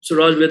So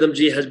Raj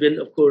Vedamji has been,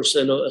 of course,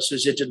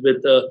 associated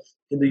with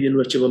Hindu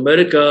University of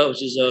America,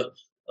 which is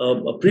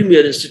a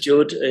premier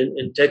institute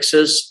in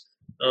Texas,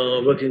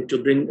 working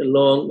to bring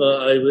along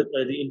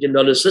the Indian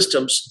knowledge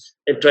systems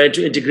and trying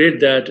to integrate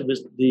that with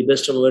the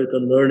best of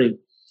American learning.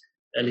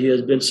 And he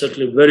has been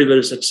certainly very,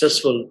 very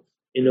successful,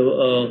 in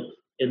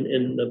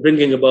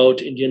bringing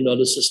about Indian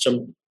knowledge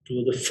system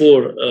to the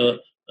fore,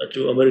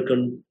 to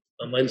American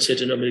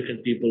mindset and American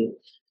people.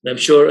 And I'm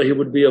sure he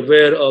would be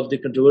aware of the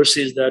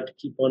controversies that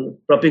keep on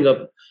popping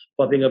up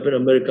in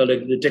America,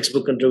 like the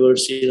textbook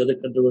controversy and other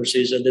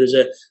controversies. And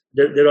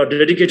there are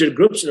dedicated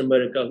groups in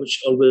America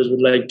which always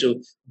would like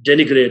to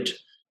denigrate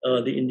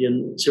the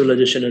Indian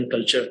civilization and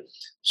culture.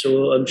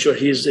 So I'm sure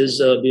he's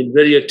been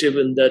very active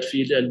in that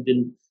field and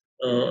been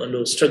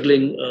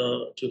struggling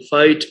to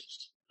fight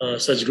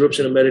such groups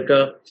in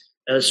America.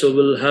 And so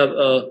we'll have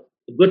a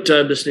good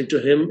time listening to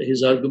him,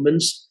 his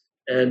arguments.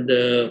 And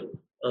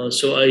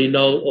so I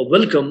now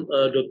welcome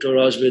Dr.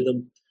 Raj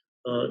Vedam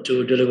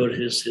to deliver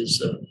his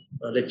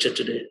lecture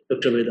today.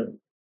 Dr. Vedam.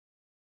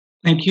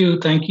 Thank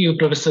you,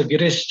 Professor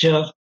Girish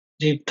Jha.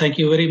 Thank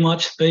you very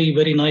much. Very,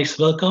 very nice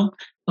welcome.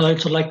 I'd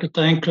also like to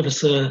thank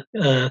Professor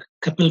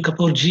Kapil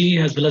Kapoor ji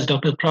as well as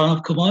Dr.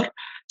 Pranav Kumar.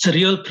 It's a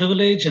real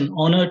privilege and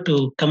honor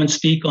to come and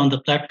speak on the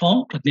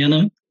platform,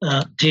 Pragnanam,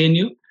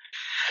 JNU.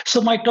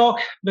 So my talk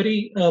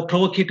very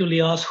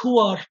provocatively asks, who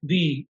are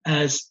we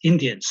as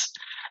Indians?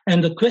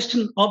 And the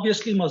question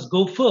obviously must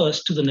go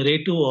first to the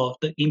narrative of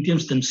the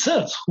Indians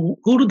themselves. Who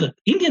do the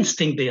Indians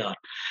think they are?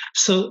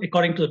 So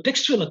according to the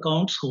textual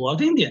accounts, who are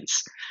the Indians?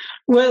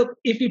 Well,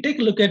 if you take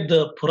a look at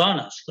the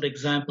Puranas, for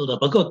example, the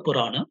Bhagavad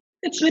Purana,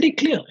 it's very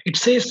clear. It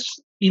says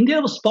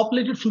India was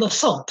populated from the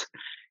south.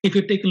 If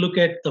you take a look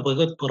at the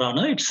Bhagavad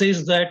Purana, it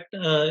says that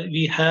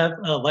we have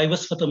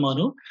Vaivasvata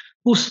Manu,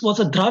 who was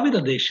a Dravida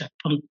Desha,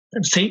 from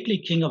a saintly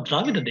king of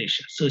Dravida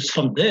Desha. So it's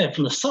from there,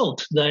 from the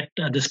south, that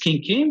this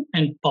king came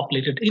and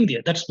populated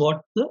India. That's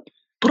what the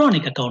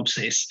Puranic account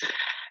says.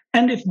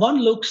 And if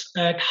one looks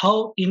at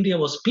how India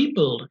was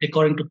peopled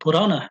according to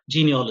Purana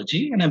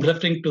genealogy, and I'm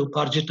referring to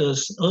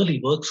Parjita's early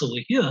works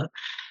over here,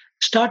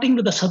 starting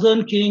with the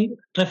southern king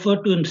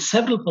referred to in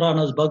several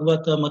Puranas,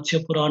 Bhagavata,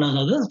 Matsya Purana, and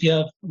others, we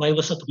have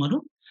Vaivasvata Manu.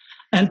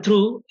 And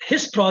through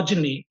his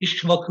progeny,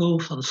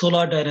 Ishvaku for the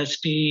Solar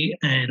dynasty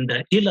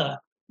and Ila,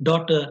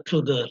 daughter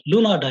through the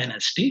Lunar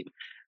dynasty,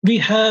 we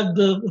have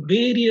the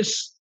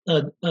various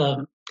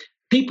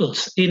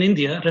peoples in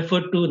India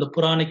referred to in the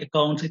Puranic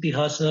accounts,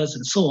 Itihasas,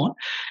 and so on.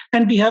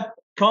 And we have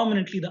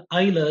prominently the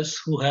Ailas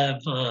who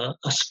have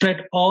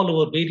spread all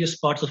over various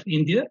parts of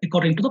India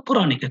according to the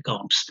Puranic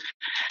accounts.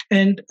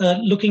 And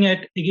looking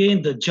at,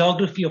 again, the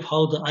geography of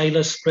how the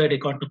Ailas spread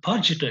according to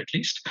Parjita at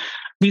least,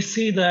 we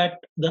see that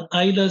the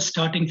Ailas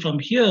starting from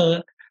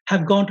here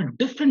have gone to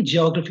different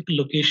geographical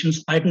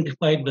locations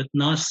identified with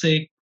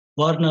Nasik,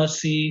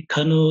 Varanasi,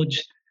 Kanuj,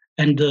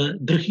 and the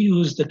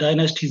Drihus, the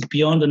dynasties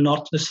beyond the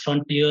northwest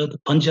frontier, the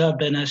Punjab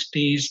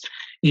dynasties,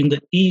 in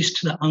the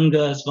east, the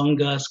Angas,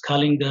 Vangas,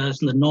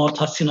 Kalingas, in the north,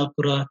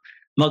 Hastinapura,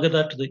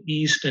 Magadha to the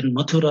east, and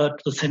Mathura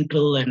to the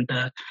central, and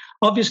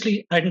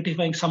obviously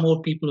identifying some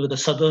more people with the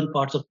southern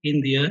parts of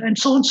India, and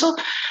so on. So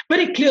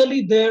very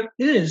clearly there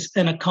is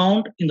an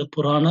account in the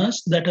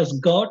Puranas that has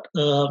got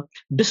a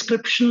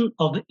description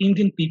of the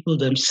Indian people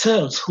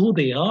themselves, who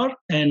they are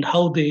and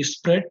how they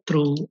spread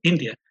through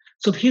India.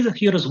 So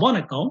here is one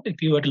account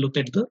if you were to look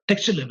at the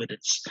textual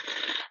evidence.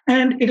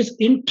 And it is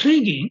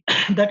intriguing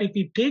that if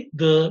you take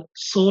the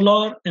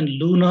solar and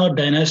lunar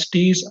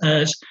dynasties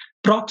as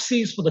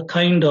proxies for the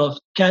kind of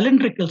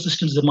calendrical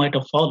systems they might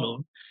have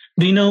followed,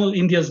 we know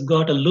India's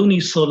got a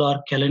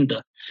lunisolar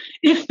calendar.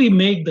 If we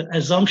make the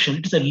assumption,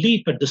 it is a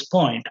leap at this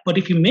point, but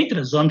if you make an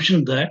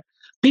assumption that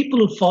people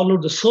who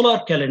followed the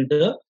solar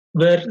calendar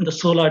were in the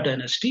solar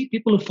dynasty,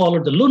 people who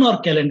followed the lunar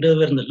calendar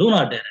were in the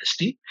lunar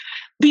dynasty,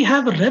 we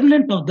have a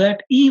remnant of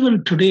that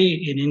even today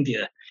in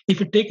India. If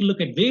you take a look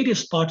at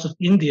various parts of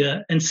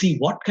India and see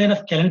what kind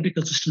of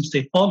calendrical systems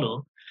they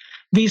follow,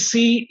 we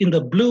see in the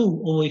blue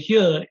over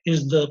here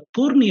is the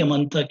Purni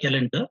Amanta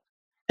calendar,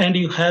 and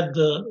you have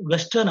the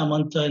Western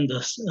Amanta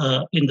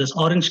in this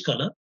orange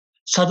color,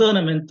 Southern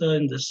Amanta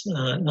in this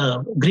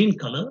green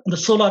color, and the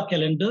solar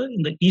calendar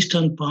in the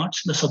eastern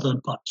parts, the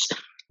southern parts.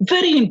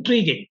 Very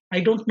intriguing. I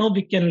don't know if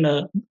we can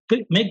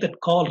make that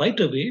call right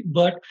away,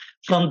 but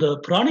from the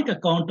Puranic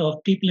account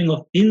of peopling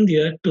of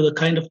India to the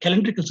kind of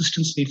calendrical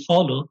systems we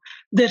follow,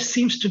 there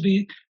seems to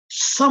be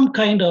some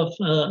kind of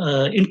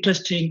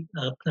interesting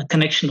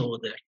connection over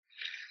there.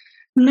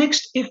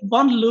 Next, if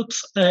one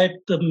looks at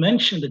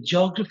the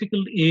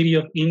geographical area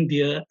of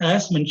India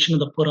as mentioned in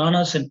the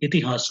Puranas and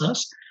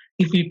Itihasas,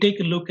 if you take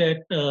a look at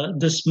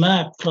this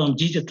map from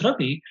G.J.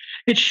 Ravi,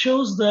 it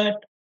shows that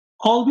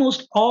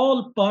almost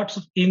all parts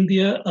of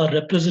India are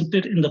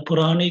represented in the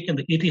Puranic and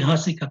the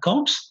Itihasic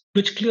accounts,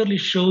 which clearly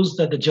shows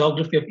that the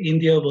geography of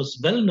India was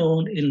well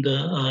known in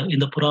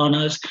the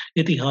Puranas,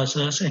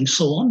 Itihasas, and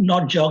so on,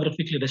 not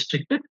geographically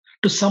restricted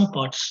to some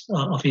parts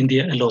of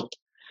India alone.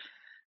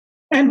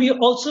 And we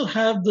also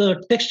have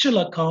the textual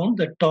account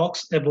that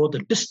talks about the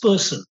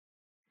dispersal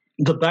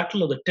the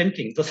battle of the 10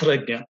 kings, the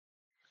Saragya.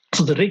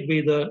 So the Rig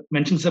Veda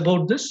mentions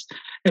about this,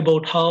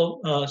 about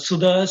how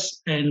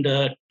Sudas and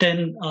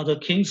 10 other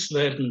kings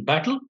were in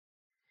battle,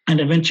 and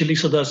eventually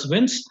Sudas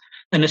wins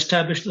and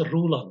established the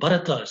rule of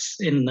Bharatas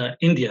in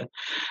India.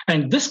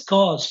 And this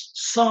caused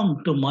some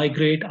to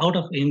migrate out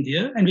of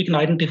India, and we can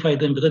identify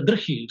them with the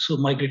Drihis who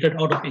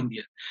migrated out of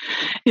India.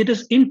 It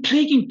is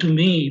intriguing to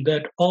me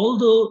that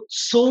although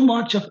so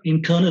much of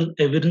internal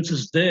evidence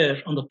is there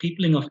on the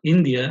peopling of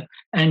India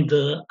and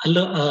the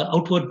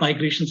outward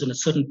migrations in a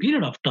certain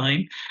period of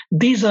time,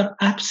 these are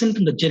absent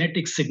in the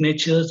genetic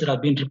signatures that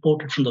have been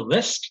reported from the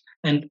West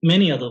and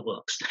many other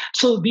works.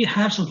 So we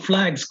have some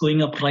flags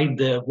going up right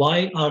there.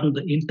 Why aren't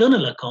the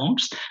internal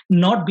accounts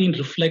not being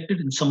reflected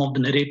in some of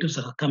the narratives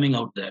that are coming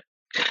out there?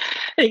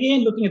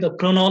 Again, looking at the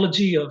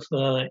chronology of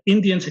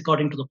Indians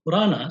according to the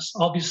Puranas,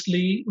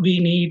 obviously we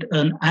need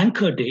an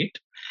anchor date.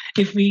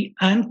 If we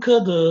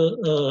anchor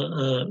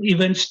the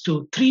events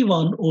to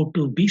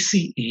 3102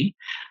 BCE,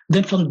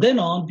 then from then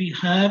on we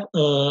have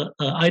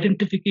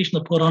identification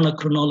of Purana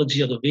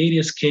chronology of the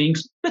various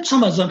kings, with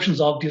some assumptions,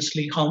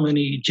 obviously, how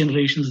many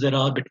generations there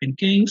are between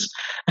kings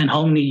and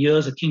how many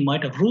years a king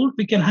might have ruled.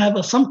 We can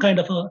have some kind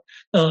of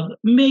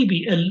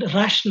maybe a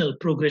rational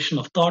progression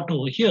of thought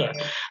over here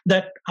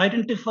that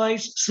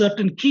identifies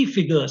certain key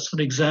figures.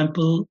 For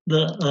example,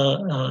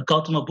 the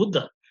Gautama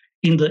Buddha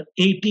in the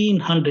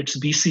 1800s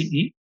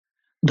BCE,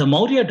 the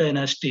Maurya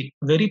dynasty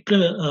very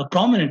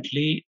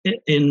prominently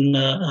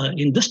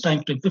in this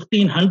time frame,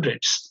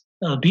 1500s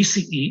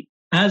BCE,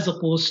 as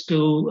opposed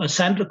to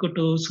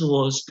Sandrakutus, who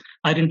was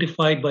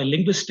identified by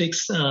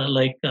linguistics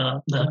like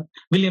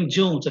William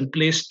Jones and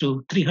placed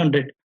to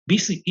 300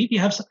 BCE. We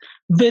have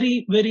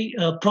very, very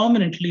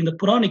prominently in the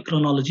Puranic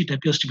chronology, it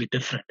appears to be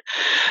different.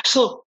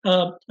 So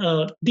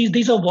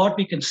these are what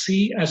we can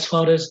see as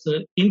far as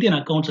the Indian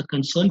accounts are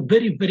concerned,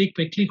 very, very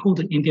quickly who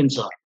the Indians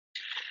are.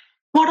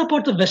 What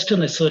about the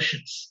Western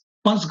assertions?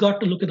 One's got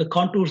to look at the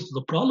contours of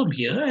the problem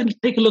here and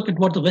take a look at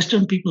what the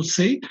Western people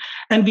say.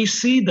 And we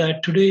see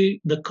that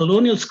today the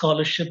colonial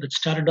scholarship that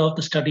started off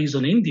the studies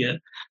on India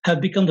have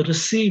become the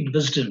received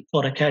wisdom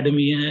for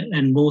academia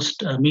and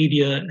most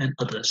media and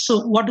others.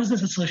 So what does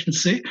this assertion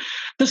say?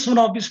 This one,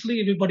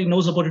 obviously, everybody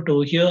knows about it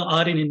over here.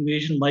 Aryan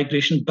invasion,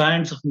 migration,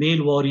 bands of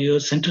male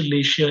warriors, Central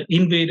Asia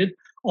invaded,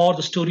 or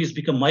the story has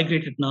become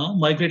migrated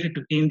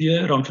to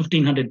India around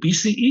 1500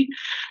 BCE.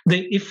 They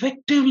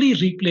effectively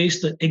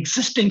replaced the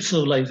existing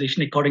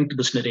civilization according to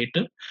this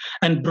narrative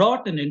and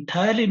brought an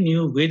entirely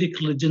new Vedic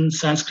religion,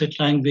 Sanskrit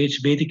language,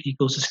 Vedic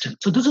ecosystem.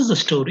 So this is the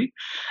story.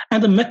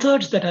 And the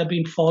methods that have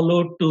been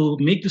followed to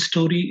make the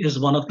story is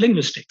one of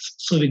linguistics.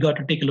 So we got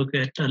to take a look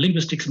at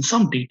linguistics in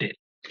some detail.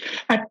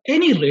 At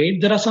any rate,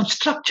 there are some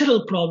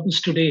structural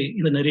problems today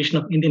in the narration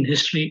of Indian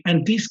history,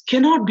 and these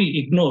cannot be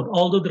ignored.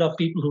 Although there are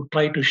people who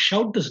try to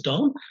shout this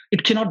down,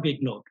 it cannot be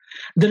ignored.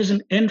 There is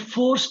an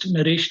enforced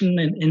narration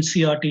in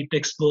NCERT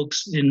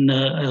textbooks, in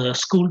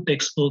school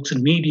textbooks,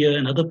 in media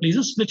and other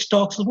places, which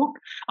talks about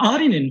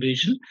Aryan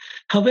invasion.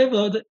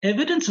 However, the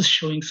evidence is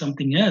showing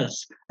something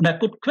else. And I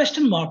put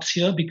question marks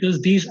here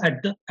because these,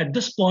 at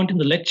this point in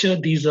the lecture,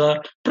 these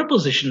are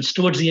prepositions.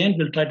 Towards the end,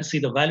 we'll try to see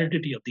the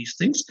validity of these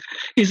things.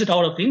 Is it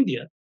out of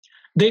India?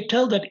 They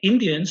tell that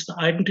Indians, the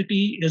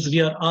identity is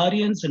we are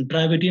Aryans and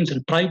Dravidians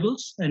and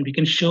tribals, and we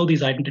can show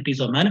these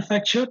identities are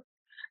manufactured.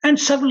 And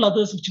several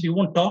others which we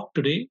won't talk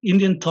today.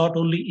 Indian thought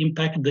only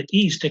impacted the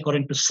East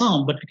according to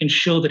some, but we can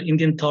show that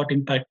Indian thought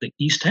impacted the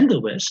East and the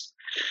West.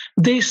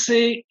 They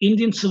say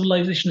Indian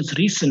civilization is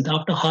recent.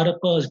 After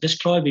Harappa is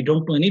destroyed, we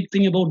don't know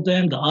anything about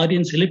them. The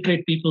Aryans,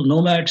 illiterate people,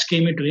 nomads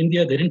came into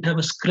India. They didn't have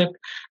a script.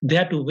 They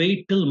had to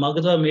wait till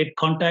Magadha made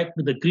contact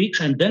with the Greeks,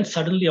 and then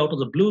suddenly out of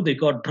the blue, they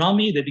got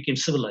Brahmi, they became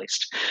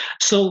civilized.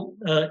 So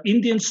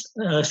Indians'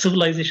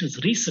 civilization is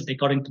recent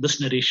according to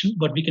this narration,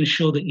 but we can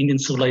show the Indian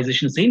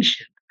civilization is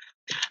ancient.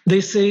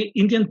 They say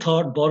Indian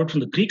thought borrowed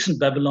from the Greeks and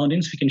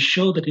Babylonians. We can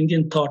show that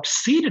Indian thought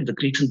seeded the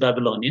Greeks and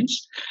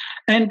Babylonians,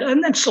 and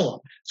so on.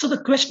 So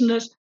the question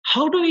is,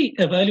 how do we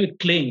evaluate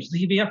claims?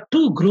 We have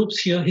two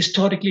groups here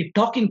historically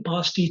talking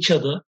past each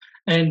other,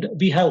 and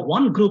we have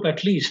one group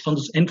at least from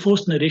this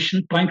enforced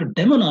narration trying to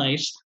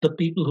demonize the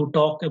people who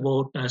talk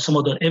about some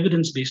of the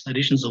evidence-based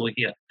narrations over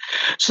here.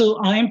 So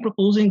I am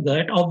proposing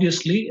that,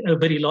 obviously,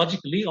 very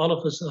logically, all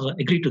of us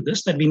agree to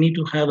this, that we need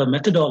to have a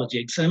methodology,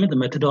 examine the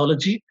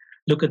methodology,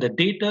 look at the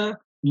data,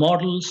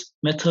 models,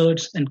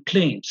 methods, and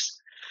claims.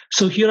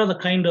 So here are the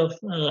kind of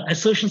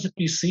assertions that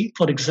we see.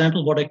 For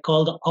example, what I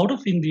call the out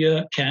of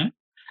India camp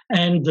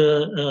and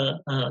the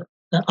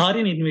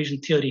Aryan invasion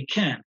theory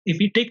camp. If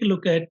we take a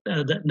look at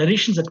the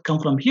narrations that come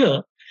from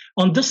here,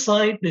 on this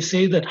side, they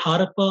say that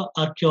Harappa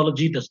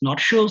archaeology does not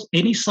show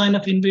any sign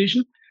of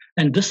invasion.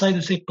 And this side,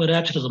 they say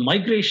perhaps it is a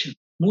migration.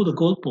 Move the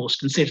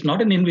goalpost and say it's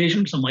not an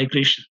invasion, it's a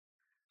migration.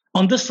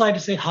 On this side,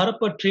 say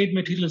Harappa trade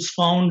materials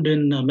found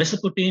in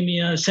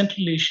Mesopotamia,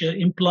 Central Asia,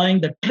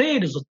 implying that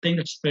trade is the thing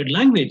that spread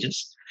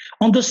languages.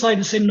 On this side,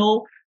 they say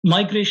no,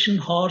 migration,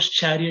 horse,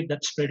 chariot,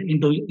 that spread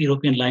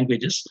Indo-European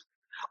languages.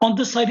 On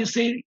this side,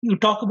 you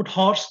talk about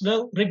horse.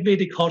 Well,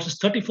 Rigvedic horse is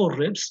 34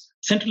 ribs.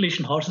 Central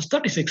Asian horse is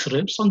 36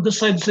 ribs. On this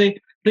side, say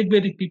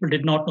Rigvedic people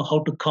did not know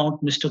how to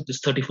count, mistook this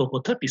 34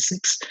 for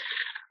 36.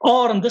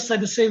 Or on this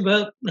side, they say,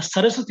 well, the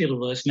Saraswati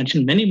River has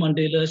mentioned many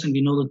Mandalas, and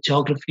we know the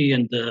geography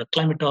and the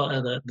climate,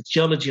 the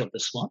geology of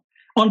this one.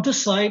 On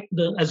this side,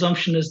 the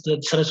assumption is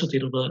that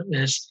Saraswati River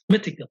is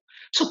mythical.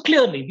 So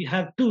clearly, we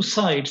have two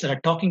sides that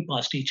are talking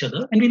past each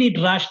other, and we need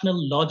rational,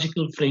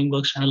 logical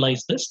frameworks to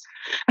analyze this.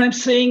 And I'm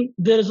saying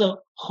there is a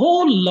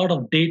whole lot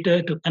of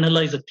data to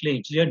analyze the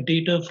claims. We have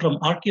data from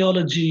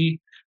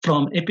archaeology,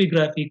 from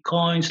epigraphy,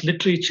 coins,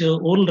 literature,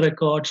 oral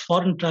records,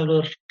 foreign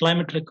traveler,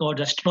 climate records,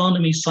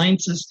 astronomy,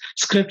 sciences,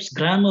 scripts,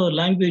 grammar,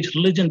 language,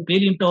 religion,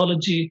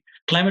 paleontology,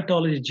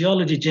 climatology,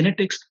 geology,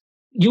 genetics.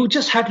 You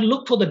just have to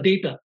look for the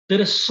data.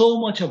 There is so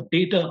much of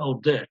data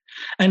out there.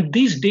 And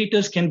these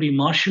data can be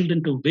marshaled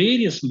into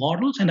various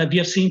models. And we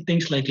have seen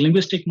things like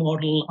linguistic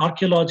model,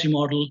 archaeology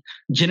model,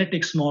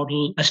 genetics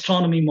model,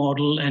 astronomy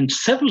model, and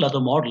several other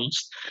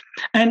models.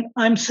 And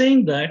I'm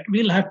saying that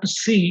we'll have to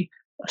see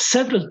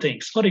several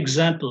things. For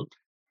example,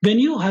 when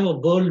you have a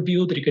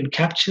worldview that you can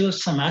capture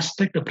some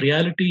aspect of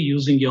reality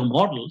using your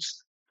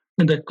models,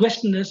 then the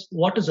question is,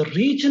 what is the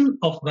region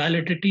of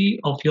validity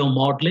of your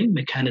modeling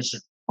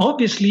mechanism?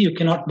 Obviously, you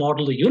cannot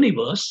model the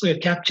universe, so you're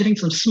capturing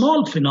some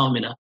small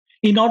phenomena.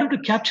 In order to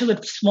capture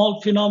that small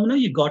phenomena,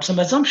 you got some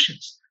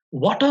assumptions.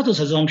 What are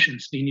those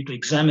assumptions? We need to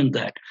examine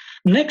that.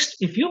 Next,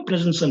 if you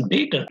present some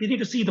data, you need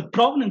to see the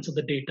provenance of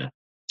the data.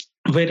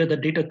 Where did the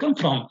data come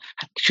from?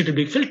 Should it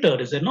be filtered?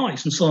 Is there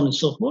noise? And so on and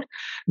so forth.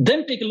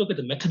 Then take a look at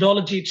the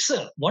methodology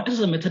itself. What is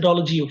the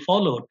methodology you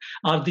followed?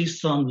 Are these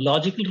some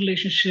logical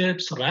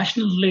relationships,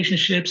 rational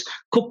relationships,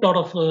 cooked out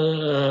of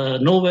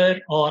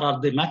nowhere? Or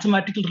are they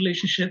mathematical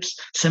relationships,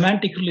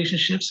 semantic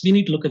relationships? We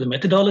need to look at the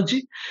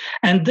methodology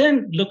and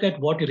then look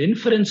at what your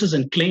inferences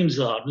and claims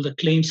are. Will the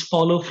claims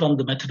follow from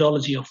the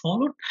methodology you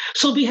followed?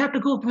 So we have to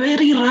go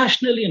very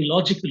rationally and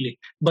logically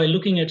by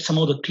looking at some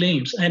of the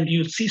claims. And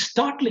you see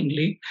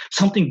startlingly,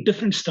 something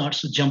different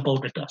starts to jump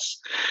out at us.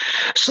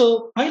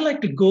 So I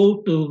like to go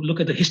to look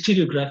at the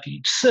historiography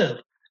itself.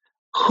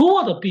 Who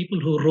are the people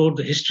who wrote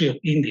the history of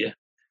India?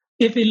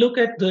 If we look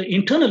at the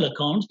internal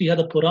accounts, we have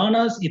the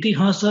Puranas,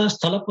 Itihasas,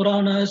 Thala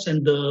Puranas,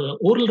 and the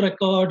oral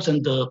records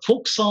and the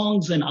folk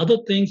songs and other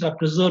things are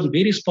preserved in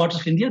various parts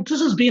of India.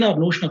 This has been our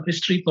notion of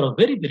history for a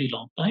very, very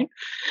long time.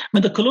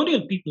 When the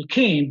colonial people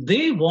came,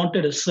 they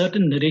wanted a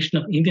certain narration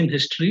of Indian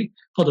history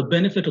for the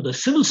benefit of the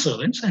civil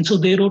servants. And so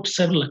they wrote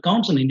several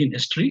accounts on Indian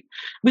history,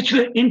 which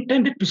were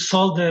intended to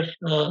serve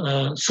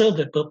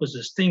their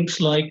purposes. Things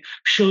like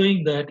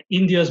showing that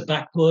India's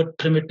backward,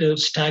 primitive,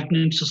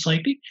 stagnant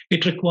society,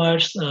 it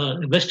requires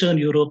Western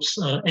Europe's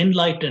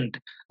enlightened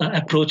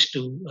approach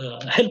to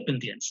help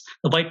Indians,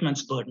 the white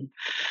man's burden.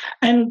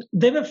 And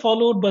they were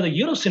followed by the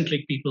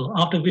Eurocentric people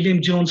after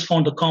William Jones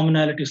found the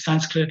commonality of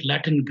Sanskrit,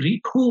 Latin,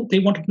 Greek, who they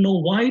wanted to know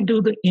why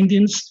do the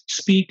Indians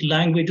speak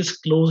languages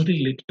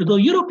closely linked to the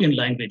European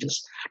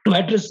languages. To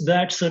address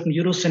that, certain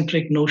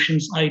Eurocentric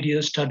notions,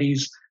 ideas,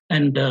 studies,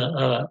 and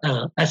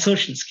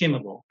assertions came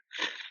about.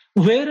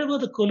 Wherever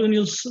the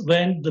colonials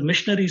went, the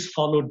missionaries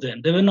followed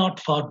them. They were not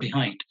far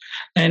behind.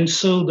 And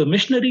so the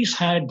missionaries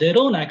had their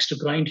own axe to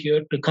grind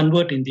here to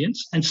convert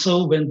Indians. And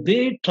so when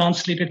they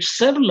translated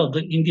several of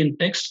the Indian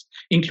texts,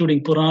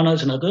 including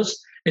Puranas and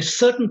others, a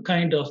certain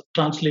kind of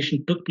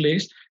translation took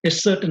place. A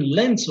certain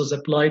lens was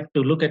applied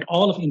to look at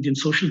all of Indian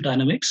social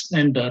dynamics,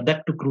 and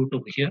that took root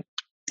over here.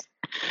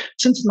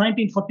 Since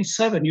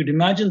 1947, you'd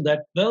imagine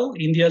that, well,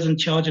 India is in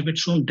charge of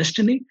its own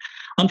destiny.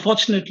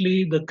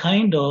 Unfortunately, the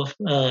kind of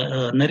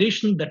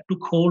narration that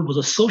took hold was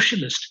a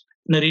socialist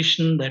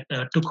narration that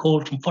took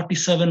hold from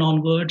 47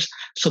 onwards.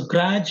 So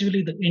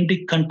gradually the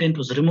Indic content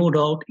was removed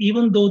out.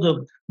 Even though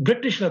the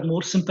British were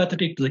more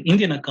sympathetic to the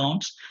Indian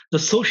accounts, the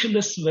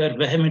socialists were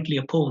vehemently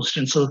opposed.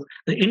 And so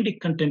the Indic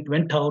content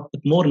went out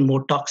with more and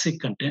more toxic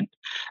content.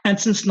 And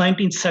since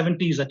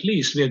 1970s, at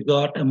least, we have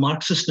got a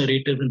Marxist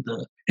narrative in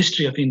the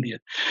history of India.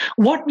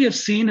 What we have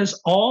seen is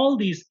all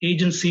these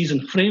agencies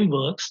and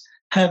frameworks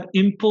have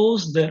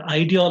imposed their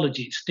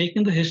ideologies,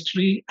 taken the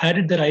history,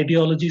 added their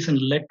ideologies,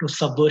 and led to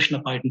subversion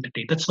of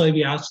identity. That's why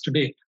we ask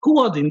today, who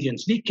are the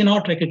Indians? We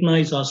cannot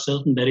recognize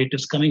ourselves in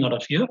narratives coming out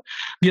of here.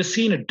 We have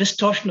seen a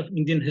distortion of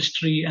Indian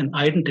history and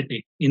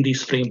identity in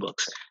these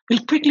frameworks.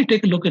 We'll quickly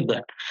take a look at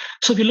that.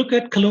 So if you look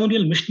at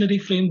colonial missionary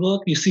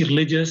framework, you see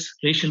religious,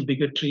 racial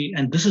bigotry,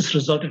 and this has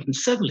resulted in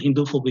several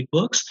Hindu-phobic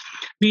works.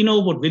 We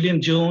know about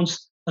William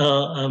Jones,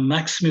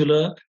 Max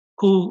Muller,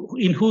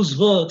 in whose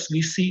works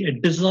we see a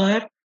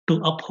desire to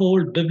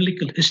uphold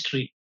biblical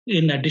history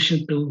in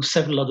addition to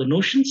several other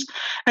notions.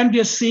 And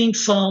we are seeing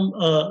some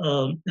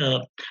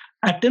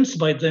attempts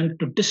by them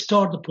to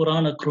distort the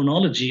Purana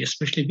chronology,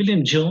 especially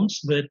William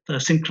Jones with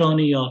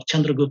synchrony of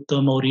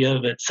Chandragupta Maurya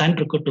with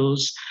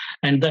Sandrakutus,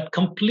 and that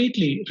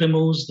completely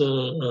removes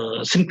the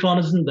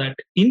synchronism that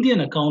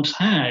Indian accounts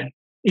had.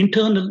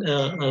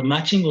 Internal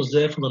matching was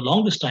there for the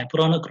longest time.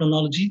 Purana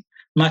chronology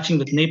matching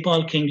with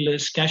Nepal king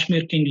list,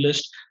 Kashmir king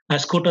list,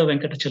 as Kota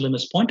Venkatachalam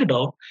has pointed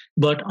out.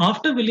 But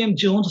after William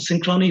Jones,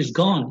 synchrony is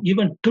gone.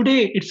 Even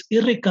today, it's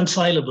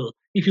irreconcilable.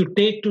 If you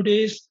take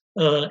today's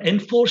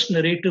enforced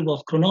narrative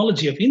of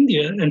chronology of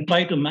India and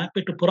try to map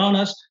it to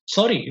Puranas,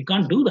 sorry, you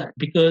can't do that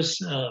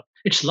because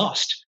it's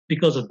lost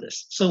because of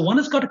this. So one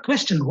has got to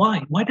question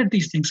why. Why did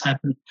these things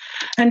happen?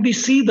 And we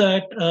see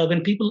that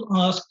when people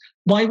ask,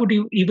 why would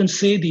you even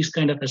say these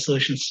kind of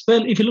assertions?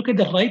 Well, if you look at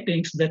the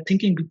writings, their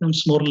thinking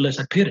becomes more or less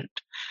apparent.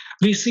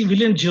 We see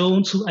William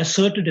Jones, who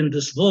asserted in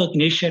this work,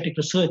 in Asiatic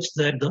Research,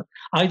 that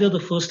either the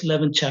first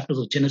 11 chapters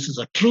of Genesis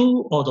are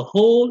true or the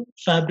whole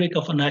fabric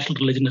of a national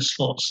religion is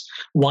false.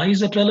 Why is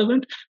that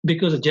relevant?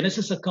 Because the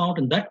Genesis account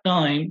in that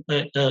time,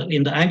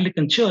 in the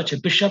Anglican Church, a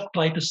bishop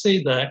tried to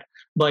say that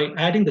by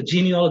adding the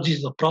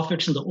genealogies of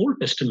prophets in the Old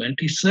Testament,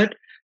 he said,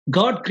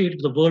 God created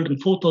the world in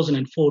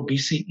 4004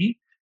 BCE.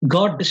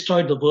 God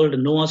destroyed the world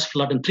in Noah's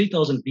flood in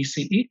 3000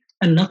 BCE,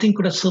 and nothing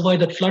could have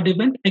survived that flood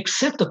event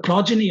except the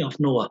progeny of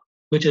Noah,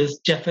 which is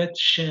Japheth,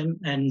 Shem,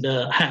 and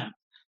Ham.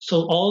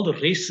 So all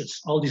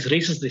these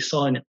races they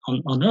saw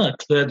on earth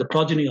were the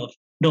progeny of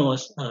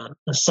Noah's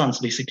sons,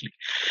 basically.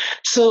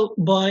 So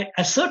by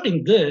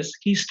asserting this,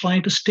 he's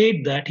trying to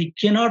state that he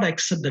cannot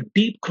accept the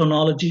deep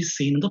chronology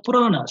seen in the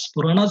Puranas.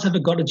 Puranas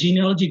have got a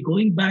genealogy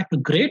going back to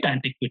great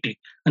antiquity.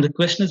 And the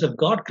question is, if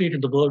God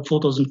created the world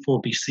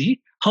 4004 BC,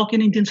 how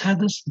can Indians have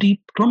this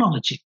deep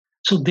chronology?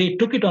 So they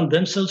took it on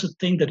themselves to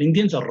think that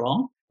Indians are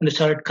wrong, and they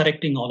started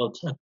correcting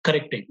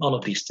all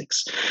of these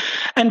things.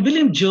 And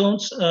William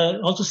Jones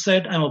also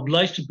said, I'm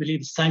obliged to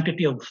believe the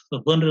sanctity of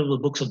the vulnerable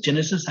books of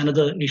Genesis and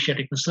other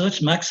Asiatic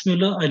research. Max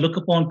Muller, I look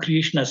upon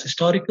creation as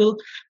historical,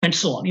 and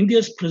so on. India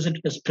is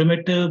presented as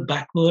primitive,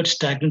 backward,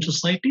 stagnant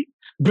society.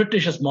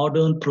 British as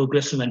modern,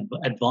 progressive, and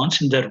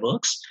advanced in their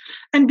works.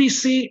 And we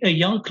see a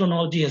young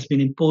chronology has been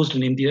imposed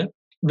in India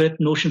with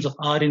notions of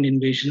Aryan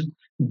invasion,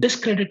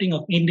 discrediting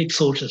of Indic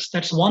sources.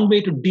 That's one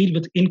way to deal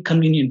with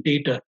inconvenient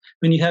data.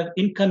 When you have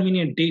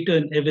inconvenient data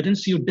and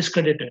evidence, you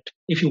discredit it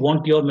if you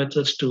want your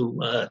methods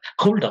to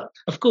hold up.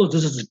 Of course,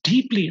 this is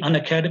deeply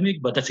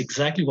unacademic, but that's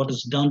exactly what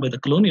is done by the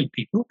colonial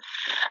people.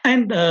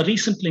 And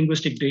recent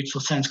linguistic dates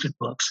for Sanskrit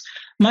works.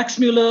 Max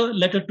Muller,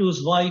 letter to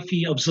his wife,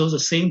 he observes the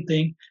same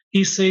thing.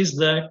 He says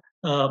that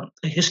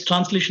his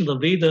translation of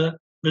the Veda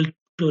will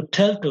to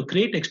tell to a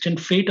great extent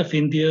fate of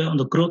India and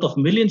the growth of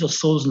millions of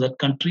souls in that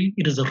country.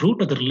 It is the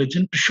root of the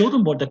religion. To show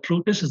them what that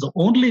root is the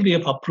only way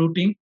of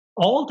uprooting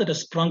all that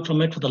has sprung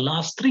from it for the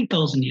last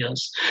 3,000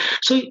 years.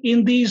 So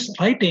in these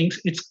writings,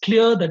 it's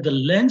clear that the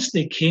lens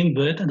they came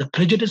with and the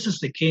prejudices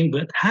they came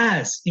with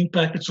has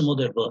impacted some of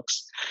their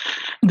works.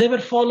 They were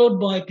followed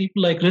by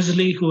people like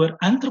Risley, who were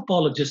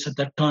anthropologists at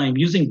that time,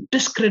 using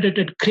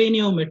discredited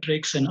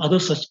craniometrics and other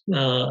such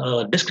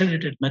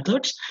discredited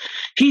methods.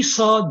 He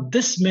saw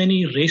this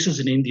many races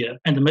in India,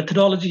 and the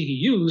methodology he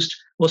used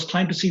was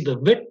trying to see the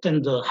width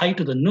and the height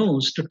of the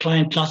nose to try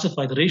and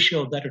classify the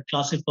ratio of that to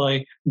classify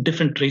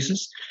different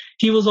races.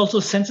 He was also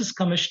census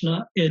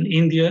commissioner in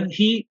India.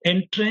 He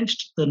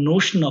entrenched the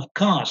notion of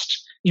caste,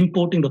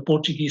 importing the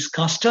Portuguese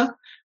casta.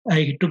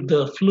 He took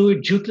the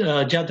fluid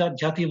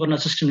Jati Varna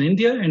system in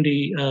India and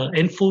he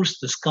enforced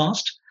this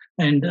caste.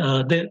 And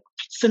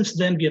since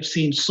then, we have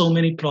seen so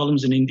many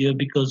problems in India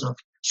because of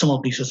some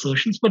of these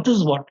assertions. But this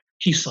is what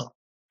he saw.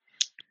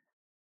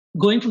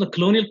 Going from the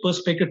colonial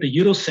perspective to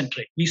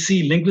Eurocentric, we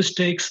see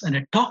linguistics and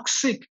a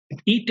toxic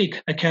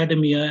etic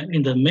academia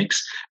in the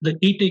mix. The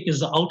etic is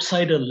the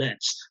outsider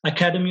lens.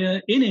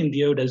 Academia in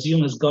India would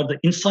assume has got the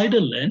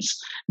insider lens,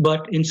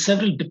 but in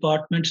several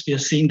departments, we are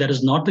seeing that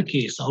is not the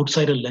case. The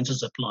outsider lens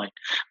is applied.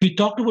 We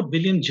talked about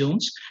William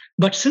Jones,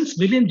 but since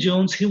William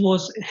Jones, he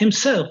was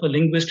himself a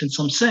linguist in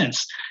some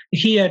sense.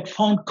 He had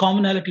found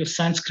commonality of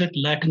Sanskrit,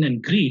 Latin,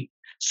 and Greek.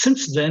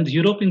 Since then, the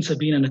Europeans have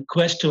been on a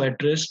quest to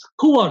address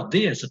who are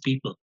they as a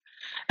people.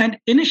 And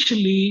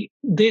initially,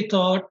 they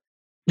thought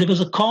there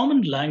was a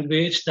common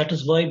language. That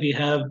is why we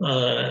have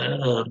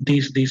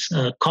these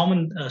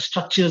common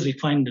structures we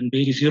find in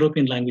various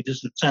European languages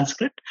in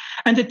Sanskrit.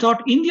 And they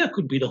thought India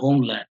could be the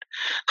homeland.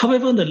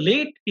 However, in the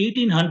late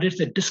 1800s,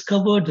 they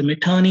discovered the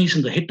Mitannis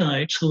and the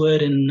Hittites who were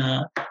in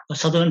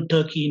southern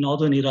Turkey,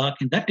 northern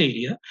Iraq, in that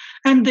area.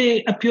 And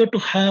they appear to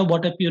have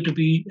what appear to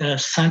be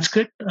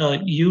Sanskrit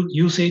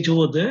usage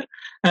over there,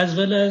 as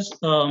well as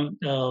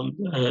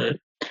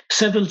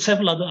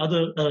several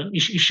other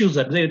issues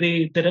that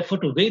they refer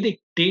to Vedic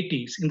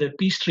deities in the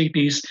peace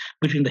treaties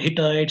between the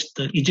Hittites,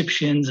 the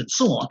Egyptians, and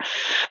so on.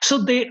 So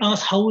they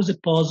asked, how is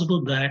it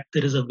possible that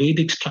there is a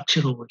Vedic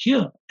structure over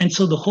here? And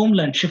so the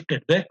homeland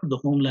shifted. Where could the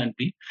homeland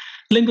be?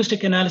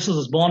 Linguistic analysis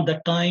was born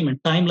that time,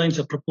 and timelines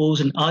are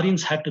proposed, and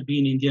Aryans had to be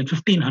in India in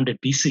 1500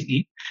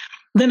 BCE.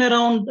 Then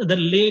around the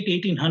late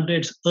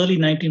 1800s, early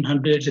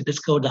 1900s, they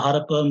discovered the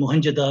Harappa,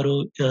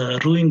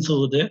 Mohenjo-daro ruins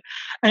over there.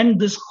 And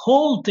this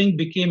whole thing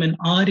became an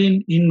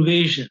Aryan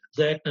invasion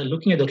that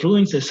looking at the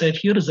ruins, they said,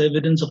 here is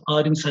evidence of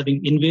Aryans having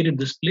invaded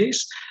this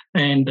place.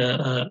 And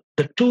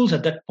the tools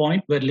at that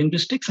point were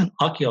linguistics and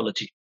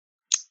archaeology.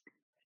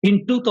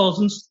 In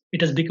 2000s,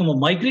 it has become a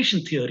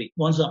migration theory.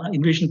 Once the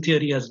invasion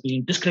theory has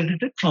been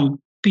discredited from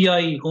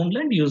PIE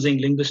homeland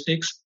using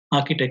linguistics,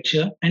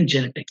 architecture, and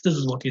genetics. This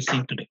is what we're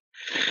seeing today.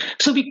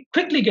 So we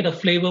quickly get a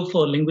flavor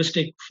for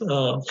linguistic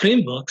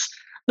frameworks.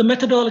 The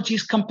methodology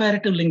is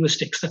comparative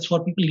linguistics. That's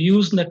what people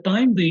used in that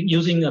time. They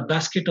using a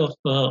basket of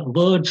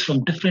words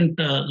from different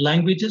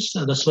languages,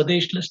 the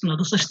Swadesh list and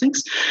other such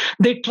things.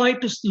 They try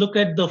to look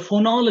at the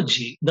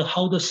phonology,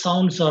 how the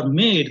sounds are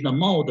made in the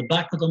mouth, the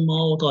back of the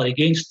mouth, or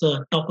against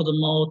the top of the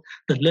mouth,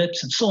 the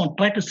lips, and so on.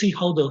 Try to see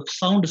how the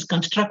sound is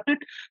constructed,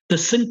 the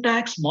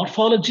syntax,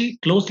 morphology,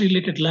 closely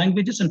related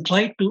languages, and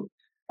try to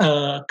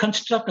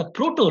construct a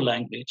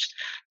proto-language.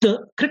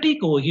 The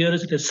critique over here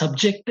is it is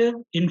subjective,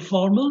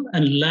 informal,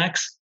 and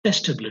lacks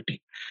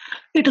testability.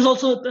 It is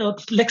also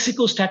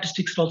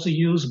lexicostatistics are also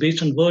used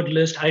based on word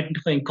list,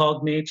 identifying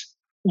cognates.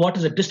 What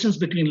is the distance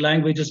between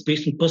languages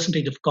based on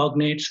percentage of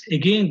cognates?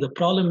 Again, the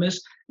problem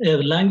is a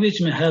language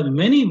may have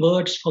many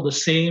words for the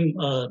same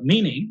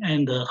meaning,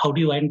 and how do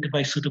you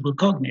identify suitable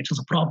cognates is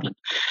a problem.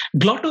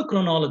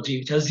 Glottochronology,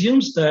 which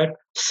assumes that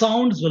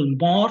sounds will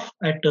morph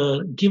at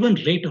a given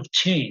rate of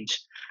change.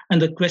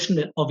 And the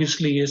question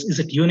obviously is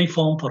it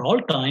uniform for all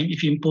time?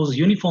 If you impose a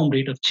uniform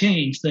rate of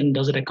change, then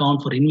does it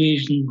account for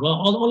invasion?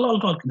 All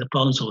the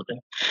problems over there.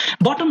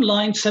 Bottom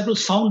line, several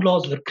sound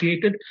laws were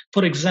created.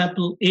 For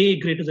example, A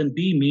greater than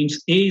B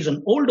means A is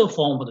an older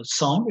form of the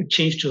sound. It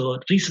changed to a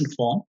recent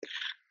form.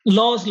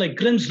 Laws like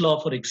Grimm's law,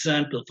 for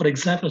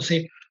example,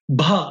 say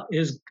Bha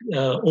is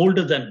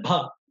older than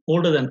Bha,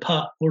 older than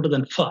Pa, older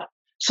than Fa.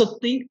 So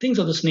things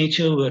of this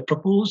nature were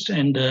proposed,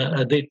 and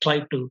they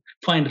tried to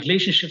find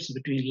relationships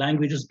between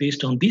languages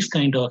based on these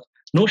kind of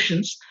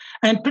notions.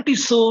 And pretty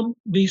soon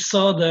we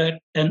saw that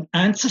an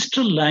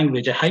ancestral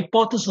language, a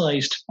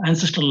hypothesized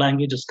ancestral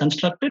language is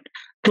constructed,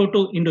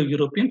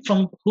 Proto-Indo-European,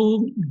 from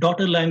whom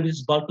daughter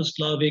languages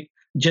Balto-Slavic,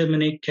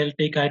 Germanic,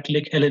 Celtic,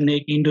 Italic,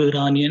 Hellenic,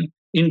 Indo-Iranian,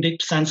 Indic,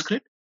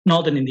 Sanskrit,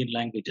 Northern Indian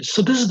languages.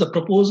 So this is the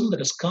proposal that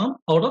has come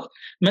out of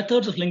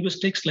methods of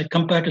linguistics like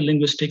comparative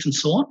linguistics and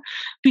so on.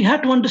 We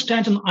had to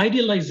understand an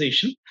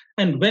idealization,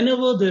 and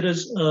whenever there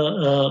is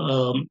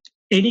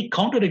any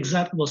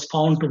counterexample was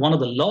found to one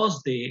of the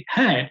laws they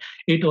had,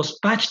 it was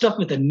patched up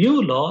with a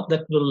new law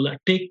that will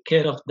take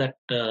care of that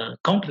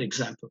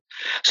counterexample.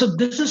 So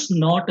this is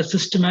not a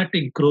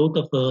systematic growth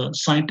of a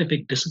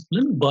scientific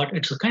discipline, but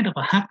it's a kind of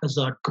a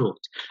haphazard growth.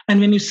 And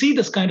when you see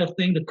this kind of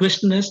thing, the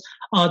question is,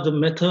 are the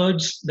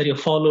methods that you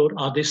followed,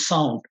 are they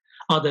sound?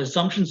 Are the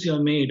assumptions you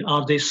have made,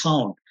 are they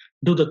sound?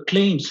 Do the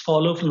claims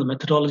follow from the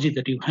methodology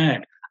that you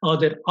had? Are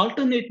there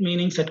alternate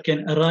meanings that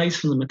can arise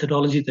from the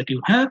methodology that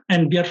you have?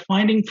 And we are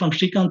finding from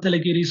Shrikant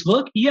Talagiri's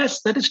work,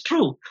 yes, that is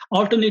true.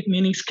 Alternate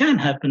meanings can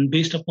happen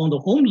based upon the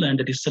homeland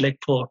that you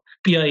select for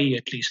PIE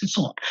at least, and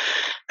so on.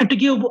 And to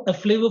give a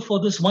flavor for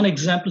this, one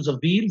example is a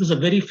wheel. There's a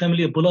very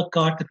familiar bullock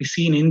cart that we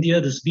see in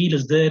India. This wheel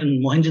is there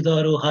in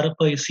Mohenjo-daro,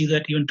 Harappa, you see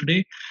that even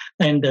today.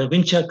 And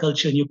Vincha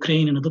culture in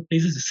Ukraine and other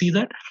places, you see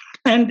that.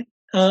 And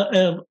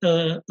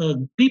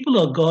people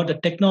have got the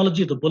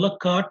technology of the bullock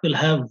cart will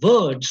have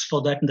words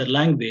for that in their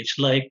language,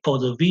 like for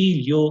the wheel,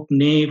 yoke,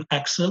 nave,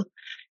 axle.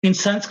 In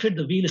Sanskrit,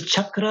 the wheel is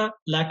chakra,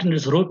 Latin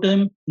is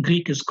rotum,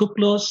 Greek is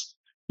kuklos,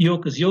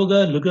 yoke is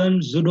yoga,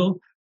 lugan, zudo,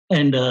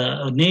 and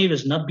nave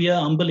is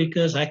nabya,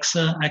 umbilicus,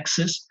 axa,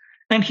 axis.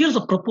 And here's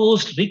a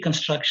proposed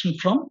reconstruction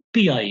from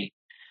PIE.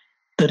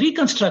 The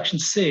reconstruction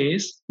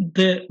says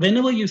that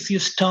whenever you see a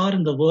star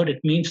in the word,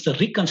 it means the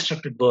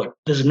reconstructed word.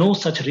 There's no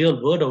such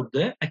real word out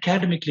there,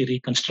 academically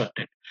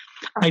reconstructed.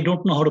 I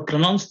don't know how to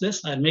pronounce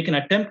this. I'll make an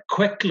attempt.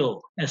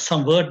 Kweklo, as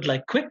some word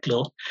like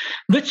Kweklo,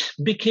 which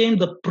became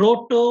the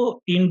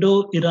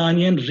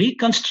Proto-Indo-Iranian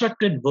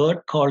reconstructed word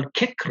called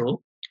Kekro,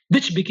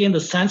 which became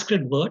the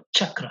Sanskrit word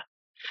chakra.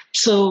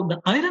 So the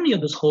irony of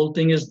this whole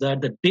thing is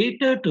that the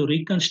data to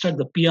reconstruct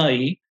the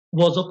PIE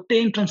was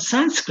obtained from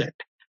Sanskrit.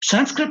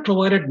 Sanskrit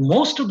provided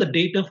most of the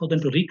data for them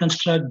to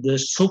reconstruct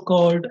this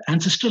so-called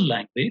ancestral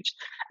language.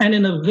 And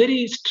in a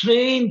very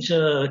strange,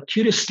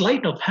 curious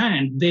sleight of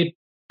hand, they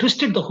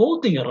twisted the whole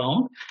thing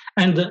around,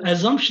 and the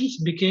assumptions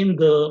became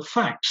the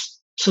facts.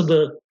 So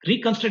the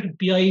reconstructed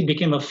PIE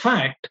became a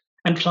fact,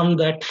 and from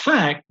that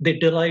fact, they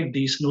derived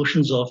these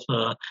notions of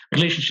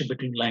relationship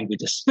between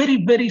languages.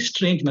 Very, very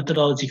strange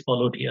methodology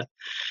followed here.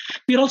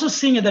 We're also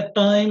seeing at that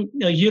time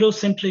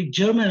Eurocentric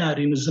German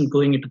Aryanism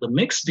going into the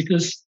mix,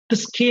 because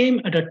this came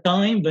at a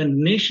time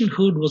when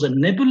nationhood was a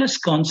nebulous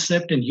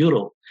concept in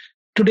Europe.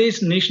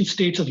 Today's nation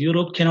states of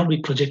Europe cannot be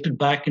projected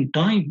back in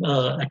time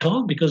at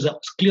all, because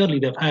clearly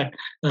they've had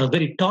a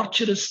very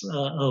torturous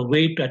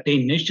way to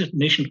attain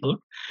nationhood.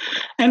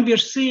 And we are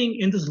seeing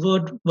in this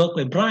work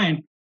by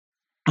Brian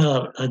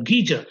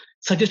Giger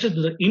suggested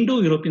that the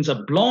Indo-Europeans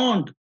are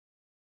blonde.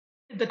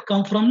 That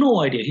come from? No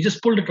idea. He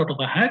just pulled it out of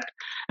a hat,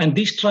 and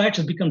these tribes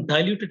have become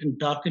diluted and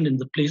darkened in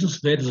the places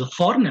where there's a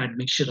foreign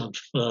admixture of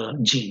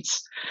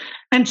genes.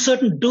 And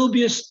certain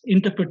dubious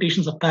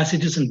interpretations of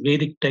passages in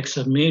Vedic texts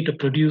are made to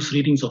produce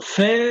readings of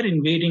fair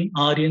invading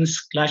Aryans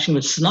clashing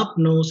with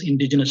snub-nosed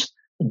indigenous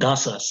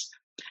dasas.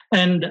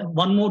 And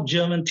one more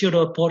German,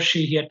 Theodor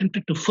Porsche, he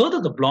attempted to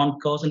further the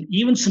blonde cause and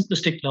even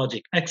simplistic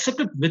logic,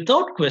 accepted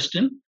without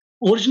question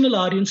original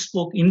Aryans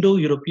spoke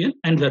Indo-European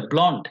and were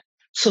blonde.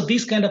 So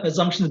these kind of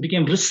assumptions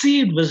became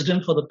received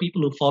wisdom for the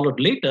people who followed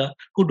later,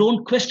 who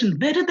don't question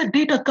where did the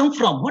data come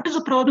from? What is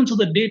the provenance of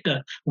the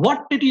data?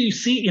 What did you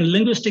see in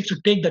linguistics to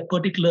take that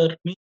particular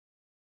meaning?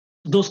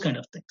 Those kind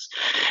of things.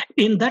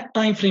 In that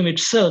time frame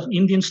itself,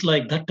 Indians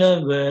like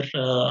Datta were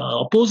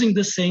opposing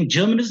this, saying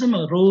Germanism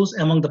arose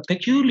among the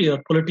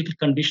peculiar political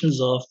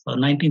conditions of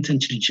 19th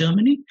century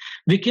Germany.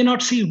 We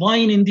cannot see why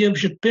in India we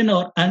should pin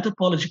our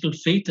anthropological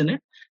faith in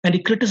it. And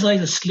he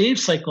criticized the slave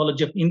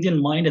psychology of Indian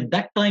mind at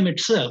that time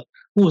itself,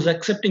 who was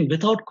accepting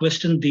without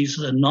question these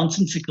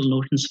nonsensical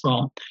notions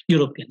from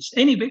Europeans.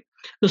 Anyway,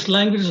 this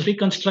language is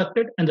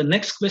reconstructed. And the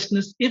next question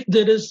is, if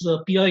there is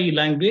a PIE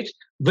language,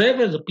 where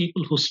were the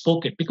people who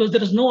spoke it? Because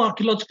there is no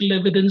archaeological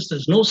evidence,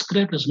 there's no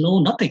script, there's no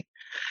nothing.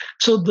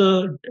 So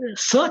the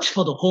search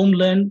for the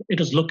homeland, it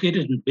is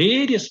located in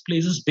various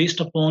places based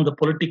upon the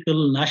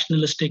political,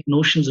 nationalistic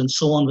notions and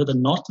so on, whether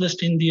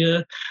Northwest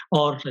India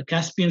or the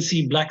Caspian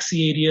Sea, Black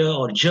Sea area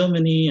or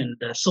Germany and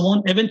so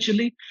on.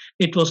 Eventually,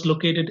 it was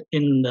located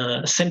in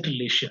Central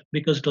Asia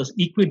because it was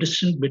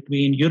equidistant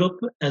between Europe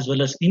as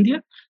well as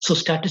India. So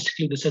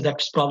statistically, they said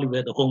that's probably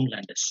where the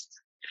homeland is.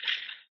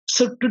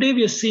 So today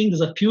we are seeing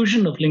there's a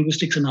fusion of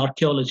linguistics and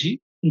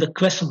archaeology in the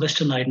quest for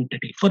Western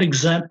identity. For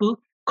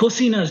example,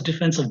 Cosina's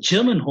defense of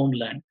German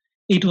homeland,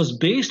 it was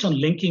based on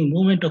linking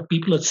movement of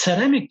people with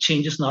ceramic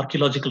changes in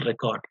archaeological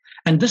record.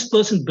 And this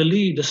person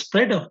believed the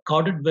spread of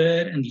corded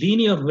ware and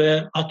linear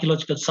ware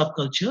archaeological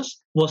subcultures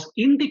was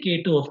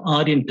indicative of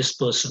Aryan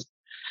dispersal.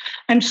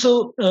 And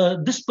so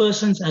this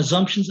person's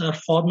assumptions are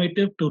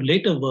formative to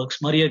later works.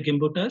 Maria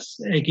Gimbutas,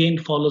 again,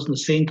 follows in the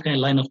same kind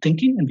of line of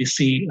thinking, and we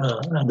see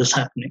this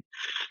happening.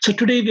 So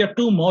today we have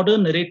two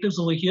modern narratives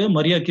over here,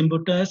 Maria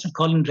Gimbutas and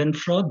Colin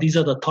Renfrew. These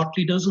are the thought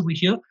leaders over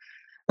here.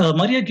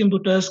 Maria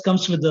Gimbutas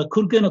comes with the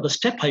Kurgan or the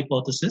steppe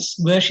hypothesis,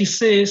 where she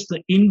says the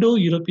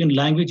Indo-European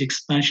language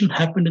expansion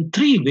happened in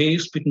three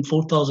waves between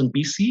 4000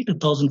 BC to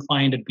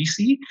 1500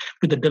 BC,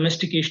 with the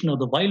domestication of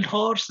the wild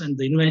horse and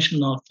the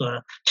invention of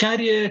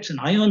chariots and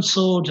iron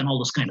swords and all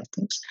those kind of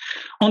things.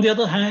 On the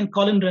other hand,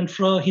 Colin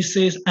Renfrew, he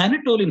says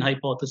Anatolian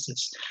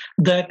hypothesis,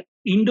 that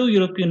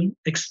Indo-European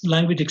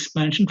language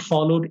expansion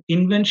followed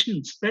invention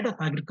and spread of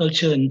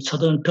agriculture in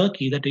southern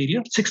Turkey, that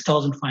area,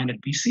 6500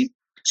 BC.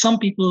 Some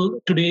people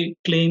today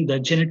claim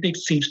that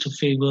genetics seems to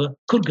favor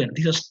Kurgan.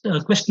 These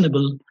are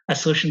questionable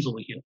assertions over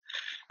here.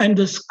 And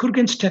this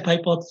Kurgan steppe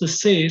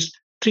hypothesis says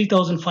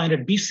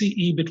 3500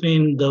 BCE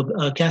between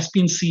the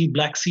Caspian Sea,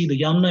 Black Sea,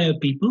 the Yamnaya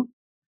people.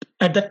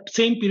 At that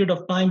same period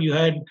of time, you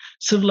had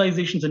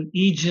civilizations in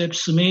Egypt,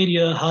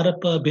 Sumeria,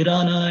 Harappa,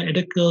 Birana,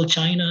 Edekal,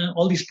 China,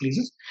 all these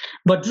places.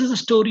 But this is a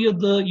story of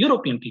the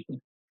European people.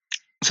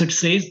 So it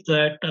says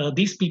that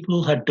these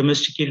people had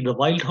domesticated the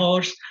wild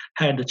horse,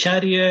 had the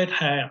chariot,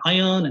 had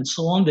iron, and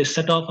so on. They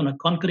set off on a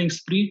conquering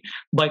spree.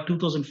 By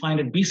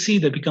 2500 BC,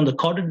 they become the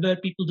corded ware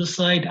people this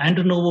side,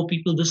 Andronovo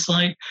people this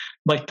side.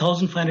 By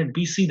 1500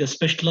 BC, they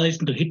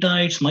specialized into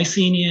Hittites,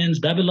 Mycenaeans,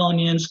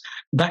 Babylonians,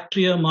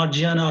 Bactria,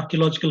 Margiana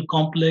archaeological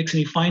complex.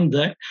 And you find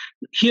that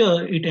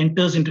here it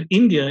enters into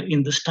India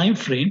in this time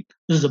frame.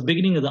 This is the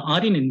beginning of the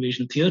Aryan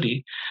invasion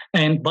theory.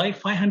 And by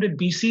 500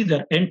 BC,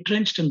 they're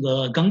entrenched in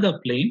the Ganga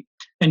plain.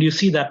 And you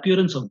see the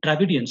appearance of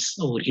Dravidians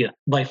over here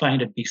by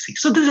 500 BC.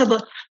 So these are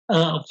the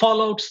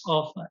fallouts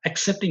of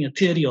accepting a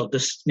theory of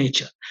this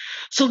nature.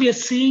 So we are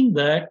seeing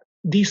that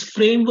these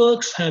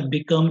frameworks have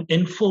become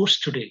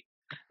enforced today.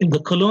 In the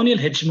colonial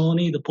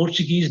hegemony, the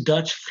Portuguese,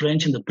 Dutch,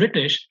 French, and the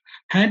British,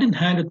 hand in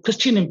hand with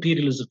Christian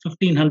imperialism,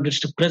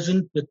 1500s to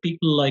present, with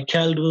people like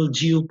Caldwell,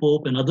 Geo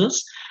Pope, and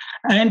others,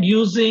 and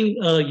using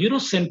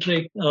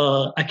Eurocentric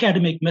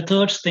academic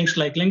methods, things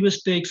like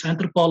linguistics,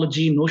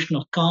 anthropology, notion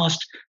of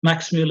caste,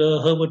 Max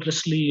Muller, Herbert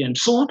Risley, and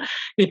so on.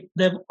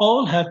 They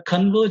all have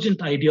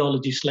convergent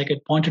ideologies, like I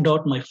pointed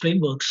out in my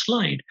framework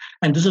slide,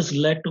 and this has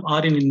led to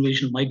Aryan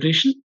invasion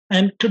migration.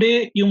 And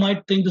today, you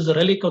might think this is a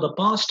relic of the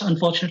past.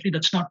 Unfortunately,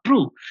 that's not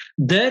true.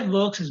 Their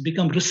works has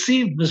become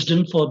received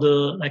wisdom for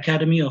the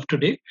academy of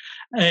today.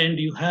 And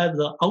you have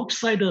the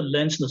outsider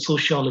lens in the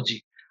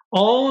sociology.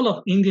 All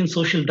of Indian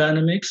social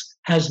dynamics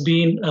has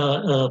been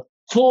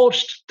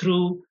forced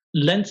through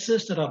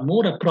lenses that are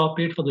more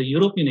appropriate for the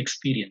European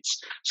experience.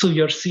 So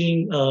you're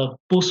seeing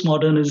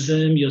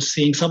postmodernism, you're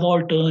seeing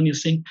subaltern, you're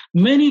seeing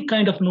many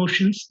kind of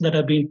notions that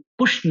have been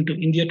pushed into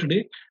India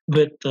today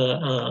with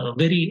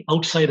very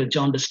outsider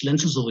jaundiced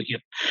lenses over here.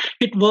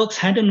 It works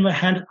hand in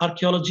hand,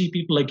 archaeology,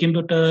 people like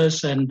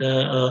Gimbutas and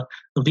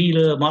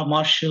Wheeler,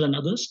 Marshall and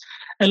others.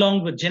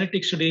 Along with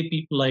genetics today,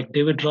 people like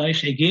David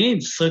Reich,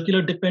 again,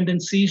 circular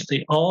dependencies,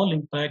 they all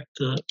impact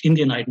the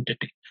Indian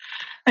identity.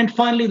 And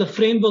finally, the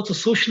frameworks of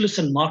socialists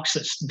and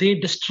Marxists, they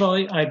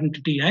destroy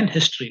identity and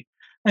history.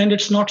 And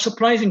it's not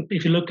surprising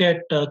if you look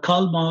at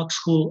Karl Marx,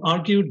 who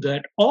argued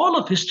that all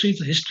of history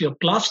is a history of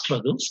class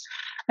struggles.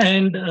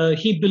 And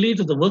he believed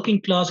that the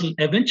working class will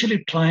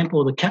eventually triumph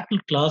over the capital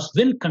class,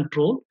 win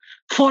control,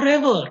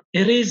 forever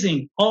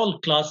erasing all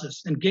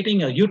classes and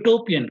getting a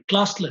utopian,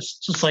 classless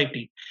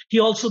society. He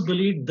also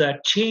believed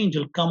that change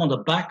will come on the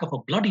back of a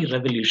bloody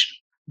revolution.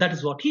 That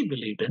is what he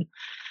believed in.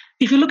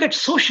 If you look at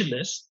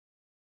socialists,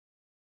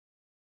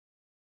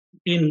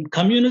 in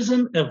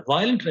communism, a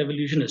violent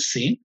revolution is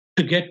seen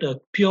to get a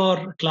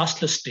pure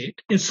classless state.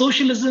 In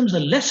socialism, a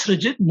less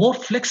rigid, more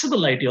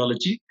flexible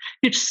ideology.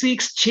 It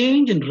seeks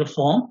change and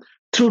reform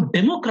through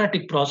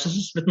democratic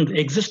processes within the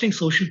existing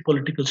social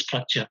political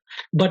structure.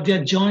 But they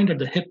are joined at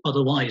the hip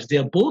otherwise. They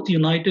are both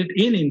united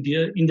in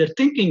India in their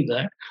thinking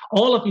that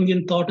all of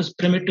Indian thought is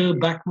primitive,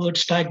 backward,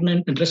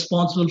 stagnant, and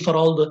responsible for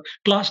all the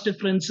class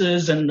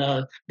differences. And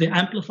they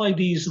amplify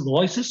these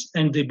voices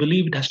and they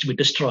believe it has to be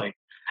destroyed.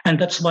 And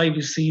that's why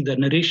we see the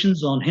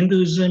narrations on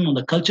Hinduism, on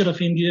the culture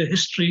of India,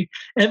 history,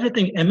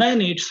 everything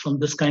emanates from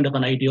this kind of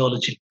an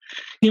ideology.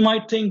 You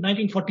might think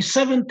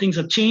 1947, things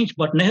have changed,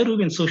 but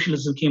Nehruvian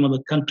socialism came on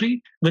the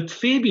country with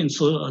Fabian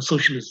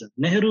socialism.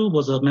 Nehru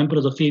was a member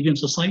of the Fabian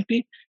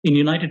Society in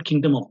United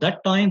Kingdom of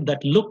that time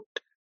that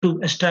looked to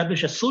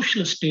establish a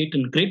socialist state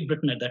in Great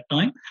Britain at that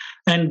time.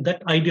 And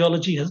that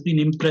ideology has been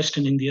impressed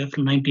in India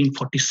from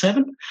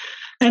 1947.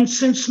 And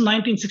since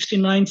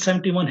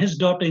 1969-71, his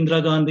daughter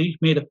Indira Gandhi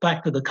made a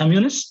pact with the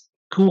communists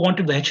who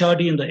wanted the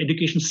HRD in the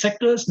education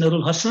sectors,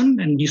 Nurul Hassan,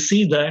 and we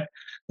see that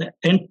the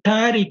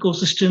entire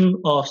ecosystem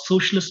of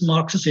socialist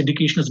Marxist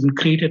education has been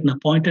created and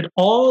appointed.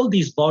 All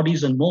these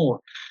bodies and more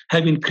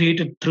have been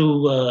created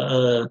through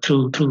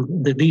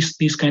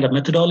these kind of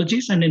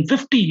methodologies. And in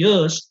 50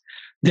 years,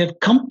 they've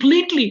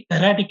completely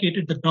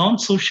eradicated the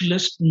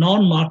non-socialist,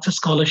 non-Marxist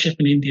scholarship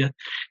in India.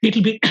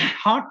 It'll be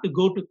hard to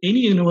go to any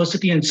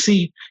university and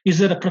see, is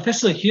there a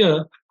professor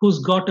here who's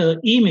got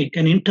an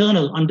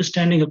internal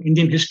understanding of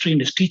Indian history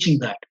and is teaching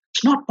that?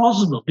 It's not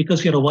possible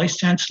because you're a vice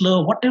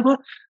chancellor, whatever.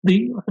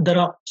 There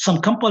are some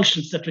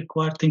compulsions that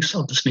require things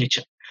of this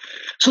nature.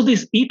 So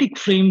these ethic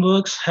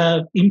frameworks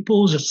have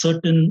imposed a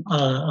certain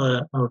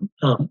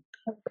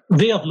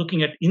way of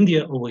looking at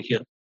India over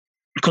here.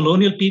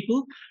 Colonial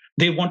people,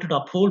 they wanted to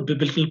uphold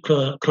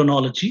biblical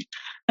chronology,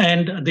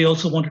 and they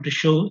also wanted to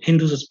show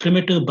Hindus as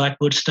primitive,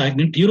 backward,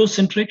 stagnant.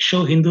 Eurocentric,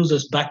 show Hindus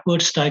as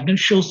backward, stagnant,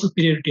 show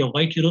superiority of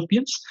white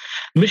Europeans.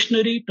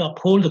 Missionary, to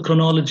uphold the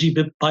chronology,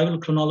 Bible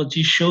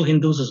chronology, show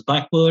Hindus as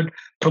backward,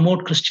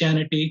 promote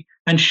Christianity,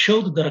 and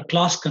show that there are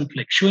class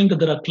conflicts. Showing that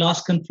there are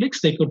class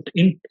conflicts, they could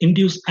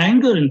induce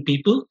anger in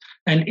people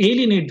and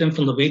alienate them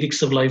from the Vedic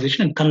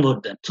civilization and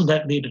convert them. So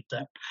that they did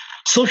that.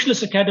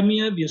 Socialist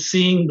academia, we are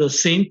seeing the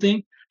same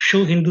thing.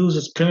 Show Hindus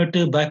as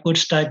primitive, backward,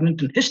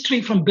 stagnant, and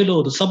history from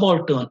below, the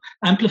subaltern,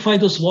 amplify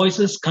those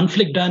voices,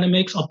 conflict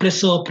dynamics,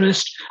 oppressor,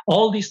 oppressed,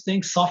 all these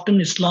things,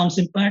 soften Islam's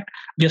impact.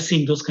 We are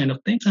seeing those kind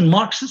of things. And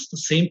Marxists, the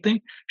same thing,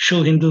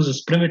 show Hindus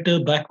as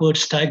primitive, backward,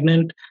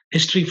 stagnant,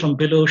 history from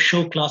below,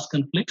 show class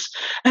conflicts.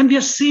 And we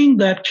are seeing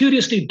that,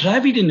 curiously,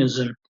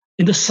 Dravidianism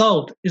in the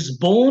South is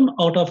born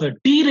out of a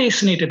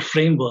deracinated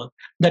framework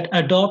that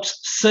adopts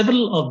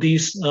several of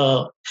these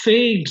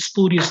failed,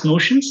 spurious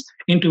notions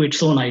into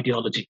its own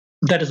ideology.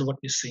 That is what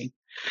we're seeing.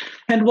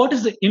 And what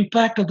is the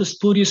impact of the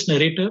spurious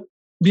narrative?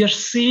 We are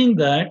seeing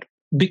that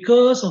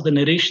because of the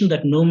narration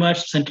that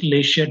nomads of Central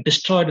Asia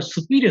destroyed a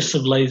superior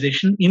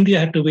civilization, India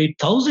had to wait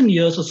 1,000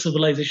 years for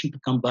civilization to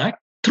come back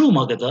through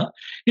Magadha.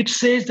 It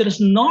says there is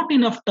not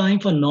enough time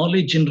for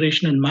knowledge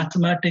generation in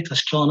mathematics,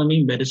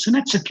 astronomy, medicine,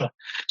 etc.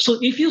 So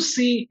if you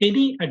see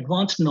any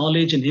advanced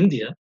knowledge in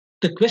India,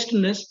 the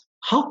question is,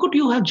 how could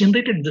you have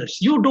generated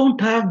this? You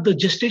don't have the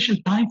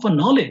gestation time for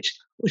knowledge.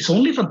 It's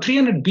only from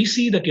 300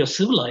 BC that you're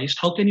civilized.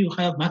 How can you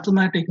have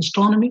mathematics,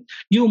 astronomy?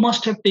 You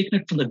must have taken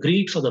it from the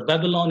Greeks or the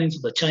Babylonians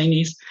or the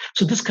Chinese.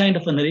 So this kind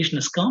of a narration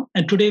has come.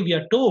 And today we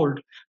are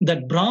told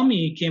that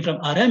Brahmi came from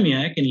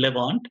Aramaic in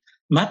Levant.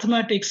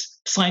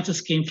 Mathematics,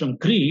 sciences came from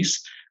Greece.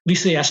 They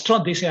say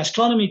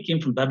astronomy came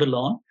from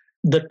Babylon.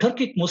 The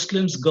Turkic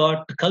Muslims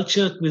got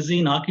culture,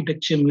 cuisine,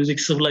 architecture, music,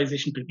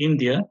 civilization to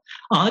India.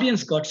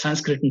 Aryans got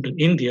Sanskrit into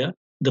India.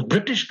 The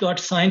British got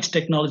science,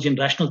 technology, and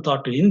rational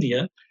thought to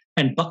India.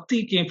 And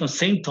Bhakti came from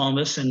St.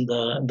 Thomas, and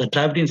the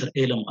Dravidians are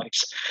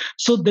Elamites.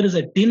 So there is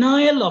a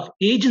denial of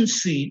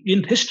agency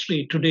in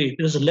history today.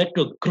 This has led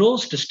to a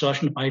gross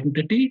distortion of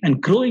identity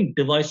and growing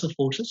divisive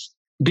forces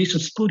based on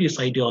spurious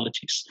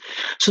ideologies.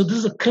 So this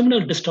is a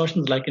criminal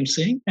distortion, like I'm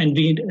saying, and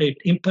it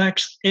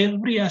impacts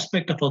every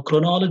aspect of our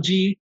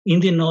chronology,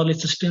 Indian knowledge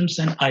systems,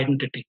 and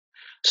identity.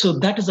 So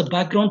that is the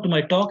background to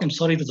my talk. I'm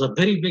sorry, there's a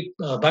very big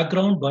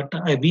background, but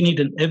we need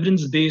an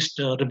evidence-based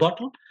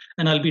rebuttal.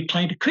 And I'll be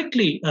trying to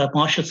quickly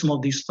marshal some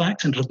of these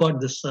facts and rebut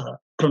this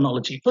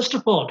chronology. First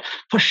of all,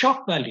 for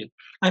shock value,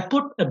 I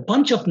put a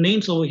bunch of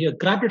names over here,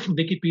 grabbed it from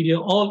Wikipedia,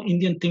 all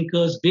Indian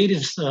thinkers,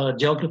 various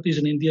geographies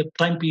in India,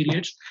 time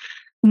periods.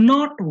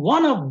 Not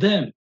one of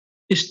them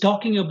is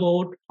talking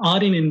about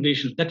Aryan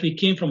invasion, that we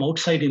came from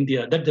outside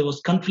India, that there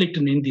was conflict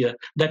in India,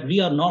 that we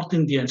are North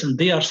Indians and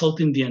they are South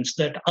Indians,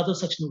 that other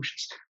such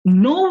notions.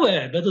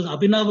 Nowhere, whether it's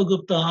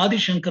Abhinavagupta, Adi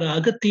Shankara,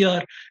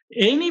 Agathiyar,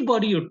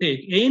 anybody you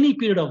take, any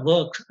period of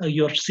work,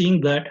 you're seeing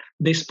that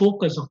they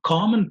spoke as a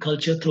common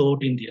culture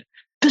throughout India.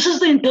 This is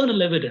the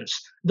internal evidence.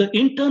 The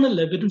internal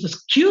evidence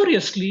is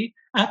curiously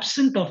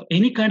absent of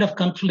any kind of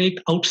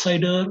conflict,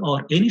 outsider,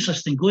 or any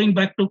such thing. Going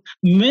back to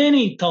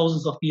many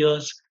thousands of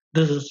years,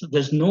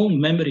 there's no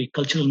memory,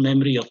 cultural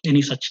memory of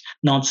any such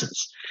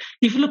nonsense.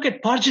 If you look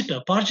at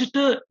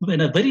Parjita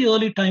in a very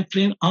early time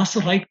frame asked the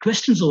right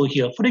questions over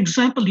here. For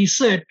example, he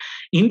said,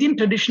 Indian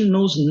tradition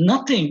knows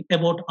nothing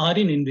about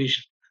Aryan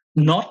invasion.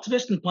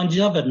 Northwest and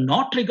Punjab are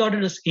not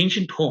regarded as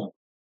ancient home,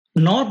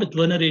 nor with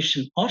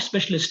veneration or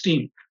special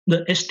esteem.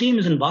 The esteem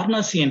is in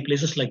Varanasi and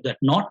places like that,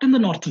 not in the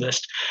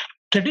Northwest.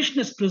 Tradition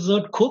has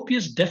preserved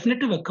copious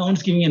definitive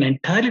accounts giving an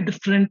entirely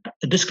different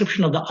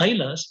description of the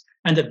Ailas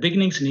and their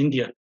beginnings in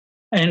India.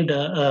 And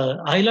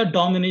Aila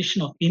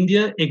domination of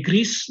India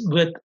agrees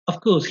with,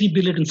 of course, he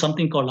believed in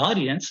something called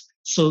Aryans.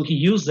 So he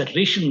used that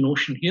racial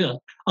notion here,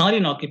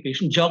 Aryan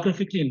occupation,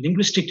 geographically and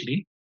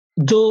linguistically,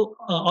 though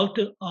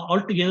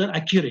altogether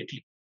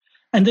accurately.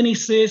 And then he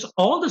says,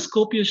 all this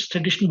copious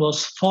tradition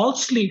was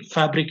falsely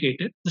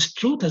fabricated. This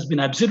truth has been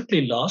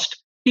absolutely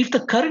lost. If the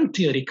current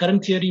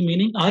theory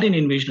meaning Aryan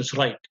invasion is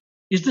right,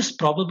 is this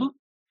probable?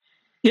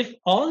 If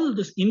all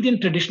this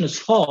Indian tradition is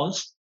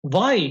false,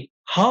 why,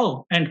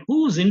 how, and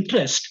whose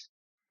interest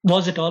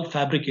was it all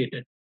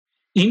fabricated?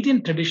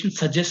 Indian tradition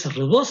suggests a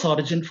reverse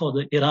origin for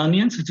the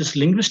Iranians, which is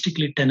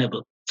linguistically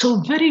tenable. So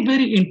very,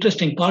 very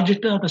interesting.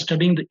 Parjita, after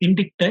studying the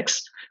Indic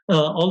text,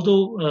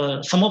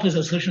 although some of his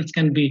assertions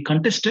can be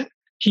contested,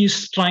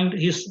 he's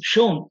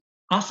shown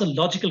ask the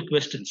logical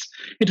questions.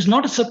 It is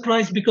not a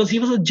surprise because he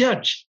was a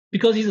judge.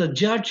 Because he's a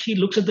judge, he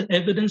looks at the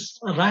evidence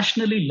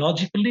rationally,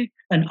 logically,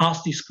 and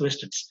asks these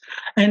questions.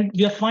 And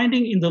we are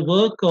finding in the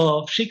work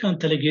of Shrikant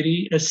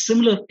Talagiri a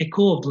similar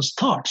echo of those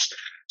thoughts.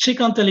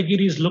 Shrikant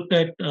Talagiri is looked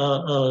at,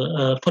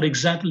 for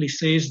example, he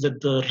says that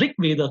the Rig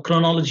Veda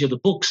chronology of the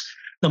books,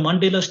 the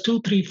Mandalas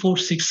 2, 3, 4,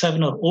 6,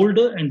 7 are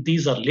older and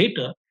these are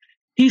later.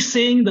 He's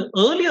saying the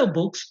earlier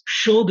books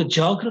show the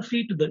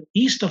geography to the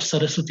east of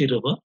Saraswati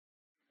River.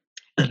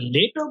 The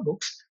later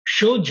books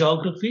show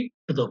geography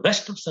to the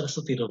west of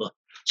Saraswati River.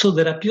 So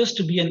there appears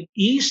to be an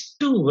east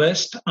to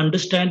west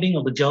understanding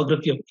of the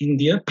geography of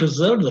India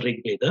preserved the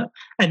Rig Veda,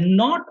 and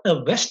not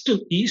a west to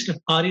east if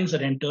Aryans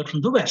had entered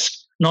from the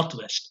west,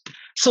 northwest.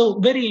 So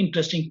very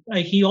interesting.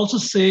 He also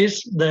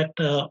says that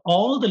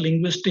all the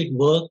linguistic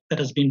work that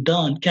has been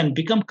done can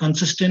become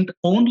consistent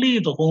only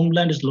if the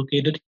homeland is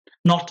located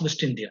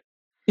northwest India.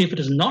 If it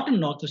is not in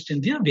northwest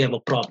India, we have a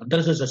problem. That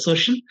is his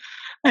assertion.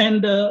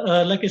 And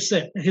like I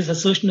said, his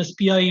assertion is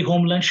PIE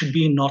homeland should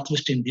be in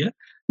northwest India.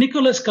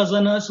 Nicholas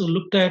Kazanas, who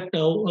looked at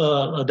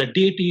the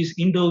deities,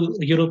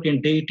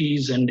 Indo-European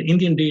deities and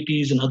Indian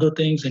deities and other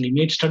things, and he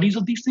made studies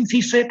of these things,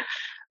 he said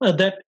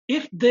that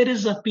if there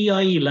is a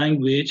PIE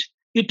language,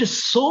 it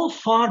is so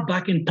far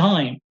back in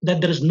time that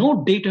there is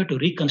no data to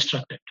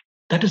reconstruct it.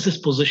 That is his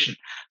position.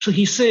 So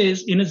he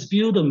says, in his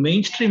view, the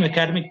mainstream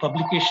academic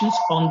publications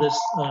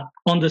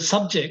on the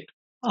subject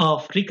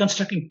of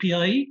reconstructing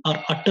PIE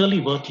are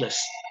utterly worthless.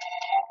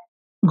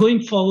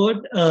 Going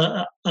forward,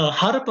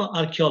 Harappa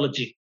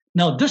archaeology.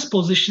 Now, this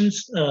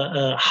positions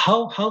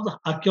how the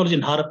archaeology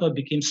in Harappa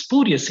became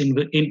spurious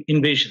in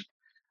invasion.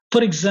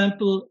 For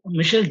example,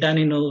 Michel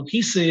Danino,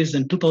 he says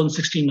in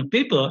 2016 in a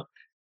paper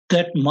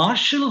that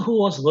Marshall, who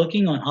was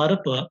working on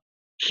Harappa,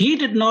 he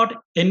did not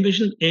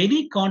envision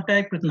any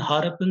contact between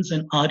Harappans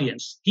and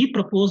Aryans. He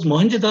proposed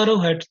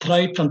Mohenjo-daro had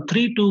thrived from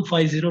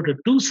 3250 to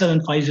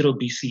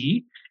 2750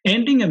 BCE,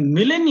 ending a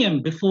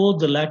millennium before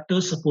the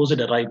latter's supposed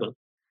arrival.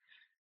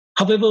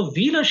 However,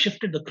 Wheeler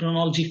shifted the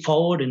chronology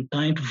forward in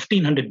time to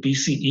 1500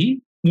 BCE,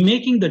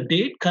 making the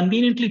date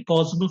conveniently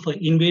possible for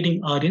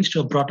invading Aryans to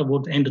have brought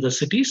about the end of the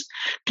cities,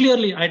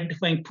 clearly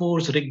identifying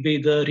Poor's Rig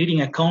Veda,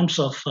 reading accounts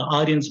of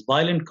Aryans'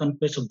 violent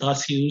conquest of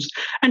Dasyus,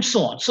 and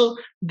so on. So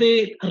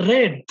they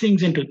read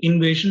things into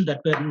invasion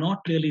that were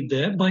not really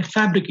there by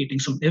fabricating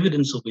some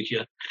evidence over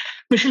here.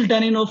 Michel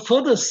Danino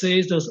further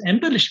says there was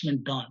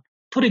embellishment done.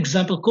 For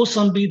example,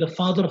 Kosambi, the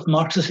father of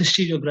Marxist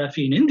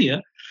historiography in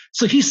India,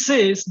 so he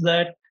says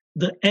that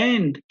the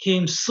end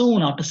came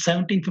soon after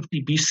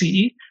 1750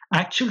 BCE.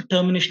 Actual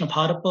termination of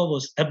Harappa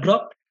was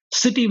abrupt.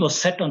 City was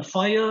set on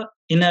fire.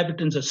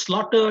 Inhabitants are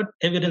slaughtered.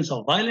 Evidence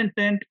of violent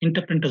end.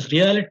 Interpreted as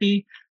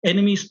reality.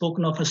 Enemies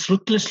spoken of as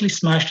ruthlessly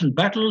smashed in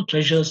battle.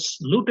 Treasures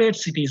looted.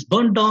 Cities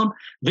burned down.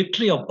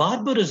 Victory of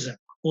barbarism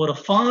over a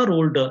far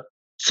older,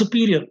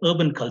 superior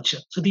urban culture.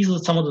 So these are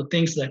some of the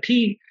things that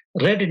he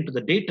read into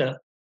the data.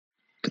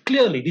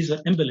 Clearly, these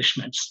are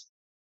embellishments.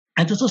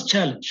 And this was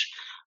challenged.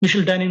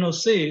 Michel Danino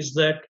says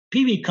that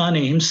P.V. Kane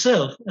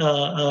himself,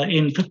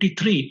 in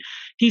 53,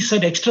 he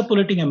said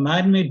extrapolating a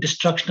man-made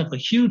destruction of a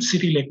huge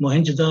city like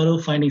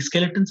Mohenjo-daro, finding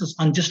skeletons is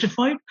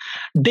unjustified.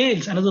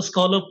 Dales, another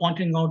scholar,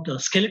 pointing out the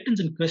skeletons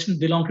in question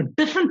belong to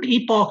different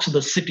epochs of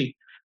the city.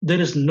 there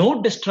is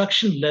no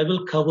destruction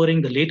level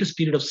covering the latest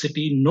period of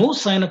city, no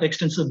sign of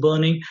extensive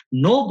burning,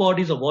 no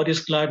bodies of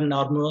warriors clad in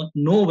armor,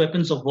 no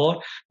weapons of war,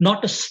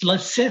 not a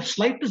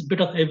slightest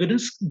bit of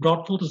evidence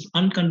brought forth as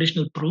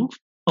unconditional proof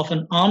of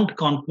an armed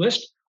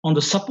conquest on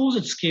the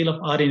supposed scale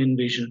of Aryan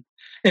invasion.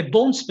 A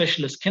bone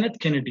specialist, Kenneth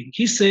Kennedy,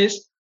 he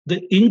says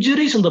the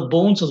injuries on the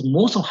bones of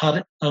most of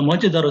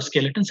Mohenjo-daro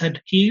skeletons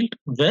had healed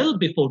well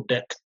before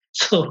death.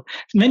 So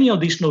many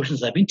of these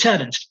notions have been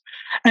challenged.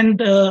 And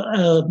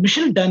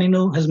Michel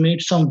Danino has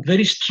made some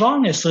very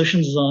strong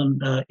assertions on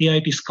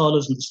AIT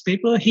scholars in this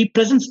paper. He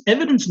presents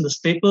evidence in this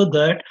paper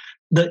that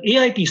the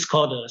AIT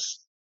scholars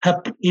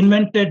have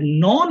invented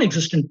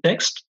non-existent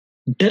text,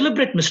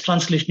 deliberate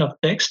mistranslation of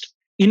text,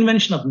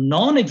 invention of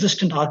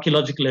non-existent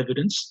archaeological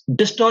evidence,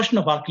 distortion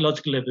of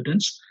archaeological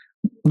evidence,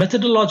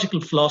 methodological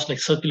flaws like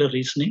circular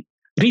reasoning,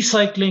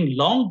 recycling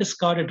long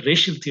discarded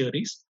racial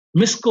theories,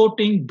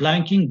 misquoting,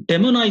 blanking,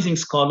 demonizing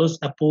scholars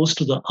opposed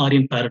to the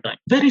Aryan paradigm.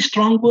 Very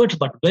strong words,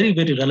 but very,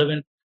 very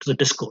relevant to the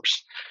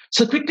discourse.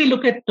 So quickly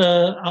look at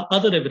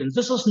other evidence.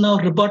 This was now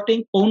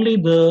rebutting only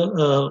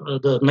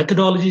the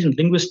methodologies in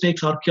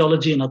linguistics,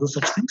 archaeology, and other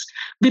such things.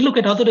 We look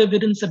at other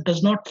evidence that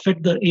does not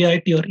fit the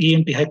AIT or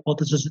EMT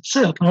hypothesis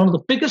itself. And one of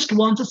the biggest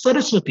ones is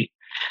Saraswati.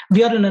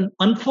 We are in an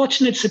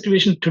unfortunate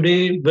situation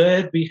today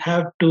where we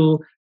have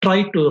to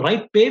try to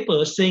write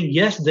papers saying,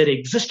 yes, there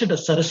existed a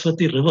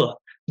Saraswati river,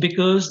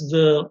 because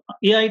the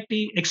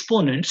AIT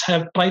exponents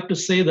have tried to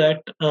say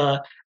that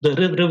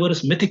the river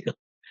is mythical.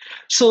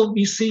 So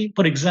we see,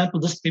 for example,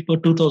 this paper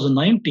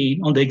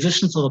 2019 on the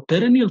existence of a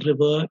perennial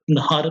river in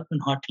the Harappan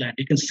heartland.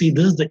 You can see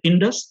this is the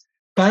Indus.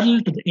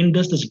 Parallel to the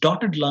Indus, this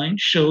dotted line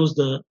shows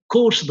the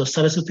course of the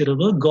Saraswati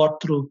River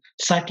got through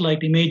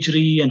satellite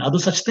imagery and other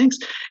such things.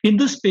 In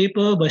this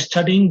paper, by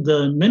studying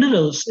the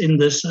minerals in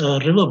this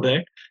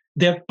riverbed,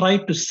 they have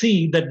tried to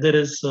see that there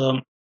is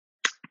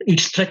it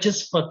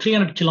stretches for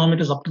 300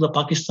 kilometers up to the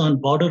Pakistan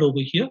border over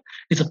here.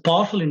 It's a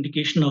powerful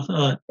indication of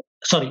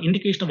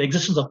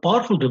existence of a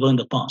powerful river in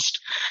the past.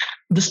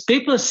 This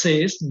paper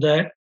says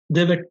that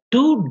there were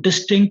two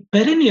distinct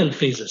perennial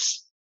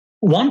phases.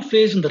 One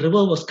phase when the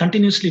river was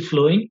continuously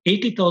flowing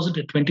 80,000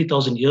 to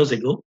 20,000 years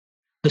ago.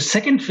 The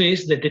second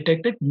phase they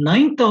detected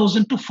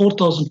 9,000 to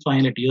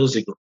 4,500 years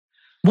ago.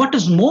 What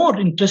is more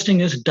interesting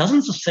is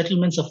dozens of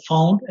settlements are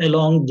found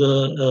along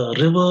the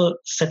river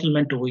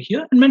settlement over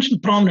here and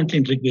mentioned prominently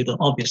in Rig Veda,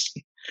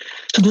 obviously.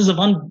 So this is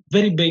one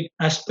very big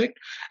aspect.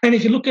 And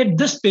if you look at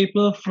this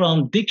paper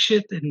from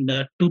Dikshit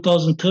in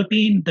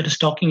 2013, that is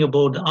talking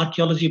about the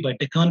archaeology by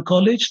Deccan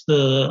College,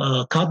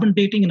 the carbon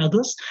dating and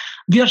others,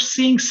 we are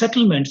seeing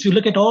settlements. You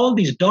look at all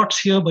these dots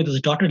here by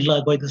this dotted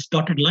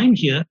line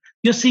here,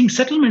 you're seeing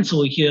settlements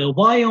over here.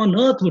 Why on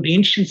earth would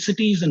ancient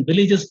cities and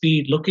villages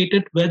be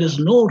located where there's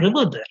no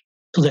river there?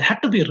 So there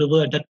had to be a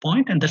river at that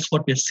point, and that's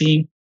what we're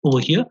seeing over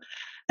here.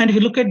 And if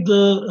you look at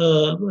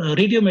the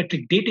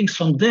radiometric datings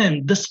from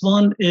them, this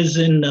one is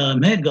in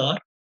Mehrgarh.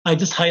 I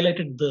just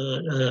highlighted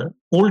the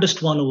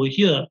oldest one over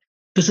here.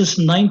 This is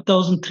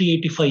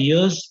 9,385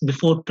 years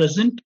before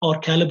present, or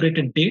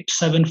calibrated date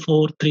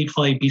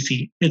 7435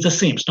 BC. It's the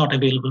same, it's not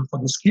available for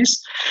this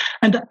case.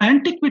 And the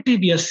antiquity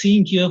we are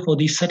seeing here for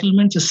these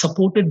settlements is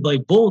supported by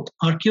both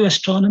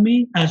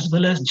archaeoastronomy as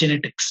well as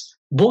genetics.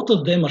 Both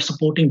of them are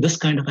supporting this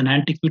kind of an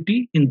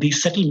antiquity in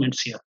these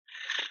settlements here.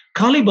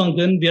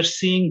 Kalibangan, we are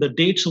seeing the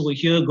dates over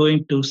here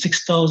going to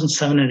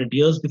 6,700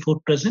 years before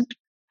present.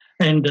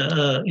 And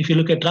if you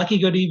look at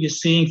Rakhigarhi, we're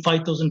seeing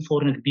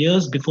 5,400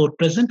 years before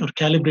present, or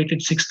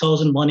calibrated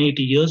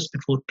 6,180 years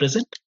before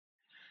present.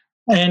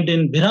 And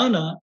in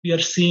Bhirana, we are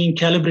seeing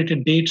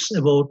calibrated dates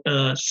about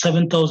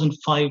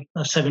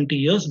 7,570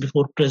 years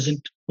before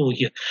present over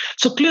here.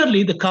 So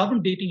clearly, the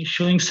carbon dating is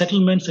showing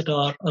settlements that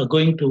are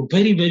going to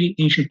very, very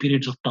ancient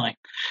periods of time.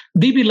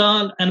 B.B.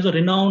 Lal, another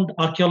renowned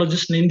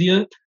archaeologist in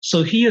India,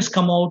 so he has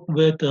come out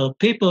with a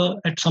paper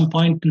at some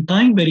point in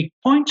time where he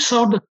points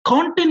out the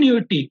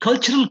continuity,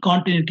 cultural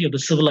continuity of the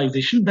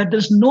civilization, that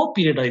there's no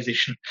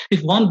periodization.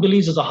 If one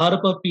believes there's a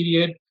Harappa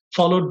period,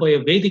 followed by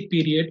a Vedic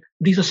period,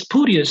 these are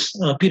spurious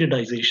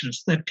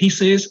periodizations. That he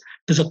says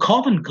there's a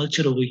common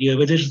culture over here,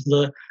 whether it's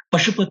the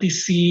Pashupati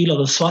seal or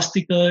the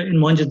swastika in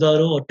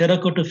Mohenjo-daro, or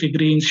terracotta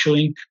figurines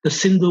showing the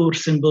Sindoor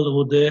symbol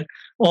over there,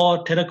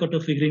 or terracotta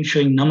figurines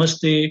showing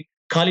Namaste,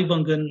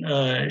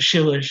 Kalibangan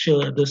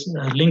Shiva, this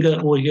linga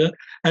over here,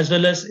 as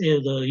well as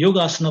the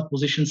Yogasana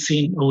position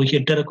seen over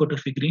here, terracotta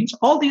figurines.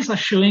 All these are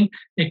showing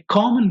a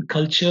common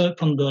culture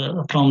from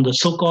the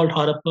so-called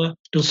Harappa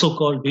to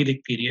so-called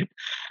Vedic period.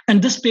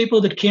 And this paper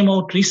that came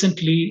out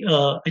recently,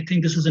 I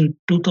think this is in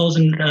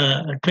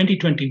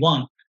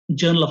 2021,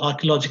 Journal of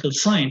Archaeological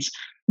Science,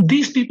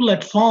 these people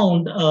had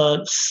found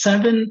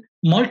 7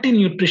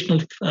 multi-nutritional,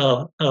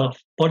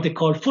 what they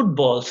call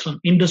footballs from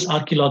Indus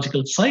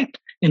archaeological site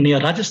in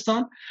near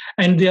Rajasthan,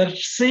 and they are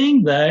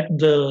saying that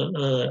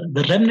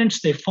the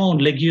remnants they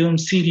found,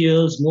 legumes,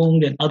 cereals,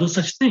 mung, and other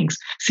such things,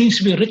 seems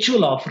to be a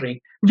ritual offering.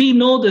 We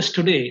know this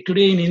today.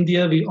 Today in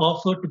India, we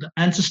offer to the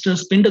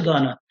ancestors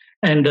Pindadana.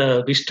 And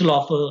we still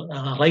offer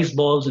rice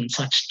balls and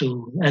such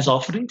as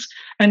offerings.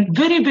 And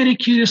very, very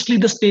curiously,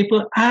 this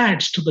paper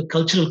adds to the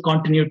cultural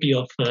continuity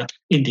of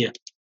India.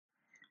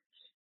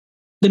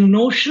 The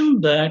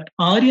notion that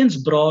Aryans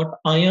brought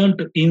iron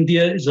to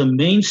India is a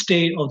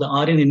mainstay of the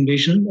Aryan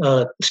invasion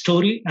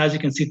story. As you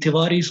can see,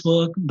 Tiwari's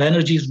work,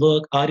 Banerjee's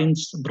work,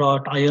 Aryans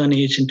brought Iron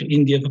Age into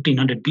India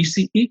 1500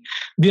 BCE.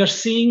 We are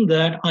seeing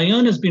that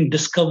iron has been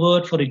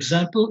discovered, for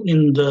example,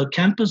 in the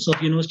campus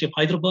of University of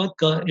Hyderabad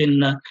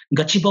in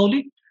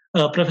Gachibowli.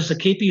 Professor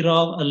K.P.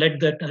 Rao led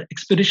that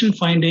expedition,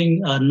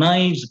 finding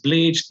knives,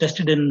 blades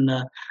tested in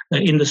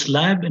this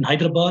lab in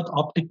Hyderabad,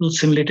 optical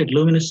simulated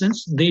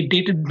luminescence. They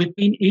dated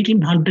between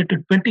 1800 to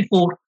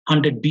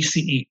 2400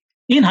 BCE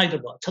in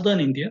Hyderabad, southern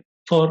India,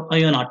 for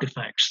iron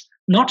artifacts.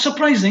 Not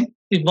surprising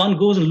if one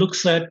goes and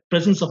looks at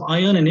presence of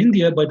iron in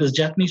India by this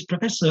Japanese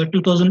professor,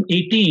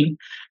 2018,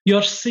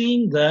 you're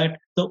seeing that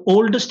the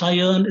oldest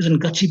iron is in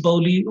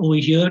Gachibowli over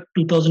here,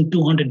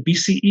 2200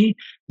 BCE.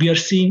 We are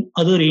seeing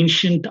other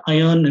ancient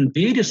iron in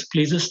various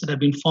places that have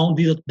been found.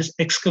 These are just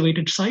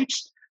excavated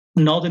sites,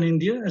 northern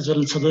India as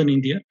well as southern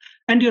India.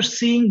 And you're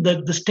seeing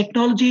that this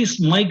technology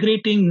is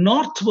migrating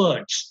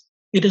northwards.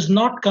 It is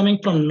not coming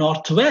from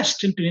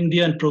northwest into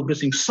India and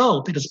progressing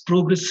south. It is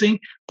progressing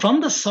from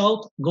the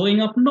south,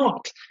 going up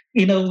north.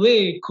 In a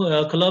way,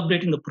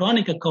 collaborating the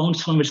Puranic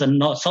accounts from its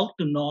south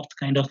to north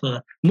kind of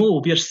a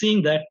move. We are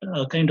seeing that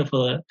kind of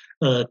a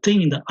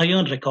thing in the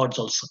iron records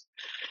also.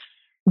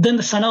 Then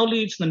the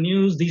Sanauli, it's the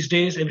news these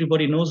days.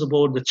 Everybody knows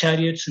about the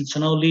chariots in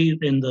Sanauli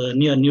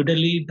near New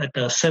Delhi,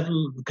 that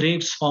several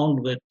graves found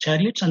with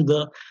chariots. And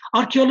the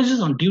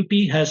archaeologist on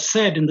duty has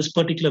said in this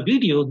particular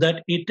video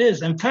that it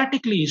is,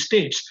 emphatically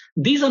states,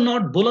 these are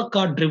not bullock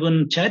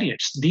cart-driven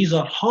chariots. These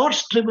are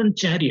horse-driven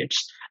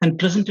chariots, and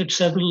presented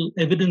several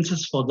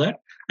evidences for that.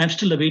 I'm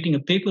still awaiting a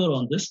paper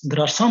on this. There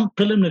are some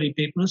preliminary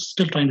papers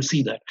still trying to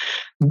see that.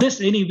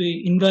 This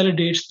anyway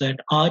invalidates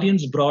that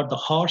Aryans brought the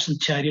horse and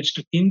chariots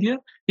to India.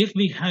 If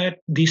we had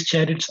these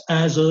chariots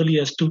as early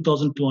as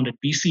 2200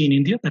 BC in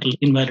India, that will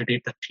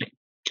invalidate that claim.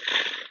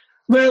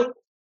 Well,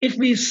 if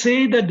we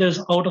say that there's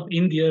out of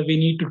India, we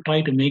need to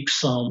try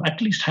to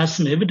at least have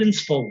some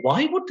evidence for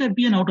why would there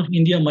be an out of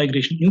India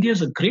migration. India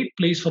is a great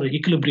place for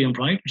equilibrium,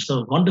 right? It's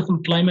a wonderful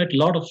climate, a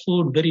lot of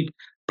food, very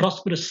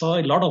prosperous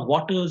soil, a lot of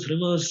waters,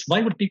 rivers.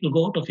 Why would people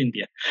go out of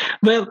India?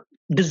 Well,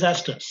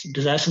 disasters.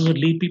 Disasters would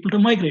lead people to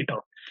migrate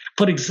out.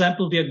 For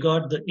example, we have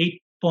got the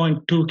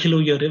 8.2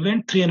 kilo-year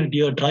event,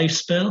 300-year dry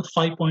spell,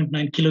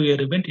 5.9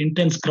 kilo-year event,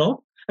 intense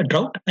drought,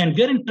 and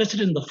we are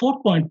interested in the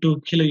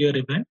 4.2 kilo-year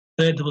event,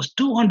 where there was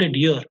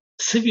 200-year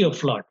severe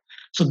flood.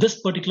 So this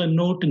particular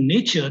note in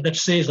nature that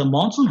says a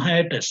monsoon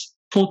hiatus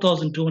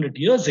 4,200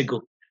 years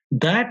ago,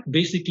 that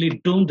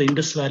basically doomed the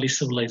Indus Valley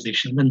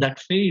civilization. When that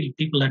failed,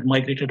 people had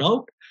migrated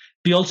out.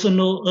 We also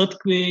know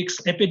earthquakes,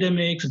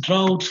 epidemics,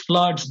 droughts,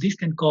 floods, these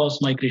can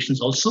cause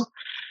migrations also.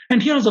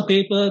 And here is a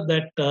paper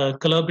that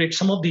collaborates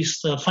some of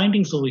these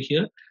findings over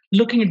here,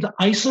 looking at the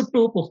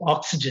isotope of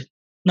oxygen.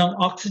 Now,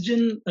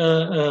 oxygen,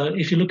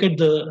 if you look at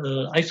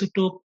the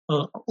isotope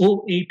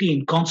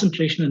O18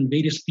 concentration in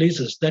various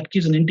places, that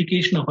gives an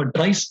indication of a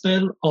dry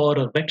spell or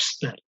a wet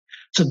spell.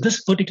 So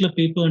this particular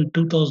paper in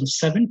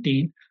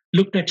 2017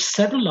 looked at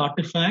several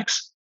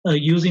artifacts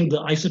using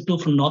the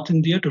isotope from North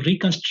India to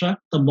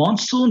reconstruct the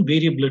monsoon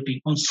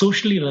variability on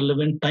socially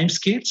relevant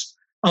timescales,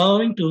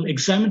 allowing to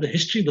examine the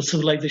history of the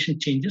civilization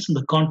changes in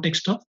the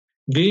context of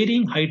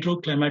varying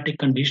hydroclimatic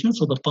conditions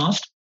for the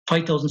past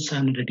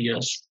 5,700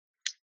 years.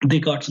 They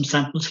got some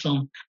samples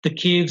from the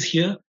caves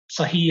here,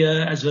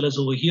 Sahiya, as well as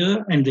over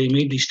here, and they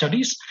made these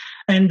studies.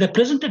 And they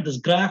presented this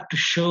graph to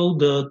show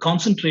the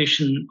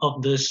concentration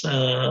of this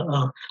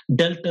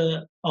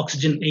delta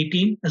oxygen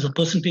 18 as a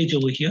percentage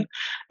over here.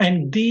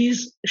 And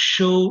these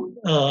show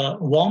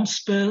warm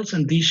spells,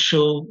 and these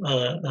show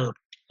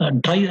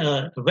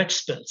dry wet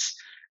spells.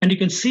 And you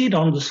can see it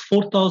on this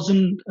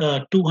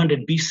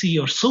 4,200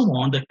 BC or so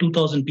on, the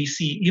 2000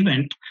 BC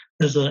event,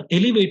 there's an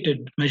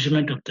elevated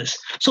measurement of this.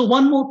 So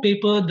one more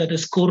paper that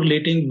is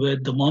correlating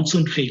with the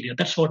monsoon failure.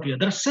 That's what we are.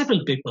 There are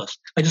several papers.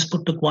 I just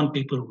took one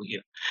paper over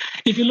here.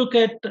 If you look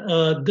at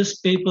this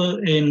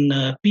paper in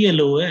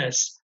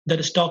PLOS, that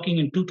is talking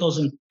in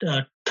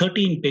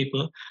 2013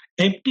 paper,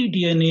 empty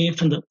DNA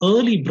from the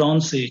early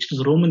Bronze Age to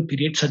the Roman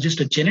period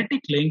suggests a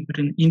genetic link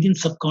between Indian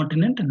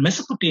subcontinent and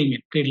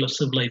Mesopotamian cradle of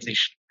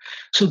civilization.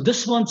 So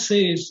this one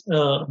says,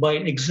 by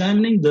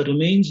examining the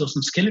remains of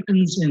some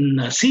skeletons in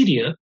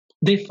Syria,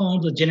 they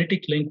found the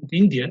genetic link with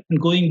India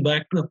and going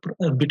back to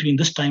between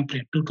this time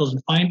frame,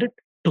 2500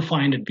 to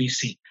 500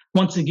 BC.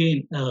 Once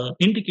again,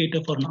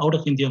 indicator for an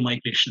out-of-India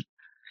migration.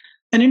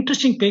 An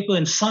interesting paper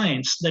in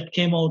Science that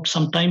came out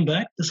some time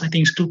back, this I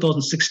think is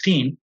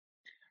 2016,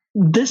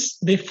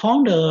 they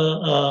found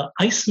a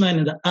Iceman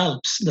in the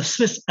Alps, the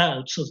Swiss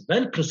Alps, a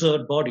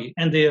well-preserved body,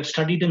 and they have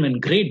studied him in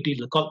great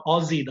detail. They're called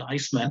Ozzy, the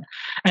Iceman,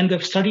 and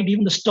they've studied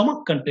even the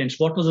stomach contents.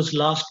 What was his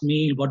last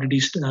meal? What did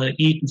he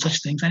eat? And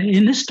such things. And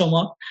in his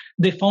stomach,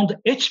 they found the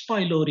H.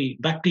 pylori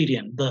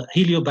bacterium, the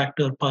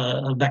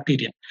Heliobacter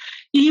bacterium.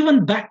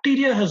 Even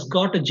bacteria has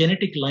got a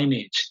genetic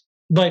lineage.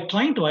 by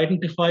trying to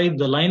identify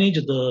the lineage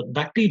of the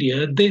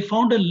bacteria, they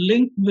found a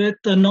link with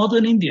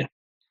northern India.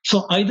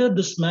 So either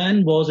this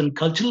man was in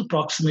cultural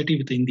proximity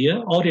with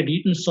India or had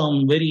eaten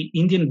some very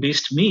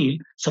Indian-based meal,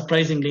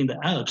 surprisingly in the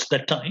Alps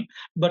that time,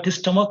 but his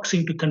stomach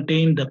seemed to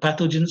contain the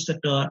pathogens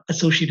that are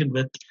associated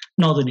with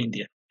northern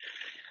India.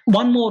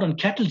 One more on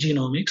cattle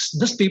genomics.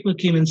 This paper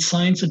came in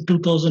Science in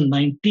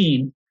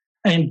 2019,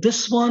 and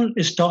this one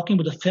is talking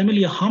about the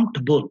familiar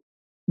humped bull,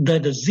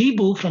 that the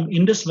zebu from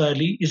Indus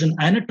Valley is in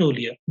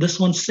Anatolia. This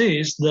one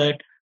says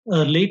that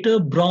a later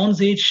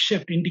Bronze Age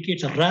shift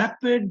indicates a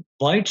rapid,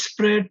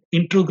 widespread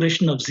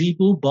introgression of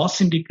zebu bos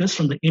indicus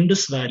from the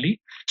Indus Valley,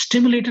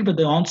 stimulated by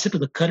the onset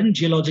of the current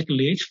geological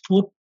age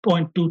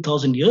 4.2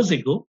 thousand years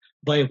ago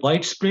by a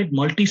widespread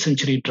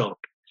multi-century drought.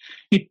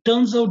 It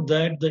turns out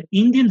that the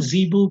Indian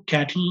zebu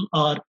cattle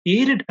are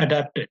arid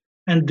adapted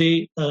and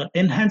they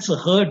enhance the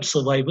herd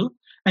survival.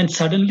 And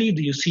suddenly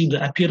you see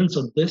the appearance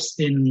of this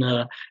in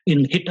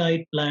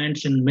Hittite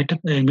lands, in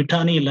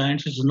Mitanni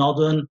lands, which is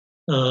northern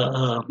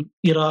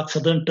Iraq,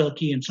 southern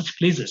Turkey, and such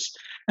places.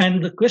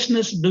 And the question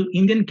is, do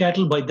Indian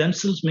cattle by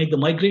themselves make the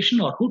migration,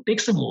 or who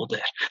takes them over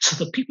there?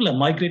 So the people are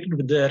migrated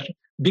with their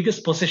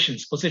biggest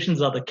possessions. Possessions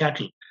are the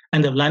cattle,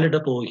 and they've landed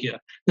up over here.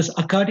 This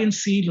Akkadian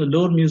seal, the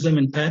Louvre Museum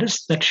in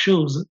Paris, that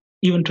shows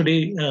even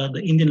today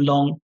the Indian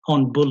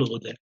longhorn bull over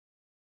there.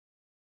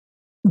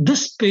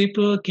 This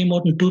paper came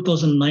out in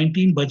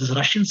 2019 by this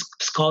Russian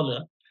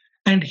scholar,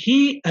 and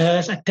he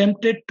has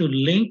attempted to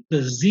link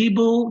the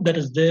zebu that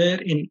is there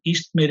in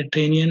East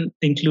Mediterranean,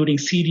 including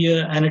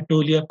Syria,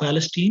 Anatolia,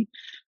 Palestine,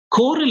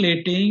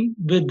 correlating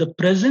with the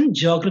present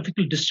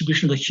geographical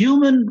distribution of the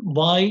human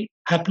Y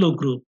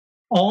haplogroup.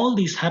 All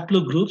these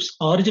haplogroups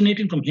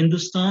originating from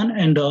Hindustan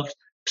and of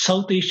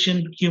South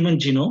Asian human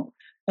genome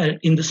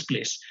in this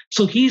place.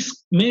 So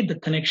he's made the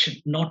connection.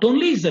 Not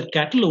only is there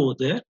cattle over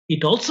there,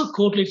 it also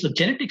correlates the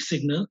genetic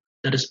signal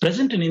that is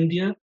present in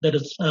India that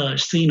is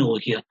seen over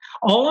here.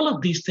 All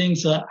of these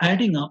things are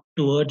adding up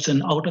towards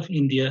an out of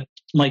India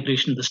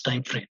migration this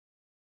time frame.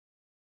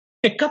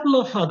 A couple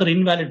of other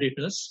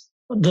invalidators.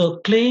 The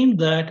claim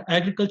that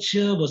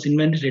agriculture was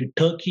invented in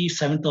Turkey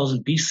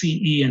 7000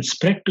 BCE and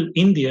spread to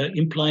India,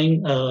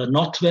 implying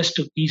northwest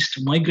to east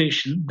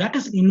migration, that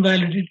is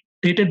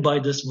invalidated by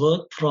this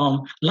work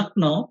from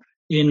Lucknow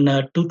in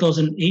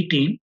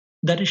 2018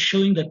 that is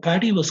showing that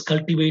paddy was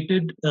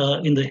cultivated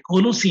in the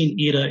Holocene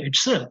era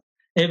itself,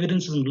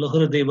 evidence in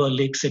Loharadeva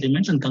lake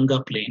sediments and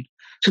Ganga plain.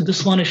 So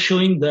this one is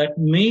showing that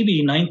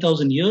maybe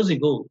 9,000 years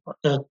ago,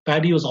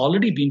 paddy was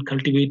already being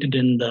cultivated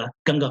in the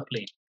Ganga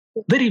plain.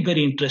 Very,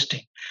 very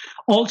interesting.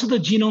 Also, the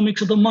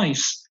genomics of the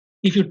mice.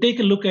 If you take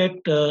a look at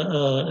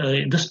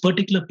this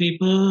particular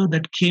paper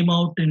that came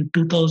out in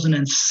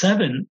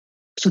 2007,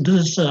 so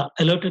this is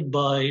alerted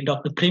by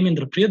Dr.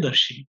 Premendra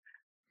Priyadarshi.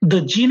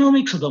 The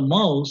genomics of the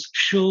mouse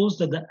shows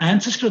that the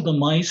ancestor of the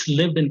mice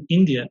lived in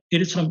India.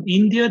 It is from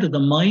India that the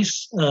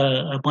mice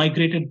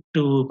migrated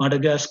to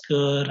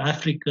Madagascar,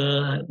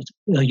 Africa,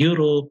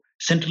 Europe,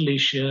 Central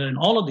Asia, and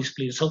all of these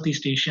places,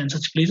 Southeast Asia and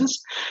such places.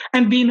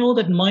 And we know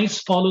that mice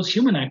follows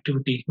human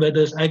activity,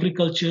 whether it's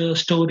agriculture,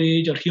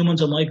 storage, or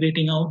humans are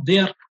migrating out, they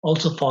are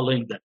also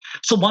following them.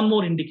 So one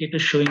more indicator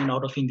showing an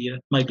out of India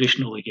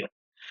migration over here.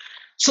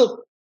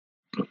 So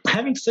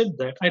having said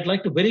that, I'd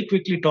like to very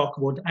quickly talk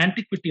about the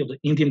antiquity of the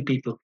Indian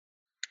people.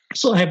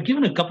 So I have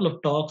given a couple of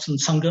talks in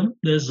Sangam.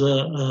 There's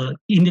a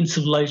Indian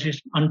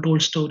civilization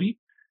untold story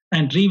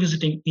and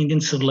revisiting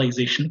Indian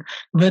civilization,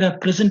 where I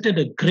presented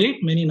a great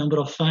many number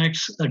of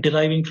facts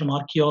deriving from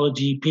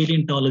archaeology,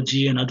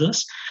 paleontology, and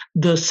others.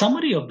 The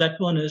summary of that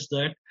one is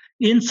that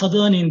in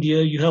southern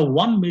India, you have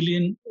 1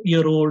 million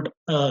year old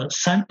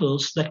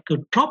samples that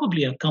could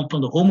probably have come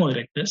from the Homo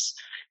erectus.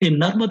 In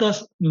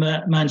Narmada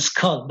man's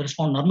skull that is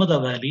found in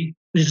Narmada Valley,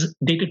 which is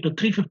dated to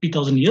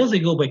 350,000 years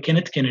ago by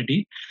Kenneth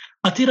Kennedy.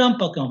 Athiram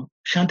Pakam,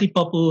 Shanti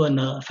Papu,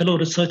 and fellow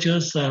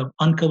researchers have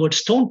uncovered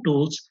stone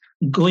tools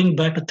going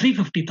back to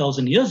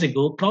 350,000 years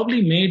ago,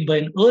 probably made by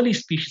an early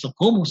species of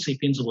Homo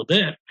sapiens over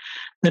there.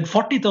 Then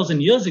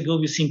 40,000 years ago,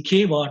 we've seen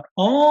cave art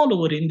all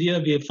over India.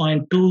 We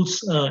find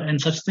tools and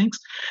such things.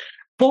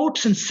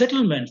 Ports and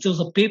settlements. There was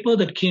a paper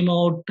that came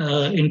out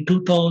in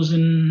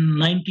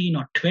 2019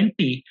 or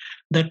 20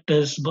 that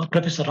is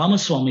Professor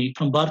Ramaswamy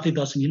from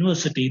Bharatidasan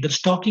University that's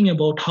talking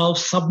about how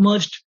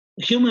submerged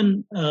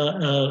human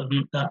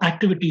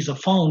activities are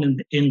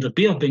found in the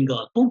Bay of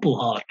Bengal,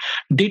 Pumpuhar,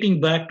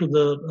 dating back to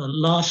the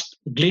last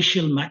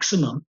glacial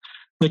maximum,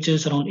 which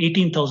is around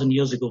 18,000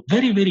 years ago.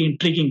 Very, very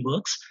intriguing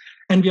works.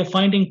 And we are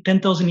finding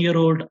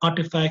 10,000-year-old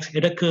artifacts,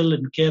 Edakal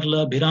in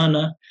Kerala,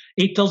 Bhirana,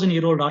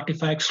 8,000-year-old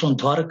artifacts from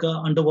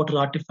Dwaraka, underwater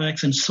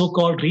artifacts, and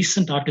so-called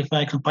recent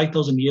artifacts from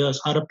 5,000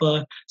 years,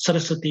 Harappa,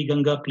 Saraswati,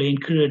 Ganga Plain,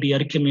 Kiradi,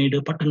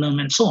 Arikamedu, Pattanam,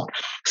 and so on.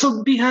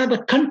 So we have a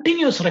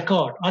continuous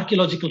record,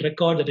 archaeological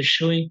record, that is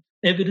showing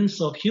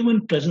evidence of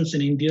human presence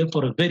in India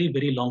for a very,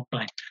 very long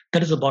time.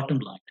 That is the bottom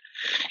line.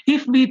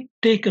 If we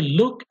take a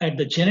look at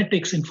the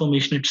genetics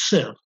information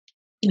itself,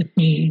 let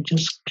me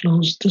just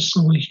close this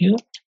over here.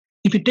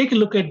 If you take a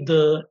look at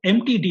the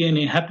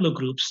mtDNA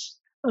haplogroups,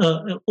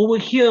 over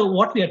here,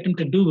 what we attempt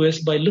to do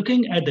is by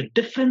looking at the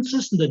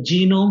differences in the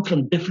genome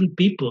from different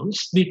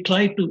peoples, we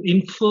try to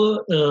infer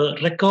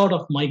a record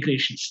of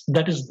migrations.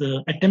 That is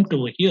the attempt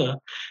over here.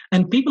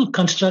 And people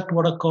construct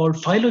what are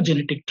called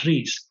phylogenetic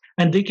trees.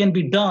 And they can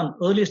be done,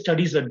 earlier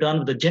studies were done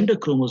with the gender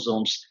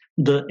chromosomes,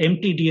 the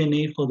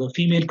mtDNA for the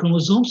female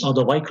chromosomes or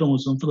the Y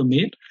chromosome for the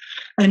male.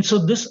 And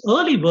so this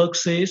early work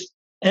says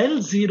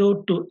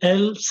L0 to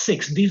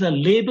L6, these are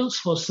labels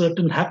for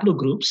certain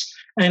haplogroups,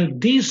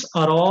 and these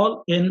are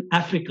all in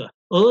Africa.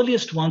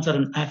 Earliest ones are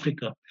in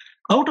Africa.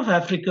 Out of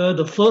Africa,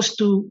 the first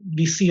two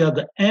we see are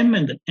the M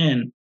and the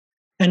N,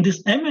 and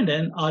this M and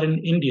N are in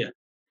India.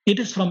 It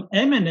is from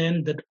M and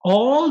N that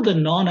all the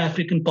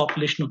non-African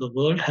population of the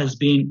world has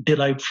been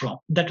derived from.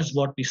 That is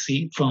what we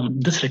see from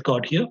this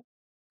record here.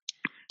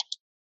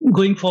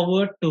 Going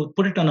forward, to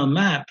put it on a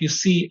map, you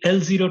see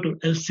L0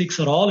 to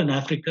L6 are all in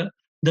Africa.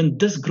 Then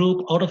this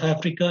group out of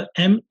Africa,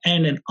 M,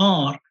 N, and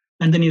R,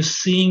 and then you're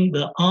seeing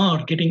the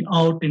R getting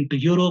out into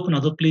Europe and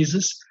other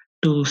places,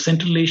 to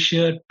Central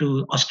Asia,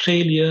 to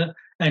Australia,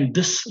 and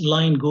this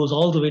line goes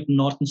all the way to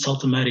North and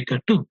South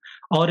America too.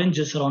 Orange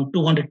is around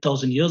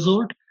 200,000 years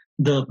old.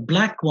 The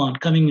black one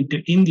coming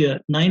into India,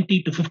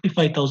 90 to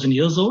 55,000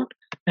 years old,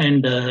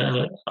 and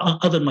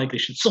other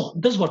migrations. So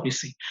this is what we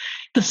see.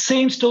 The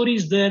same story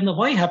is there in the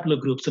Y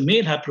haplogroups, the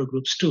male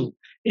haplogroups too.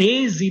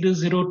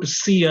 A00 to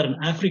C are in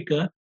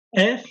Africa.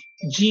 F,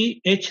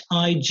 G, H,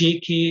 I, J,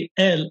 K,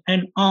 L,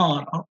 and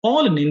R are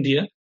all in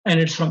India,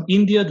 and it's from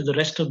India that the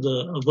rest of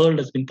the world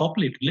has been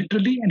populated,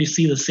 literally, and you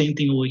see the same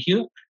thing over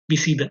here. We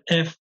see the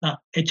F,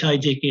 H, I,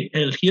 J, K,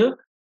 L here,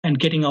 and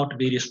getting out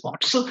various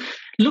spots. So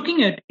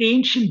looking at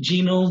ancient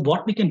genome,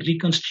 what we can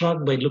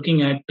reconstruct by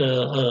looking at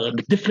the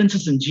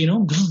differences in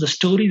genome, this is the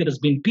story that has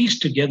been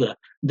pieced together,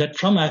 that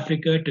from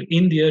Africa to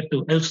India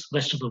to the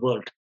rest of the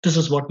world. This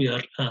is what we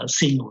are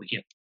seeing over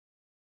here.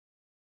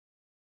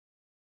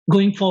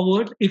 Going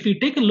forward, if you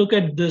take a look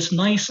at this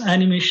nice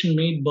animation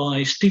made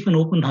by Stephen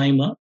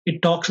Oppenheimer,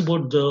 it talks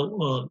about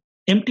the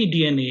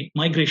mtDNA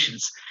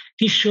migrations.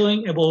 He's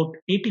showing about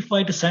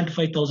 85 to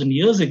 75,000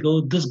 years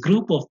ago, this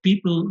group of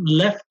people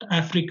left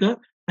Africa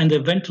and they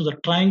went to the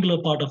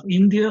triangular part of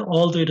India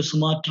all the way to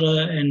Sumatra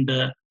and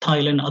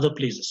Thailand, other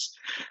places.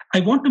 I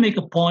want to make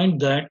a point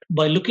that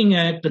by looking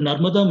at the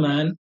Narmada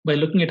Man, by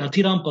looking at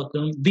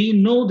Hathirampakam, we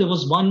know there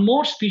was one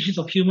more species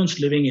of humans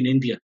living in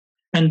India.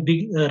 And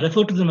we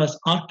refer to them as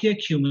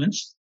archaic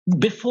humans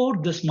before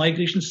this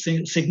migration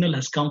signal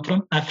has come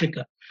from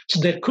Africa.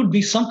 So there could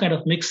be some kind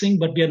of mixing,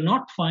 but we are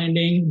not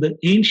finding the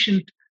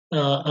ancient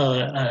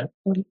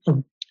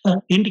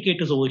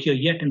indicators over here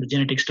yet in the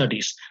genetic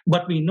studies.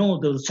 But we know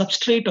the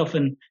substrate of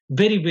a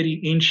very, very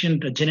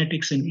ancient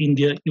genetics in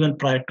India even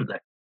prior to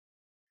that.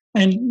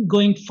 And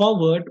going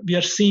forward, we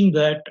are seeing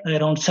that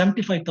around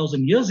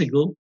 75,000 years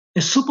ago,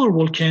 a super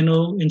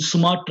volcano in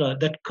Sumatra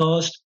that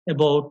caused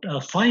about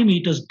 5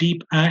 meters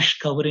deep ash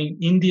covering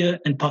India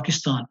and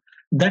Pakistan.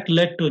 That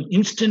led to an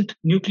instant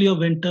nuclear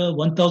winter,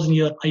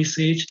 1,000-year ice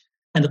age,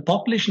 and the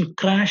population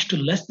crashed to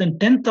less than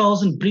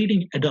 10,000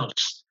 breeding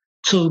adults.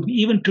 So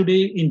even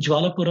today in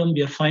Jwalapuram,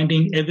 we are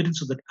finding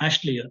evidence of that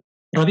ash layer.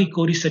 Ravi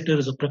Korisetter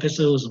is a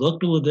professor who's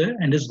worked over there,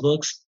 and his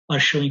works are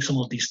showing some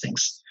of these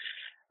things.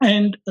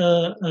 And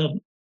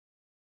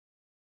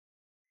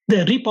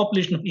the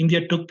repopulation of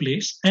India took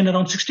place, and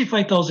around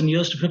 65,000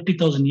 years to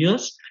 50,000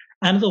 years,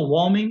 another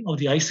warming of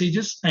the ice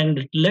ages, and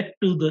it led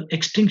to the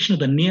extinction of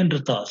the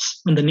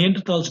Neanderthals. When the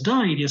Neanderthals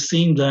died, you're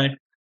seeing that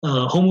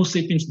Homo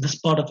sapiens, this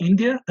part of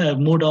India,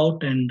 moved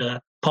out and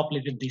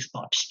populated these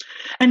parts.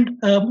 And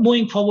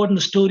moving forward in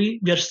the story,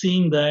 we are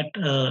seeing that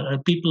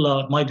people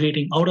are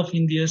migrating out of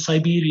India,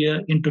 Siberia,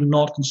 into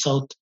North and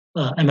South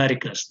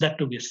Americas. That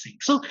too we are seeing.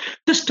 So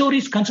this story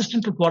is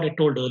consistent with what I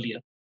told earlier.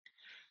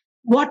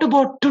 What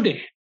about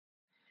today?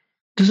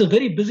 This is a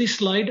very busy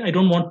slide. I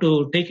don't want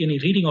to take any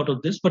reading out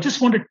of this, but just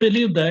want to tell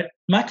you that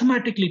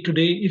mathematically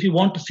today, if you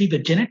want to see the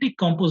genetic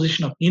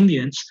composition of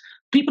Indians,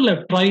 people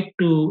have tried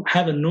to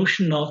have a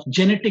notion of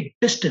genetic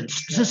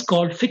distance. This is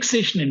called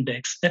fixation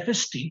index,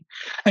 FST.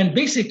 And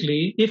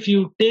basically, if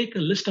you take a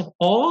list of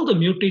all the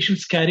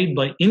mutations carried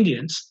by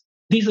Indians,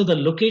 these are the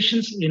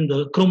locations in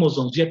the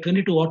chromosomes. You have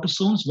 22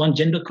 autosomes, one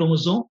gender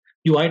chromosome.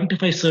 You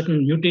identify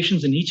certain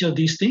mutations in each of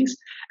these things,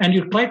 and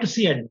you try to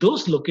see at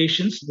those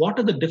locations, what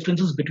are the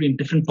differences between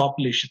different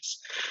populations.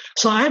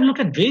 So I have looked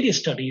at various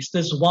studies.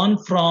 There's one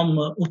from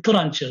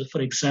Uttaranchal,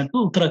 for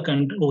example,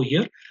 Uttarakhand over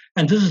here,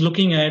 and this is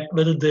looking at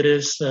whether there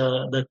is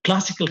the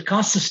classical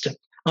caste system.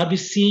 Are we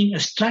seeing a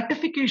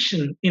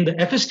stratification in the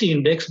FST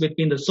index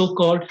between the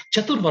so-called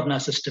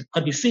Chaturvarna system?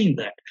 Are we seeing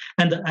that?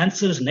 And the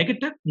answer is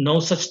negative. No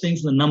such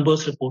things in the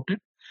numbers reported.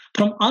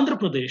 From Andhra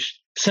Pradesh,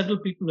 several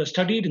people were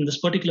studied in this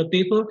particular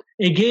paper.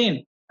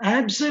 Again,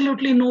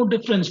 absolutely no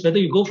difference. Whether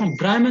you go from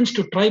Brahmins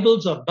to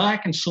tribals or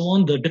back and so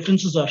on, the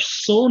differences are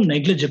so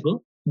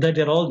negligible that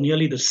they're all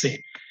nearly the same.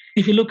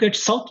 If you look at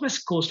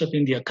southwest coast of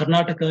India,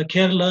 Karnataka,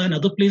 Kerala, and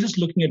other places,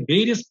 looking at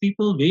various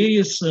people,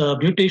 various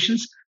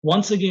mutations,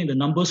 once again, the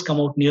numbers come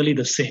out nearly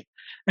the same.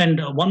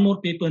 And one more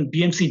paper in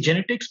BMC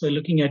Genetics, we're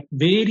looking at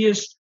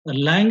various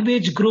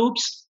language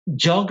groups,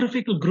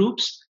 geographical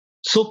groups,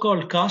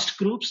 so-called caste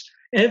groups.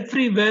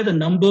 Everywhere the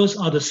numbers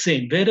are the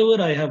same.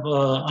 Wherever I have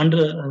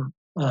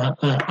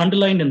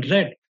underlined in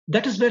red,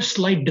 that is where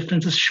slight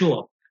differences show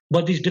up.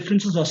 But these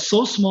differences are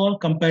so small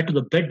compared to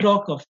the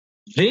bedrock of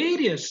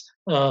various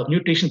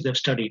mutations they've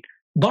studied.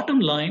 Bottom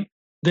line,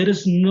 there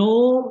is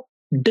no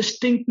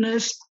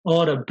distinctness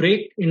or a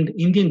break in the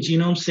Indian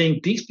genome saying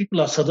these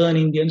people are Southern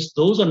Indians,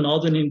 those are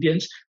Northern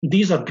Indians,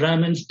 these are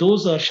Brahmins,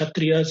 those are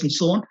Kshatriyas, and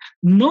so on.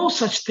 No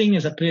such thing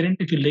is apparent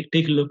if you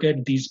take a look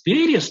at these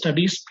various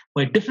studies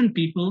by different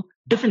people,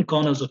 different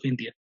corners of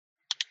India.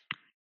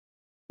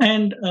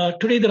 And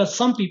today there are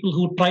some people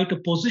who try to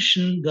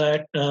position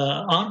that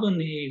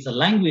R1A is a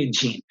language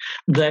gene,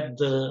 that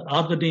the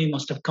R1A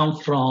must have come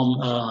from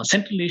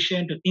Central Asia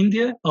into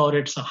India, or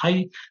it's a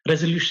high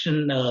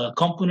resolution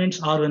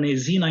components, R1A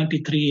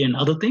Z93 and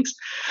other things.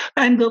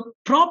 And the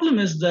problem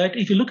is that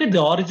if you look at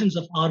the origins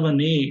of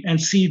R1A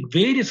and see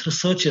various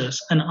researchers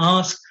and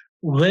ask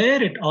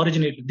where it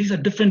originated, these are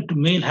different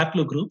male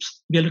haplogroups.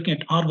 We are looking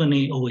at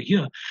R1A over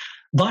here.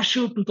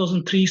 Basho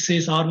 2003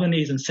 says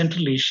R1A is in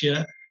Central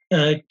Asia.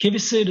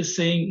 Kevisid is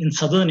saying in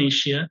Southern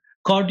Asia.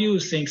 Cordew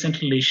is saying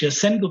Central Asia.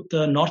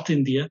 Sengupta, North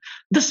India.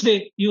 This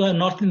way, you have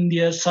North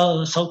India,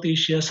 South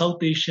Asia,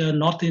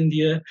 North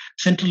India,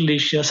 Central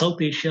Asia,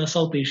 South Asia,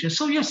 South Asia.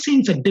 So you're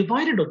seeing a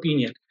divided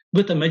opinion,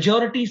 with a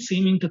majority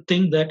seeming to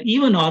think that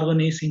even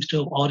R1A seems to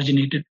have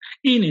originated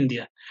in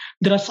India.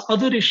 There are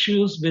other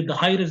issues with the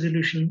high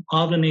resolution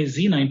R1A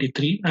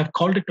Z93. I've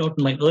called it out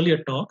in my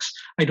earlier talks.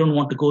 I don't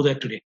want to go there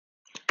today.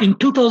 In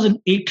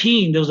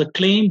 2018, there was a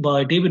claim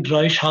by David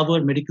Reich,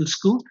 Harvard Medical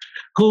School,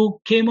 who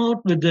came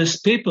out with this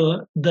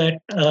paper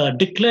that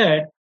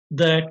declared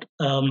that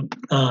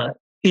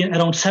in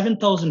around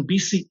 7000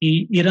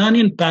 BCE,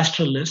 Iranian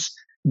pastoralists,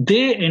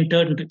 they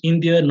entered into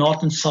India,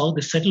 north and south,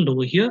 they settled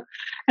over here.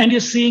 And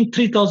you're seeing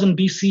 3000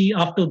 BC.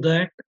 After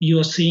that, you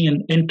are seeing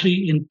an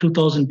entry in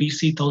 2000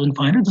 BC,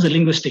 1500. This is a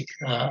linguistic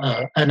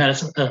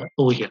analysis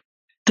over here.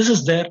 This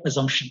is their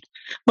assumption.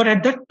 But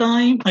at that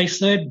time, I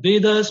said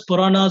Vedas,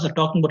 Puranas are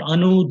talking about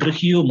Anu,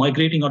 Drihyu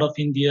migrating out of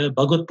India,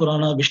 Bhagavad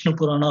Purana, Vishnu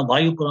Purana,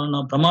 Vayu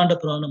Purana, Brahmanda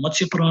Purana,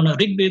 Matsya Purana,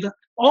 Rig Veda.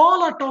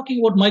 All are talking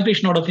about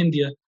migration out of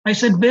India. I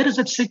said, where is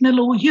that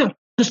signal over here?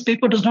 This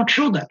paper does not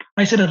show that.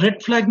 I said a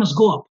red flag must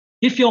go up.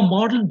 If your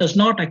model does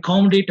not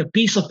accommodate a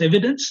piece of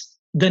evidence,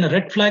 then a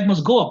red flag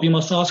must go up. You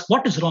must ask,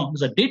 what is wrong?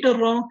 Is the data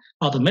wrong?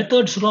 Are the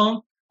methods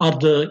wrong? Are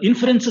the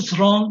inferences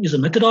wrong? Is the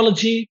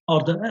methodology?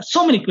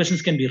 So many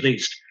questions can be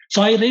raised.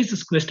 So I raised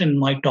this question in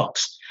my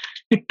talks.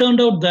 It turned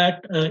out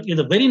that in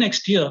the very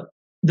next year,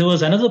 there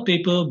was another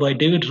paper by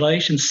David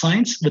Reich in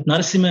Science with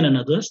Narasimhan and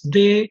others.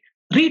 They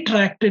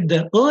retracted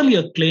their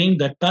earlier claim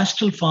that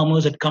pastoral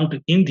farmers had come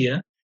to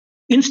India.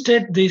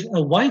 Instead,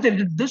 why they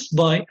did this?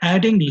 By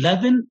adding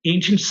 11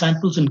 ancient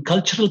samples in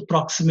cultural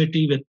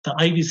proximity with the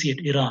IVC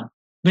at Iran.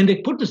 When they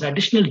put this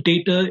additional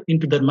data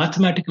into their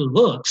mathematical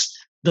works,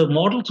 the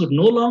models would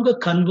no longer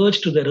converge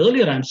to their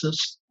earlier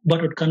answers,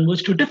 but would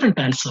converge to a different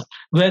answer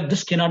where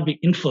this cannot be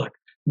inferred.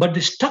 But they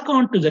stuck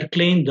on to their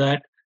claim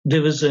that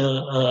there was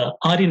a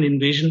Aryan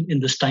invasion in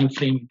this time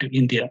frame into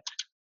India.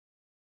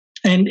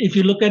 And if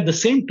you look at the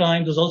same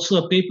time, there's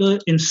also a paper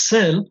in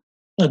Cell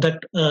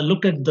that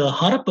looked at the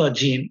Harappa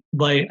gene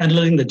by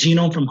analyzing the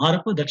genome from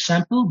Harappa, that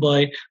sample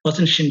by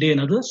Vasant Shinde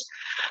and others.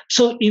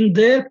 So in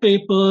their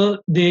paper,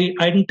 they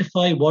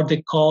identify what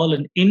they call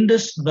an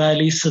Indus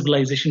Valley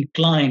civilization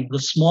climb, the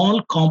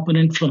small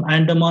component from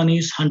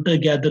Andamanese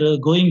hunter-gatherer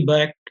going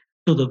back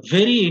to the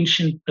very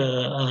ancient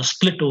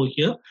split over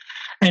here.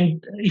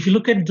 And if you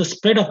look at the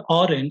spread of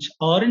orange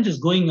is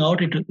going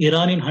out into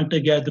Iranian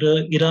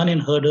hunter-gatherer, Iranian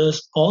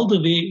herders, all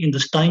the way in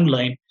this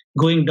timeline,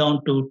 going down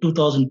to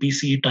 2000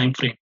 BCE time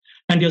frame.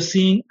 And you're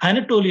seeing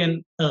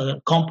Anatolian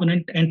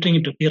component entering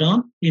into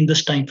Iran in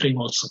this time frame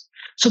also.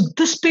 So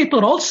this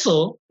paper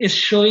also is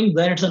showing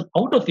that it's an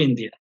out of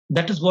India.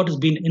 That is what has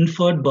been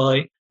inferred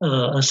by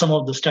some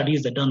of the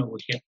studies that are done over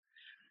here.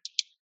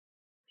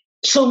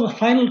 So the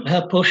final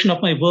portion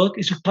of my work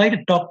is to try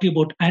to talk to you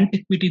about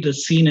antiquity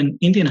that's seen in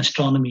Indian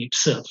astronomy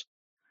itself.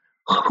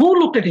 Who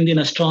looked at Indian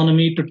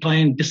astronomy to try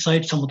and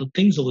decide some of the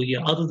things over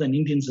here other than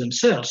Indians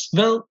themselves?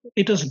 Well,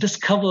 it was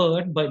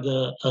discovered by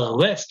the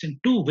West in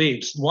two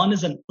waves. One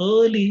is an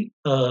early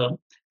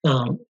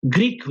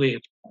Greek wave.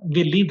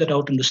 We'll leave that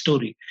out in the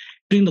story.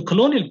 During the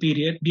colonial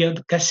period, we have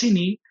the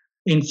Cassini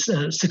in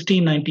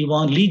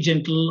 1691, Lee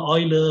Gentle,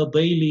 Euler,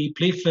 Bailey,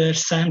 Playfair,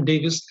 Sam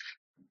Davis.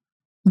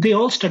 They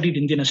all studied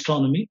Indian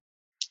astronomy.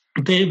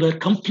 They were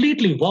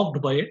completely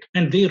wowed by it,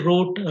 and they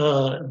wrote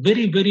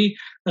very, very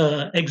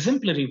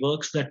exemplary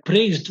works that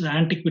praised the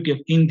antiquity of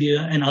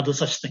India and other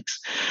such things.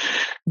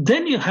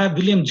 Then you have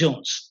William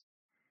Jones.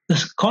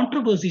 The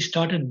controversy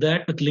started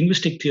there with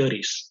linguistic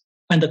theories,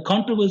 and the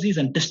controversies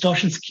and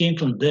distortions came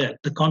from there.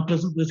 The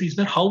controversies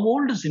were, how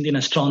old is Indian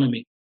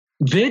astronomy?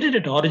 Where did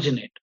it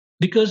originate?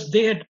 Because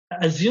they had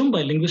assumed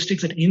by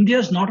linguistics that India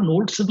is not an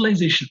old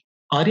civilization.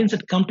 Aryans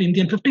had come to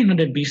India in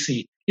 1500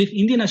 BC. If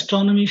Indian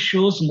astronomy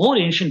shows more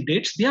ancient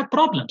dates, they have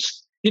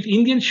problems. If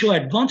Indians show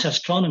advanced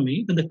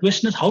astronomy, then the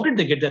question is, how did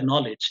they get their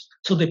knowledge?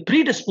 So they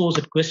predispose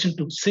that question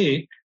to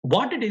say,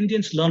 what did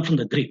Indians learn from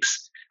the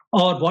Greeks?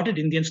 Or what did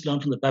Indians learn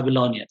from the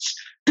Babylonians?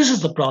 This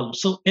is the problem.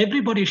 So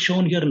everybody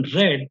shown here in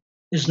red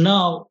is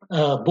now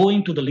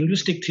bowing to the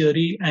linguistic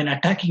theory and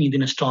attacking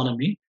Indian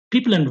astronomy.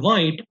 People in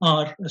white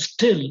are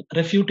still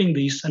refuting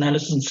these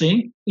analysis and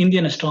saying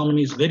Indian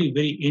astronomy is very,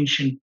 very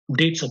ancient.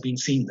 Dates have been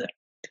seen there.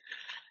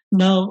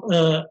 Now,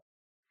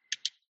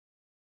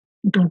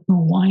 don't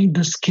know why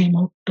this came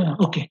out.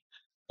 Okay.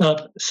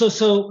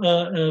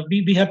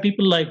 We have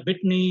people like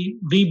Whitney,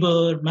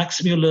 Weber,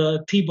 Max Muller,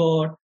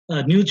 Thiebaud,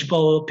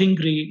 Neubauer,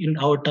 Pingree in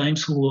our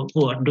times who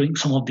are doing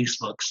some of these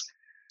works.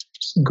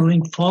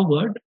 Going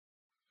forward,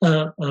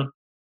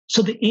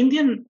 so the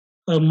Indian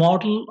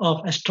model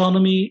of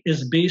astronomy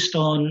is based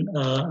on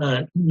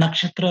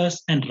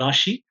nakshatras and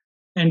Rashi.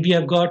 And we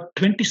have got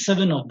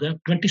 27 of them,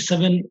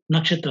 27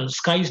 nakshatras.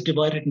 Sky is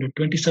divided into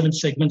 27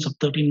 segments of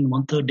 13 and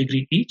 1/3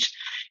 degree each.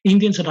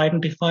 Indians have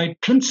identified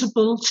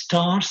principal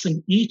stars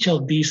in each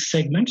of these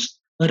segments,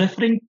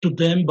 referring to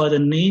them by the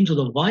names of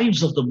the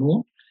wives of the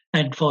moon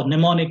and for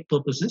mnemonic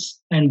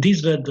purposes. And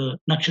these were the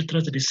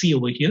nakshatras that you see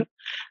over here.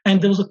 And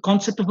there was a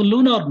concept of a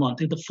lunar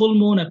month. If the full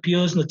moon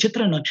appears in the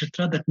Chitra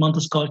nakshatra, that month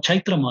is called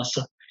Chaitra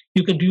Masa.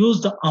 You could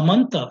use the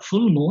Amanta,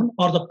 full moon,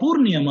 or the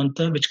Purni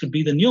Amanta, which could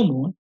be the new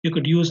moon. You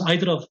could use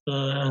either of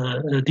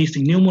these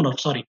things, new moon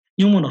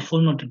or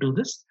full moon to do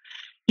this.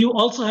 You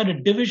also had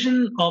a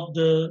division of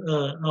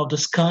the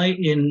sky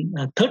in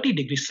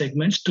 30-degree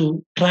segments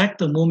to track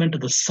the movement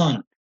of the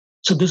sun.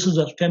 So this is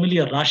a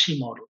familiar Rashi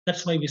model.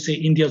 That's why we say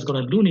India's got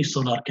a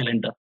lunisolar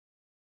calendar.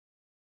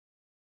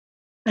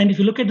 And if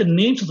you look at the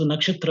names of the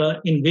nakshatra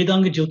in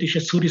Vedanga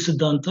Jyotisha Surya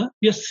Siddhanta,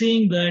 we are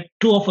seeing that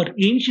two of our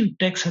ancient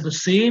texts have the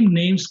same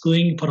names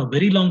going for a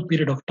very long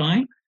period of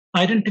time.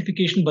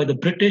 Identification by the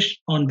British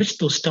on which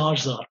those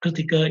stars are,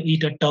 Kritika,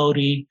 Eta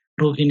Tauri,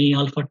 Rohini,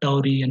 Alpha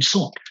Tauri, and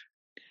so on.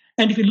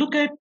 And if you look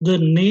at the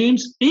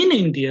names in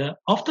India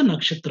of the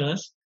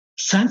nakshatras,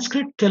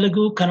 Sanskrit,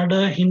 Telugu,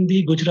 Kannada,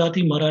 Hindi,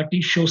 Gujarati,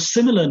 Marathi show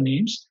similar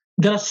names.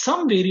 There are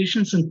some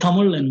variations in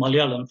Tamil and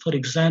Malayalam. For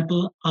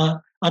example,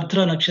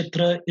 Ardhra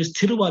Nakshatra is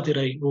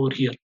Thiruvadirai over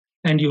here.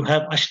 And you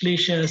have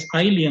Ashlesha as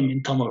Ilium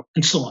in Tamil,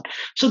 and so on.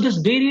 So this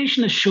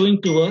variation is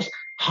showing to us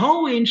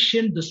how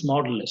ancient this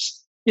model is.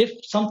 If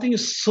something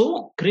is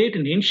so great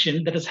and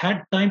ancient that has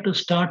had time to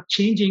start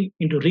changing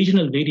into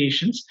regional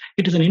variations,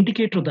 it is an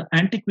indicator of the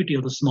antiquity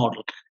of this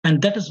model.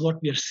 And that is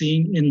what we are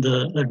seeing in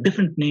the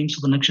different names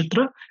of the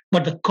nakshatra.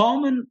 But the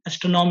common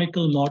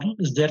astronomical model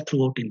is there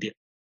throughout India.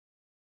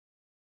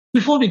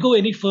 Before we go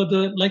any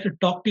further, I'd like to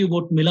talk to you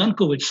about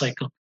Milankovitch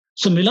cycle.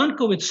 So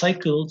Milankovitch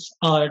cycles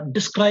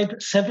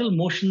describe several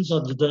motions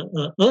that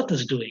the Earth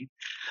is doing.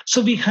 So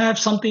we have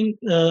something,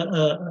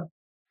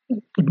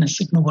 goodness,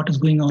 what is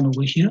going on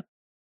over here?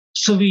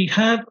 So we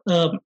have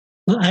the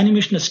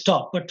animation has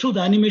stopped, but through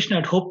the animation,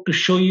 I'd hope to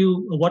show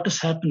you what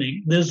is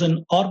happening. There's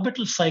an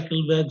orbital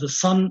cycle where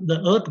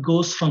the Earth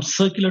goes from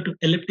circular to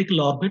elliptical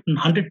orbit in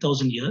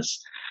 100,000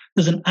 years.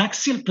 There's an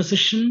axial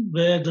precession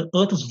where the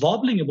Earth is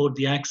wobbling about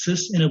the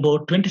axis in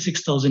about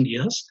 26,000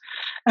 years.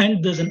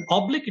 And there's an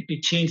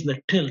obliquity change in the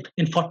tilt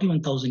in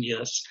 41,000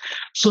 years.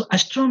 So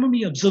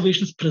astronomy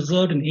observations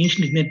preserved in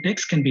ancient Indian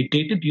texts can be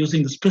dated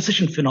using this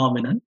precession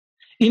phenomenon.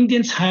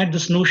 Indians had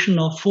this notion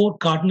of 4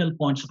 cardinal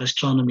points of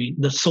astronomy: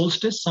 the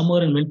solstice,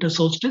 summer and winter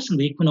solstice, and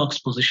the equinox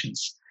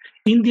positions.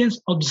 Indians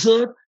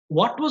observed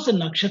what was the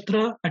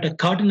nakshatra at a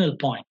cardinal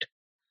point,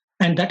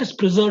 and that is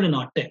preserved in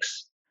our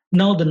texts.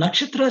 Now, the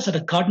nakshatras at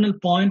a cardinal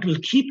point will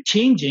keep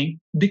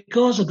changing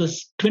because of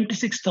this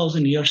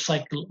 26,000-year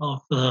cycle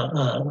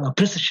of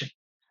precision.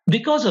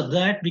 Because of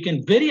that, we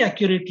can very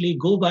accurately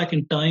go back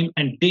in time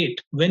and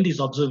date when these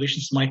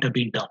observations might have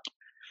been done.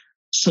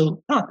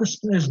 So this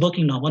is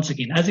working now once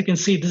again. As you can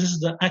see, this is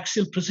the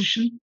axial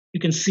precision. You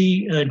can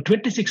see in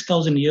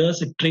 26,000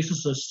 years, it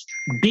traces this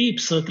deep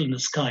circle in the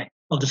sky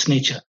of this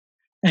nature.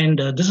 And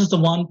this is the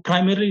one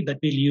primarily that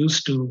we'll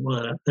use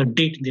to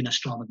date Indian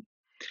astronomy.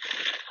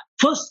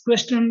 First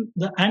question,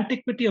 the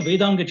antiquity of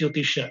Vedanga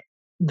Jyotisha.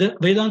 The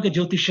Vedanga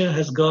Jyotisha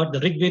has got the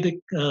Rigvedic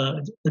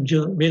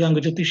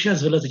Vedanga Jyotisha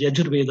as well as the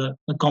Yajurveda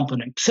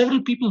component.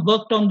 Several people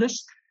worked on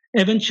this.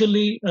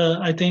 Eventually,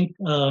 I think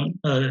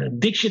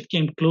Dikshit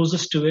came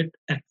closest to it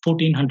at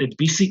 1400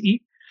 BCE.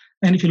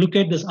 And if you look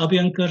at this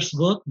Abhyankar's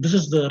work, this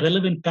is the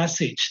relevant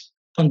passage.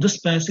 From this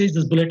passage,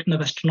 this Bulletin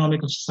of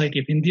Astronomical Society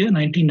of India,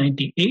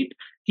 1998,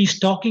 he's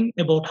talking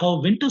about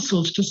how winter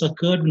solstice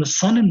occurred when the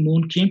sun and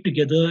moon came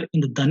together in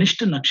the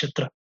Dhanishta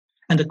Nakshatra.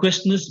 And the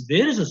question is,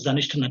 where is this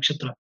Dhanishta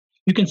Nakshatra?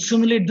 You can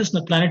simulate this in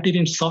the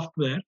planetarium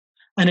software,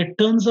 and it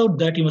turns out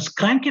that you must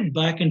crank it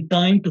back in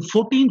time to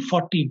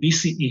 1440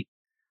 BCE.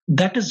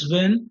 That is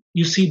when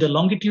you see the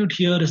longitude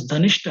here is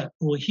Dhanishta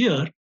over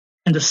here,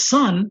 and the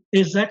sun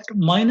is at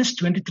minus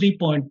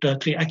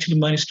 23.3, actually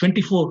minus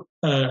 24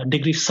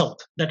 degrees south.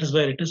 That is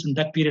where it is in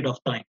that period of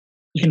time.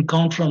 You can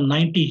count from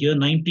 90 here,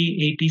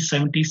 90, 80,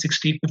 70,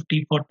 60,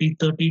 50, 40,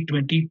 30,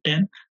 20,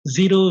 10.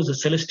 0 is the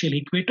celestial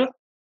equator.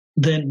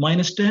 then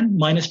 -10,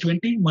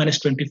 -20,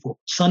 -24.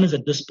 Sun is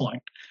at this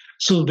point.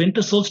 So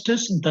winter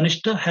solstice in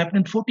Tanishta happened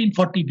in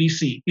 1440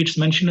 BC. It's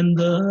mentioned in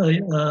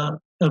the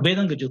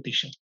Vedanga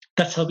Jyotisha.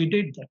 That's how we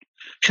did that.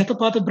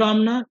 Shatapatha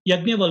Brahmana,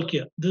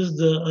 Yajnavalkya. This is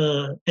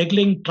the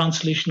Egling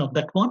translation of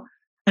that one.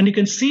 And you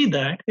can see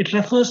that it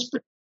refers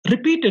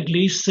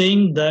repeatedly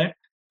saying that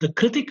the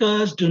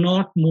Kritikas do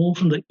not move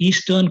from the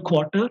eastern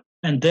quarter,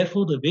 and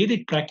therefore the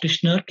Vedic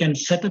practitioner can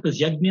set up his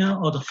yajna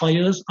or the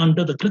fires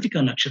under the Kritika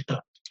Nakshatra.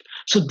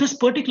 So this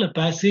particular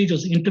passage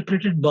was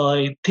interpreted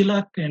by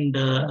Tilak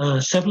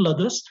and several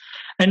others,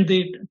 and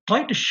they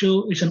tried to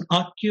show it's an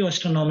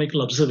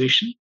archaeoastronomical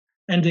observation,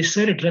 and they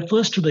said it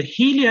refers to the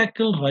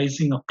heliacal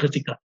rising of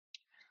Kritika.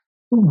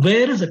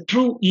 Where is the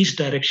true east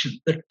direction?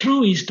 The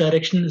true east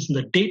direction is in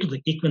the date of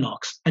the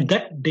equinox. At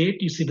that date,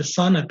 you see the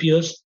sun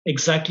appears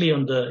exactly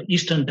on the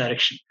eastern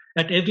direction.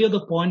 At every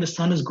other point, the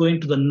sun is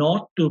going to the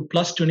north to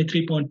plus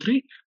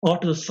 23.3 or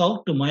to the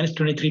south to minus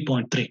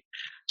 23.3.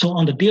 So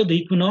on the day of the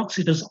equinox,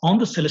 it is on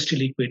the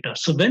celestial equator.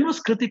 So when was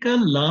Kritika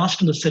last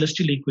on the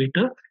celestial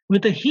equator?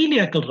 With a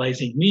heliacal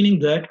rising, meaning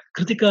that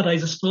Kritika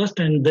rises first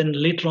and then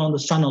later on the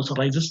sun also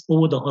rises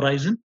over the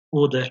horizon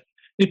over there.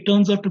 It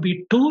turns out to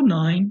be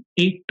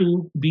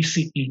 2982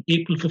 BCE,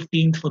 April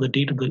 15th for the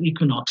date of the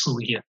equinox over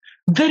here.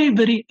 Very,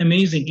 very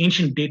amazing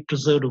ancient date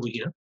preserved over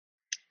here.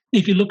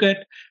 If you look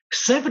at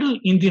several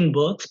Indian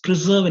works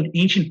preserved in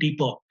ancient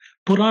epoch,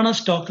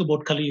 Puranas talk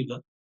about Kali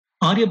Yuga.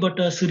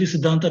 Aryabhatta, Surya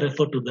Siddhanta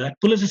refer to that.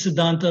 Pulasi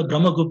Siddhanta,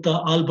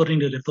 Brahmagupta,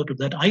 Alberni refer to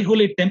that.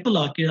 Aihole temple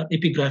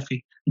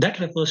epigraphy, that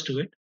refers to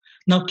it.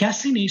 Now,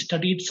 Cassini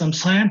studied some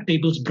science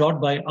tables brought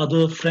by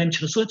other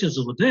French researchers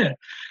over there,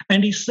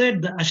 and he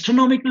said the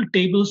astronomical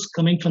tables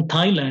coming from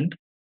Thailand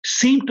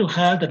seem to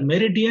have that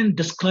meridian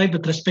described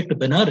with respect to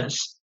Benares,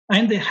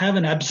 and they have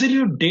an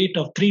absolute date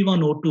of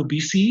 3102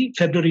 BCE,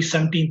 February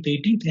 17th,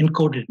 18th,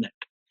 encoded in it.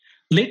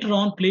 Later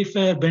on,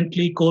 Playfair,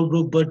 Bentley,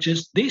 Colebrook,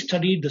 Burgess, they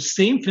studied the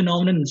same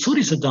phenomenon in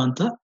Surya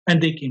Siddhanta, and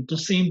they came to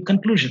the same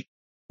conclusion.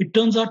 It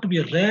turns out to be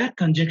a rare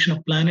conjunction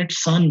of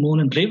planets, Sun,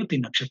 Moon, and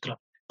Revati Nakshatra.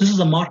 This is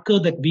a marker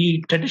that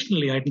we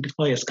traditionally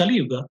identify as Kali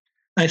Yuga.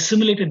 I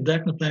simulated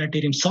that in the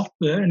planetarium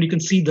software, and you can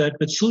see that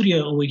with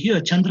Surya over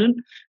here, Chandran,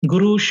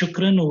 Guru,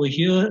 Shukran over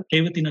here,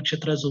 Revati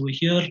Nakshatras over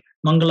here,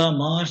 Mangala,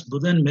 Mars,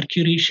 Buddhan,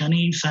 Mercury,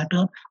 Shani,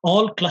 Saturn,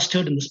 all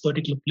clustered in this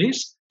particular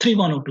place,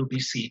 3102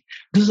 BC.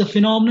 This is a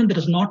phenomenon that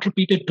is not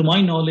repeated, to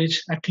my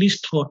knowledge, at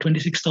least for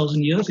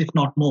 26,000 years, if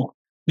not more.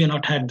 We have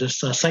not had this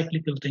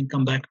cyclical thing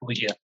come back over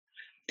here.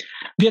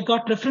 We have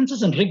got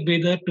references in Rig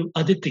Veda to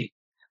Aditi.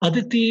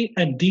 Aditi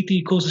and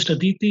Diti, co-sister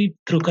Diti,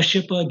 through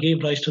Kashyapa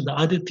gave rise to the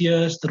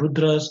Adityas, the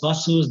Rudras,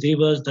 Vasus,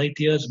 Devas,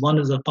 Daityas. One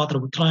is the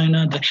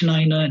Patraputrayana,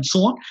 Dakshinayana, and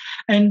so on.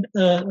 And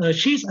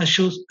she's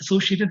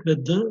associated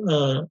with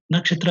the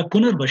nakshatra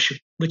Punarvashu,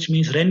 which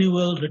means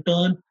renewal,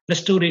 return,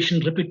 restoration,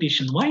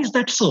 repetition. Why is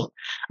that so?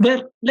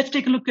 Well, let's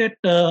take a look at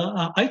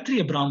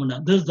Aitreya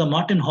Brahmana. This is the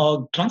Martin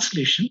Hogg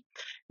translation.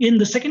 In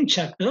the second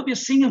chapter, we are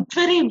seeing a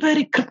very,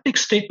 very cryptic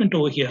statement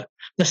over here.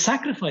 The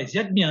sacrifice,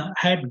 yajna,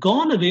 had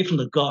gone away from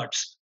the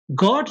gods.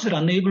 Gods were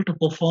unable to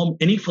perform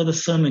any further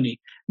ceremony.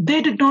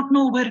 They did not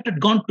know where it had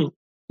gone to.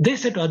 They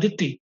said to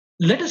Aditi,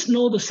 let us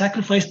know the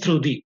sacrifice through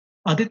thee.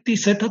 Aditi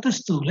said,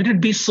 Tatastu, let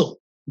it be so.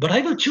 But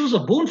I will choose a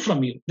bone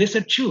from you. They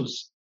said,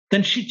 choose.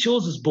 Then she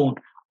chose his bone.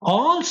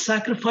 All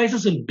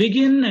sacrifices will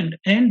begin and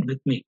end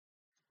with me.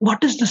 What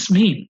does this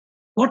mean?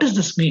 What does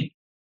this mean?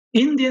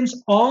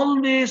 Indians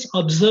always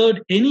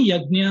observed any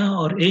yajna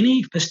or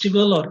any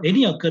festival or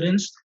any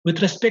occurrence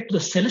with respect to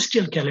the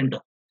celestial calendar.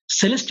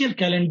 Celestial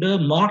calendar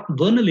marked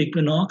vernal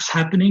equinox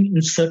happening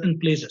in certain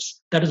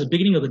places. That is the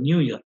beginning of the new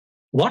year.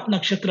 What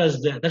nakshatra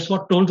is there? That's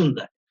what told them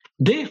that.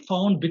 They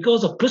found,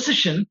 because of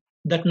precision,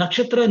 that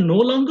nakshatra no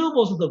longer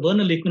was at the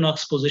vernal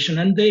equinox position,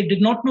 and they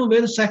did not know where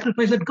the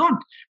sacrifice had gone.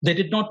 They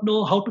did not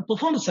know how to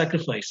perform the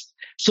sacrifice.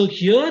 So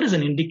here is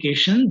an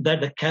indication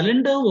that the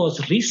calendar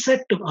was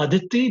reset to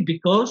Aditi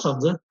because of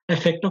the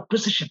effect of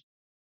precision.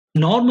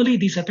 Normally,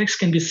 these effects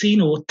can be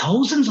seen over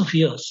thousands of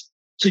years.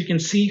 So you can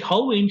see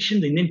how ancient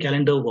the Indian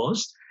calendar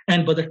was.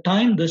 And by the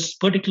time this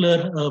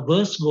particular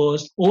verse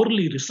was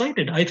orally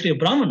recited, Aitreya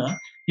Brahmana,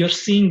 you're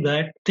seeing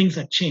that things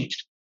had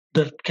changed.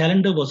 The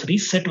calendar was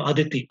reset to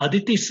Aditi.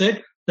 Aditi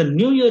said, the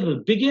new year will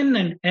begin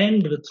and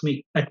end with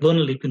me at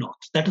vernal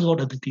equinox. That is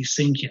what Aditi is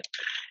saying here.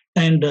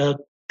 And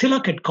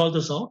Tilak had called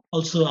this out,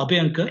 also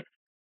Abhyankar.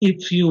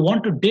 If you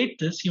want to date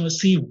this, you must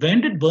see when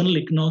did vernal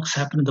equinox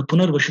happen in the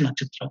Punarvashu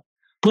Nakshatra.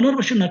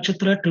 Punarvashu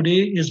Nakshatra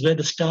today is where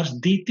the stars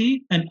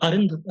Diti and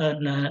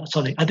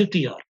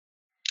Aditi are.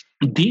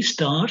 These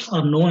stars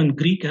are known in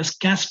Greek as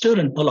Castor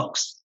and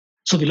Pollux.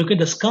 So we look at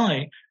the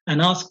sky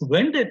and ask,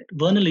 when did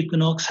vernal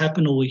equinox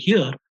happen over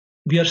here?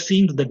 We are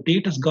seeing that the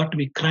date has got to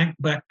be cranked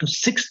back to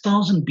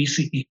 6000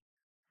 BCE.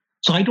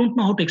 So I don't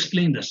know how to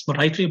explain this, but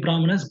Aitreya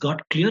Brahmana has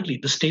got clearly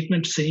the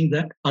statement saying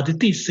that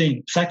Aditi is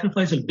saying,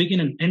 sacrifice will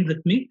begin and end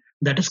with me.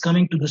 That is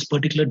coming to this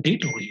particular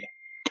date over here.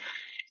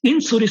 In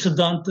Surya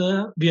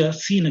Siddhanta, we are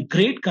seeing a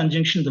great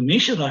conjunction of the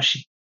Mesha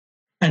Rashi.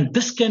 And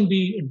this can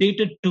be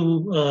dated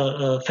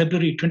to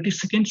February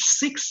 22nd,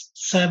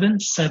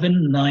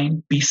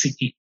 6779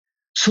 BCE.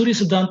 Surya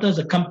Siddhanta is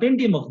a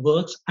compendium of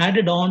works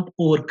added on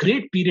over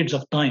great periods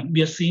of time.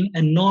 We are seeing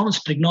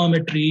enormous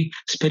trigonometry,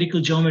 spherical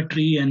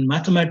geometry, and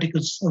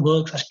mathematical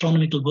works,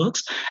 astronomical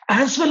works,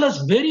 as well as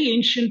very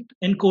ancient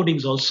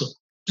encodings also.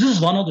 This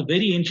is one of the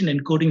very ancient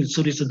encodings in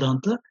Surya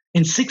Siddhanta.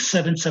 In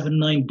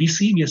 6779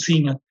 BC, we are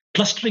seeing a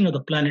clustering of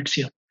the planets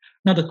here.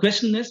 Now, the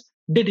question is,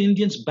 did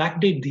Indians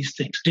backdate these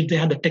things? Did they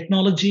have the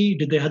technology?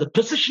 Did they have the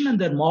precision in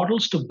their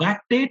models to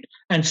backdate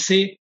and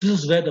say this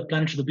is where the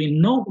planet should have been?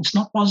 No, it's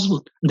not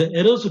possible. The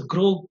errors would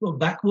grow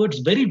backwards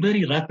very,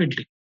 very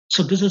rapidly.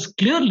 So this is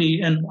clearly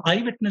an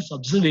eyewitness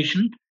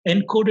observation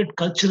encoded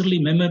culturally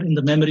in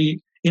the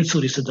memory in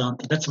Surya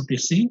Siddhanta. That's what we're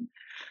seeing.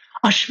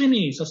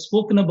 Ashwinis are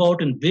spoken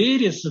about in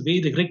various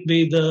ways, the Rig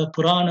Veda,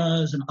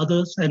 Puranas, and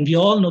others. And we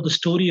all know the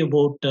story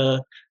about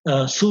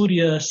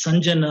Surya,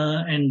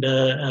 Sanjana, and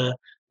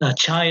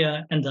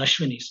Chaya, and the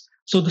Ashwinis.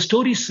 So the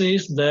story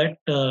says that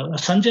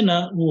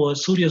Sanjana, who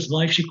was Surya's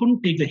wife, she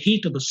couldn't take the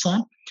heat of the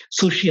sun.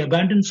 So she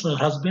abandons her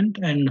husband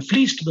and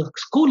flees to the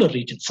cooler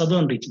regions,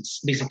 southern regions,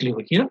 basically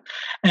over here,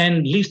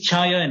 and leaves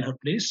Chaya in her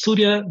place.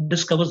 Surya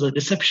discovers the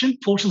deception,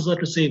 forces her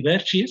to say where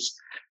she is.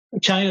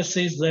 Chaya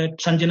says that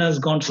Sanjana has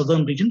gone to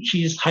southern region.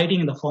 She is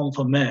hiding in the form of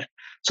a mare.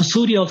 So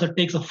Surya also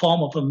takes the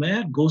form of a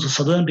mare, goes to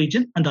southern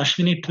region, and the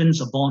Ashwini twins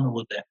are born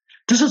over there.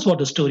 This is what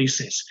the story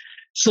says.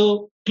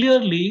 So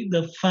clearly,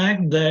 the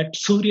fact that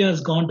Surya has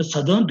gone to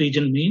southern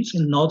region means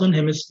in northern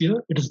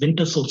hemisphere, it is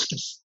winter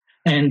solstice.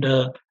 And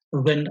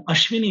when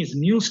Ashwini's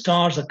new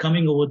stars are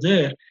coming over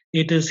there,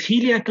 it is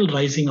heliacal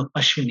rising of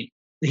Ashwini,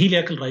 the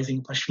heliacal rising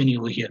of Ashwini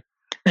over here.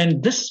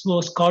 And this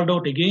was called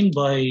out again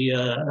by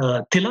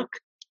Tilak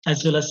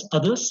as well as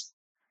others.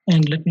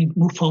 And let me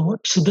move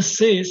forward. So this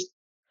says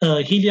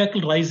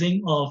heliacal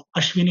rising of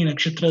Ashwini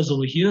nakshatras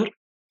over here.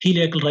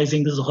 Heliacal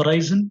rising, this is the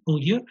horizon over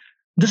here.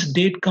 This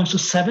date comes to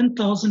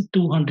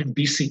 7,200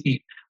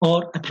 BCE,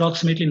 or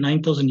approximately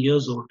 9,000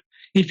 years old.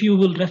 If you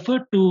will refer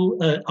to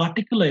an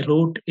article I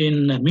wrote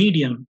in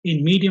Medium,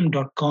 in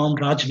medium.com,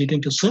 Raj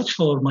Vidyan, to search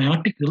for my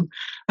article,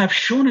 I've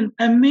shown an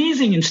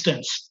amazing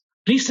instance.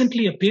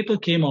 Recently, a paper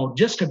came out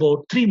just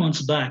about 3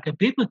 months back. A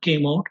paper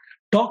came out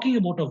talking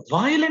about a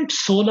violent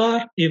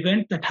solar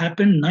event that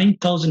happened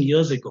 9,000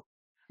 years ago.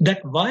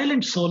 That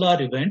violent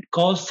solar event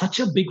caused such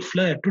a big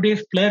flare.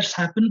 Today, flares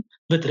happen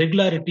with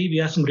regularity. We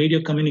have some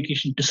radio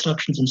communication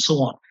disruptions and so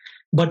on.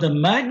 But the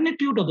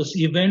magnitude of this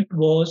event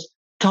was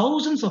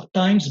thousands of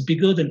times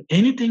bigger than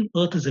anything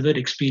Earth has ever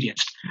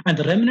experienced. And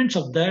the remnants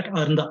of that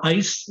are in the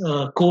ice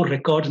core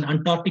records in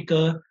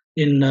Antarctica,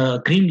 in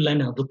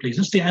Greenland and other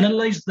places. They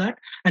analyzed that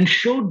and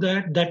showed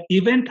that that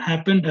event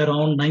happened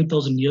around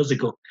 9,000 years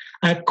ago.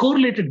 I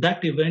correlated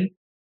that event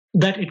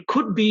that it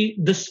could be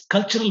this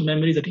cultural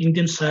memory that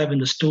Indians have in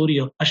the story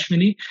of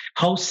Ashwini,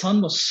 how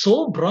sun was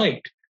so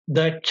bright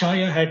that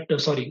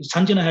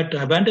Sanjana had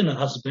to abandon her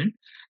husband,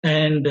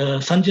 and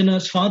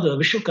Sanjana's father,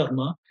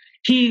 Vishwakarma,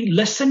 he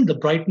lessened the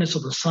brightness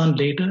of the sun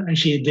later, and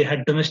they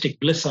had domestic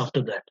bliss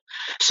after that.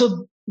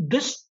 So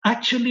this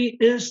actually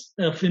is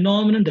a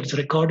phenomenon that's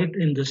recorded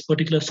in this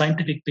particular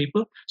scientific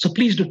paper. So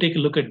please do take a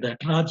look at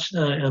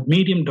that.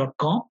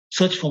 Medium.com,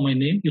 search for my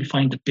name, you'll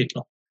find the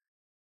paper.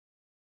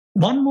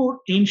 One more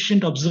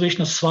ancient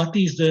observation of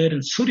Swati is there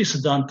in Surya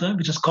Siddhanta,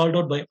 which is called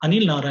out by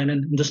Anil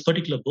Narayanan in this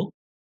particular book.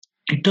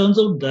 It turns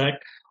out that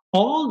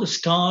all the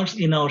stars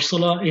in our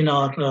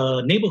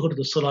neighborhood of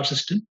the solar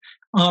system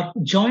are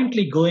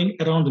jointly going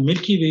around the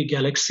Milky Way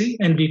galaxy,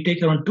 and we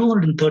take around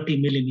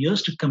 230 million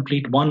years to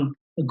complete one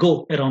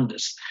go around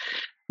this.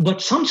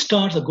 But some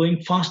stars are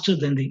going faster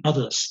than the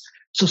others.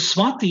 So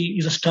Swati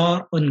is a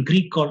star in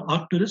Greek called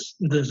Arcturus.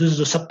 This is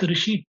a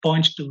Saptarishi. It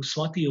points to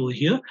Swati over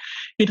here.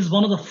 It is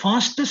one of the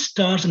fastest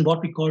stars in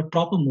what we call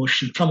proper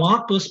motion. From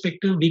our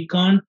perspective, we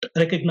can't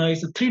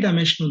recognize the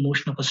three-dimensional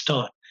motion of a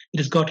star.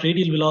 It has got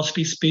radial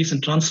velocity, space,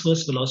 and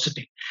transverse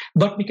velocity.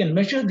 But we can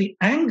measure the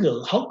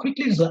angle. How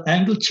quickly does the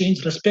angle change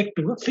with respect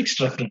to a fixed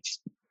reference?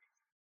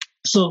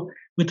 So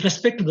with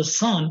respect to the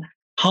sun,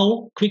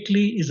 how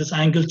quickly is this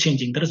angle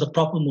changing? That is a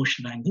proper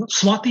motion angle.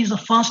 Swati is the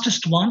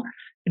fastest one.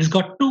 It has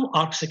got 2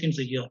 arc seconds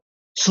a year.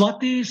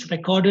 Swati is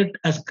recorded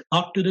as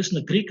Arcturus in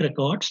the Greek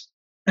records,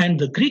 and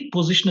the Greek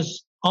position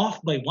is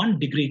off by 1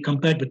 degree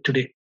compared with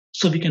today.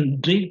 So we can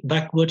date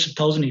backwards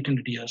to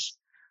 1,800 years.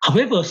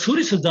 However,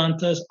 Surya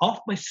Siddhanta is off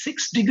by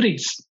 6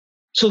 degrees.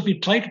 So if we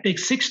try to take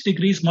 6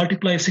 degrees,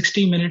 multiply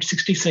 60 minutes,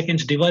 60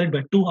 seconds, divided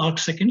by 2 arc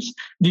seconds,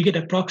 we get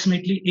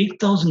approximately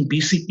 8,000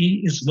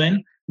 BCE is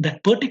when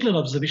that particular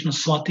observation of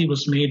Swati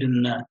was made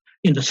in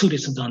the Surya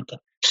Siddhanta.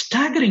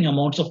 Staggering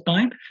amounts of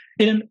time.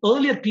 In an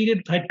earlier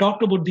period, I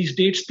talked about these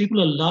dates,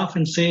 people will laugh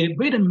and say,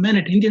 wait a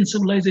minute, Indian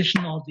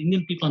civilization or the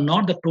Indian people are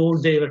not that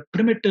old. They were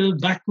primitive,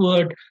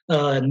 backward,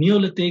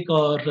 Neolithic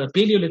or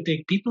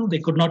Paleolithic people. They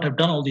could not have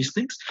done all these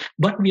things.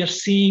 But we are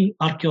seeing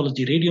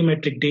archaeology,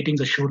 radiometric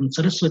datings are shown in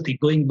Saraswati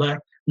going back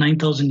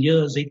 9,000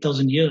 years,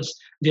 8,000 years.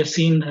 We have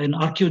seen in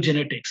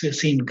archaeogenetics, we have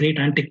seen great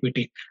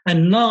antiquity.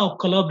 And now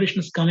collaboration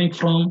is coming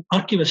from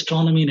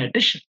archaeoastronomy in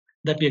addition.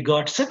 that we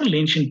got several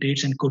ancient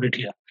dates encoded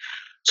here.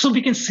 So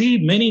we can see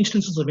many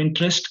instances of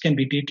interest can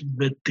be dated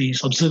with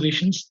these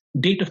observations.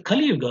 Date of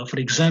Kali Yuga, for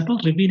example,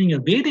 revealing a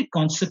Vedic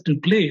concept in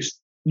place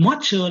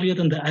much earlier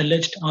than the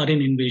alleged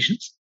Aryan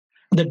invasions.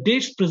 The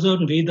dates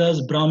preserved in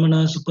Vedas,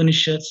 Brahmanas,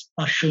 Upanishads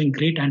are showing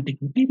great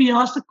antiquity. We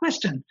ask the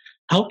question,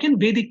 how can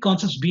Vedic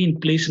concepts be in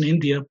place in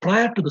India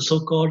prior to the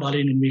so-called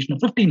Aryan invasion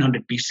of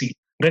 1500 BC?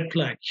 Red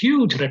flag,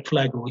 huge red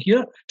flag over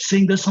here,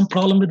 saying there's some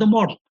problem with the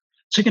model.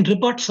 So you can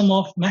rebut some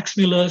of Max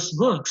Muller's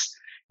works.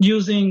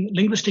 Using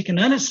linguistic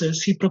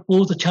analysis, he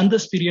proposed the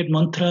Chandas period,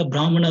 Mantra,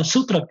 Brahmana,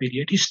 Sutra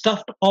period. He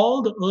stuffed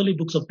all the early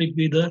books of Rig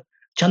Veda,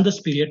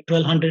 Chandas period,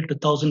 1200 to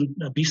 1000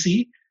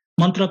 BC,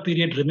 Mantra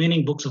period,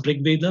 remaining books of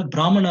Rig Veda,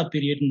 Brahmana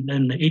period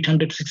in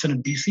 800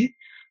 600 BC,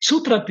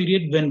 Sutra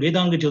period when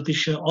Vedanga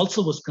Jyotisha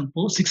also was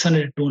composed,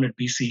 600 to 200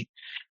 BC.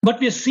 But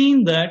we have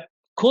seen that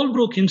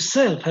Colebrook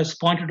himself has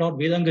pointed out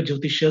Vedanga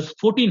Jyotisha's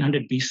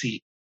 1400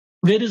 BC.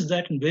 Where is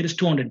that and where is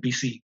 200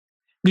 BC?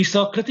 We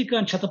saw Kritika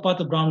and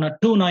Shatapatha Brahmana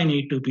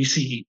 2982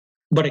 BCE.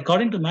 But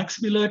according to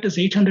Max Muller, it is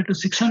 800 to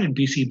 600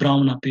 BC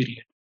Brahmana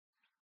period.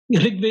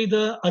 Rig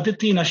Veda,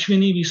 Aditi and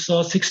Ashwini, we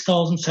saw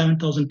 6000,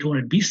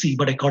 7200 BC.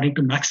 But according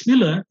to Max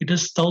Muller, it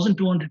is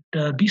 1200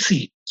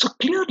 BC. So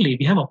clearly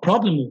we have a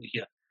problem over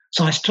here.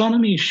 So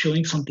astronomy is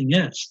showing something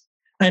else.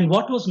 And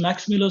what was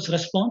Max Muller's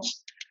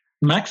response?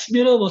 Max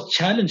Muller was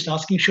challenged,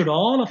 asking, should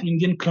all of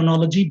Indian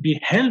chronology be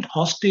held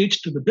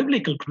hostage to the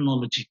biblical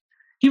chronology?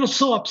 He was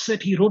so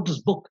upset, he wrote this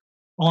book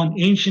on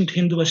ancient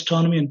Hindu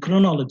astronomy and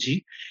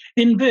chronology,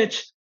 in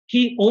which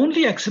he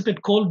only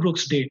accepted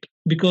Colebrook's date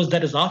because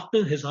that is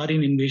after his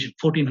Aryan invasion,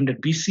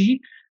 1400 BC,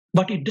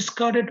 but he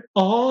discarded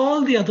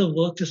all the other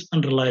works as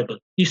unreliable.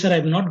 He said,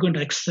 I'm not going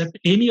to accept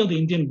any of the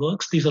Indian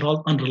works. These are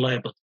all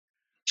unreliable.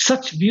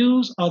 Such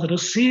views are the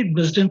received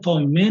wisdom for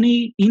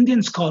many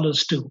Indian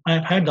scholars too. I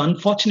have had the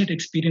unfortunate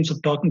experience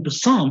of talking to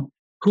some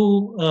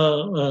who,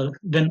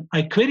 when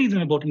I query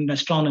them about Indian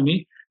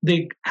astronomy,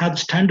 they have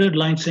standard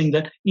line saying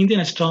that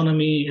Indian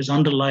astronomy is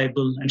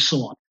unreliable and so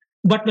on.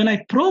 But when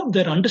I probe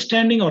their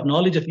understanding or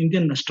knowledge of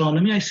Indian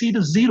astronomy, I see it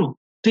as zero.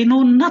 They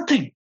know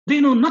nothing. They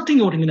know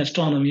nothing about Indian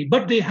astronomy,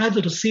 but they have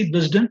the received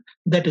wisdom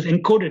that is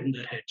encoded in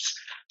their heads.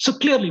 So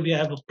clearly we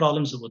have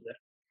problems over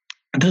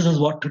there. This is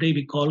what today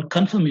we call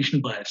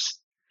confirmation bias.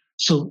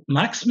 So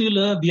Max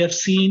Muller, we have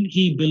seen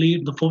he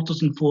believed the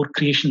 4004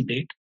 creation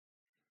date.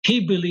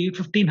 He believed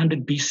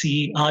 1500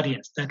 BCE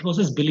Aryans. That was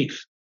his belief.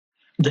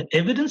 The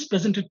evidence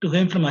presented to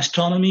him from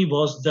astronomy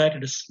was that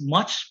it is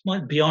much,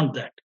 much beyond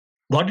that.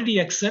 What did he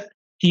accept?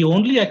 He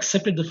only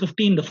accepted the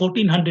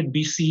 1400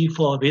 BC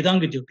for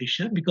Vedanga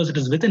Jyotisha because it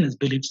is within his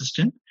belief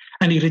system,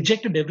 and he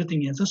rejected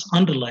everything else as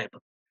unreliable.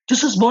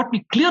 This is what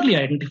we clearly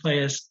identify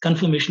as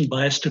confirmation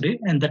bias today,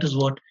 and that is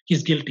what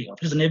he's guilty of.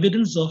 It's an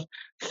evidence of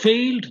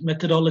failed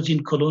methodology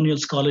in colonial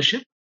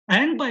scholarship,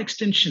 and by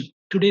extension,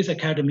 today's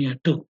academia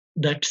too,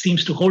 that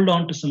seems to hold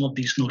on to some of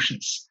these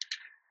notions.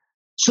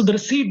 So the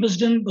received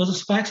wisdom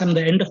versus facts, I'm at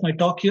the end of my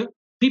talk here.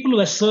 People who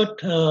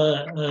assert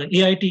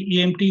AIT,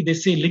 EMT, they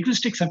say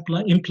linguistics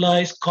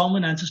implies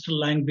common ancestral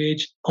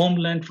language,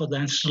 homeland for the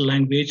ancestral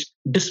language,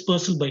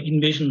 dispersal by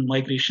invasion and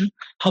migration.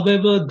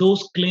 However,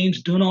 those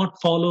claims do not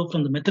follow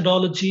from the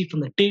methodology, from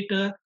the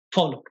data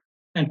followed.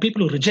 And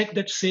people who reject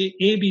that say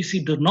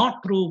ABC do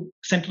not prove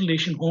Central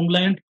Asian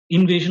homeland,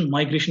 invasion,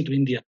 migration to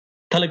India.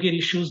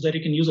 Talageri shows that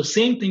you can use the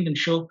same thing and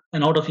show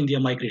an out-of-India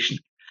migration.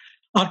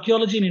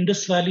 Archaeology in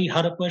Indus Valley,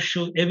 Harappa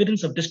show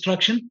evidence of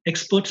destruction.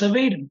 Experts have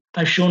weighed.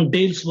 I've shown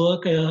Dale's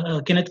work,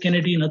 Kenneth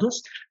Kennedy and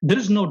others. There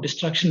is no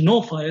destruction,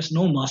 no fires,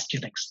 no mass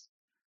killings.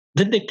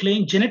 Then they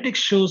claim genetics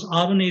shows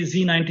RNA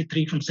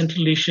Z93 from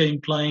Central Asia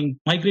implying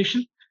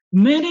migration.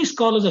 Many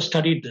scholars have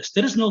studied this.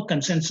 There is no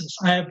consensus.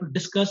 I have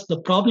discussed the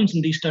problems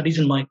in these studies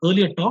in my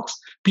earlier talks.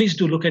 Please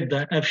do look at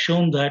that. I've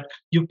shown that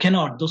you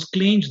cannot. Those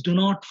claims do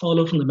not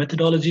follow from the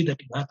methodology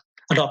that you have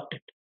adopted.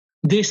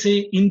 They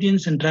say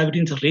Indians and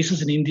Dravidians are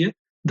races in India.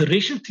 The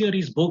racial theory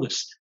is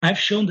bogus. I've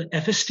shown the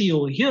FST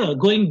over here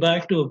going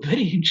back to a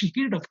very ancient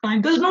period of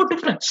time. There's no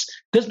difference.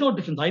 There's no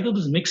difference. Either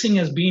this mixing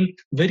has been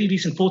very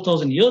recent,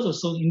 4,000 years or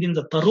so. Indians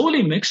are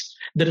thoroughly mixed.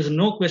 There is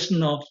no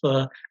question of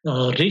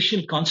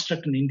racial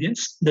construct in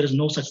Indians. There is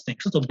no such thing.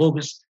 So it's a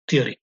bogus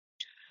theory.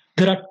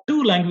 There are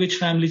two language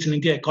families in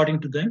India,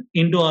 according to them,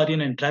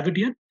 Indo-Aryan and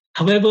Dravidian.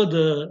 However,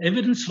 the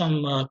evidence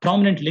from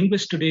prominent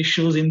linguists today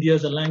shows India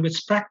as a language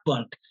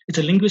sprackbund. It's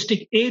a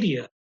linguistic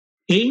area.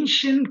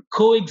 Ancient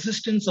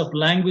coexistence of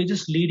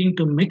languages leading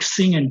to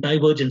mixing and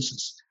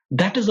divergences.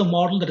 That is a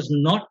model that is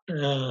not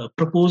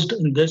proposed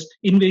in this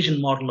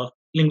invasion model of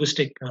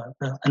linguistic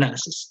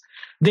analysis.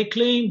 They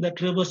claim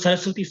that river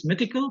Saraswati is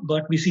mythical,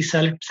 but we see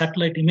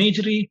satellite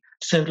imagery,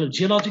 several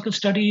geological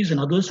studies, and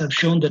others have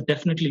shown that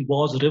definitely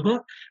was a river,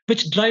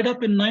 which dried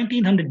up in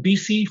 1900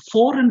 BC,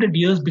 400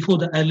 years before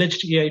the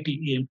alleged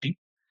AIT-EMT.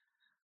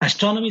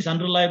 Astronomy is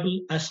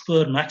unreliable as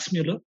per Max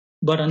Muller,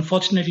 but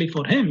unfortunately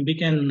for him, we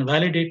can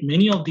validate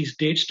many of these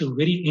dates to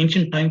very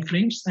ancient time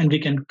frames, and we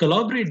can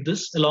collaborate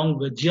this along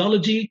with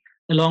geology,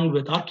 along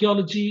with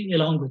archaeology,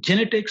 along with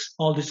genetics.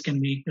 All this can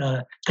be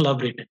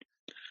collaborated.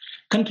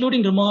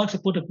 Concluding remarks, I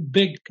put a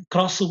big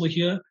cross over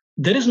here.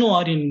 There is no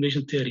Aryan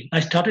invasion theory. I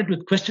started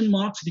with question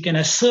marks. We can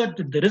assert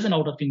that there is an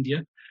out of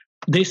India.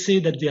 They say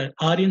that the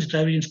Aryans,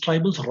 Dravidians,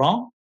 tribals,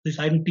 wrong. These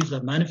identities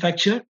are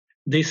manufactured.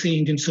 They say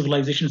Indian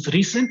civilization is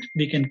recent.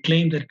 We can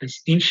claim that it is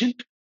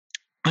ancient.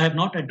 I have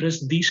not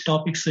addressed these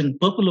topics in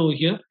purple over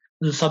here.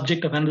 The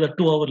subject of another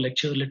 2-hour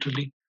lecture,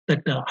 literally,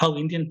 that how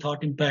Indian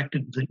thought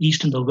impacted the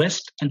East and the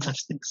West and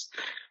such things.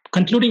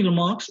 Concluding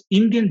remarks,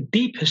 Indian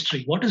deep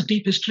history. What is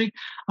deep history?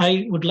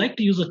 I would like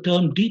to use the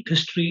term deep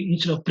history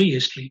instead of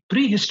prehistory.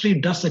 Prehistory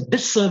does a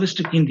disservice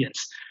to Indians.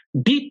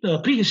 Deep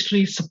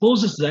prehistory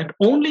supposes that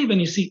only when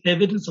you see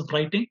evidence of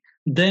writing,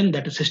 then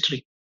that is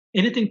history.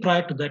 Anything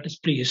prior to that is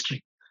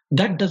prehistory.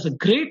 That does a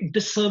great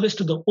disservice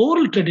to the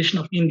oral tradition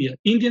of India.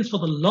 Indians for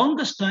the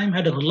longest time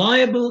had a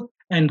reliable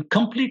and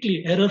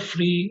completely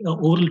error-free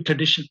oral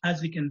tradition,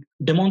 as we can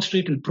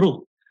demonstrate and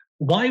prove.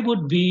 Why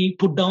would we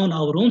put down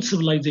our own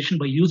civilization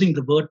by using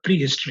the word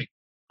prehistory?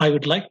 I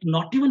would like to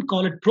not even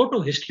call it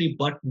proto-history,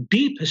 but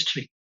deep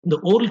history. The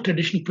oral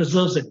tradition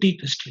preserves a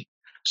deep history.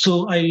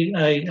 So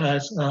I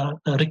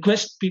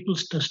request people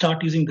to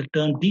start using the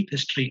term deep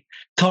history.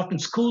 Taught in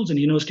schools and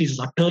universities is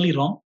utterly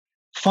wrong.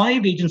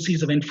 5 agencies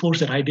have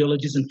enforced their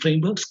ideologies and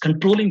frameworks,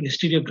 controlling the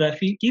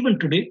historiography, even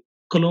today,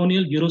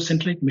 colonial,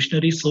 Eurocentric,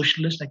 missionary,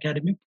 socialist,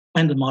 academic,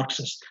 and the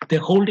Marxists. They're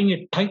holding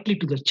it tightly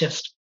to their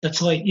chest.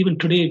 That's why even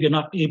today we're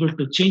not able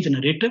to change the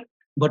narrative,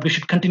 but we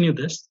should continue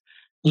this.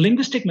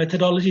 Linguistic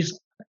methodology is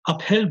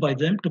upheld by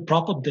them to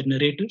prop up their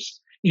narratives.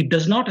 It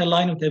does not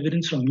align with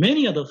evidence from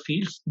many other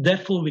fields.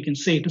 Therefore, we can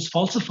say it is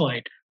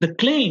falsified. The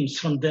claims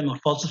from them are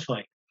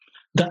falsified.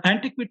 The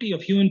antiquity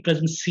of human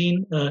presence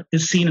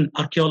is seen in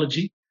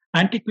archaeology.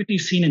 Antiquity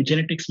is seen in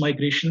genetics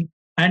migration.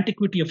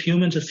 Antiquity of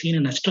humans is seen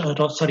in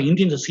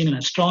Indians are seen in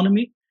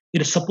astronomy.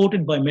 It is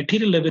supported by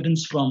material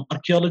evidence from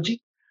archaeology.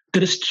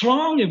 There is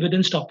strong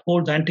evidence to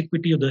uphold the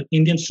antiquity of the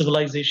Indian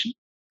civilization.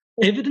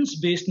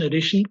 Evidence-based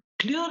narration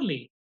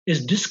clearly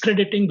is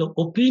discrediting the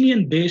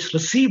opinion-based,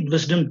 received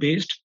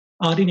wisdom-based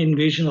Aryan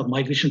invasion or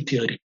migration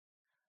theory.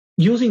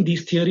 Using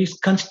these theories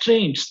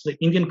constrains the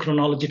Indian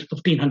chronology to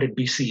 1500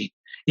 BCE.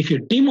 If you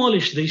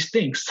demolish these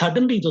things,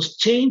 suddenly those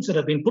chains that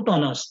have been put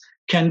on us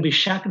can be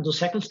shackled, those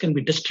shackles can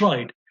be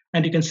destroyed,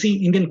 and you can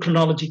see Indian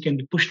chronology can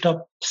be pushed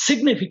up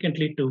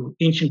significantly to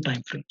ancient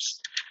time frames.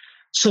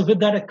 So with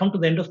that, I come to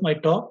the end of my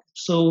talk.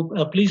 So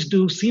please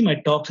do see my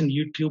talks on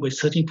YouTube by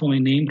searching for my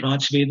name,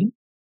 Raj Vedan,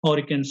 or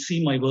you can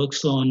see my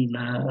works on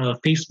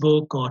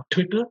Facebook or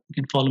Twitter. You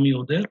can follow me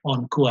over there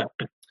on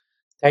Coactive.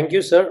 Thank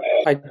you, sir.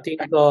 I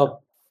think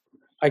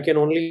I can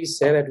only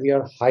say that we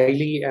are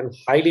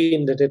highly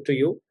indebted to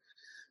you.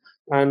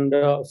 And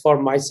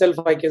for myself,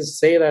 I can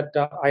say that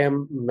I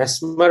am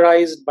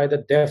mesmerized by the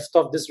depth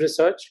of this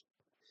research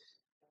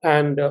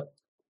and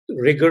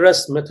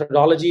rigorous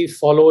methodology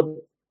followed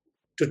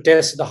to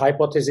test the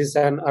hypothesis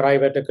and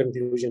arrive at a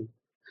conclusion.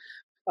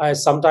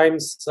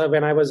 Sometimes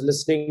when I was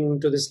listening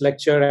to this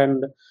lecture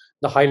and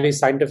the highly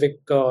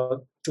scientific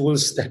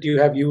tools that you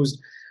have used,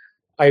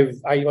 I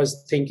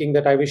was thinking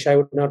that I wish I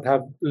would not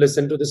have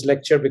listened to this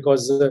lecture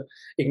because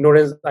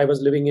ignorance. I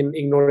was living in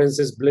ignorance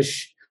is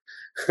bliss.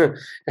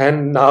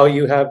 And now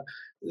you have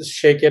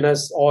shaken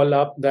us all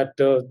up that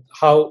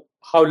how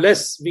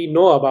less we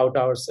know about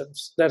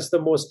ourselves. That's the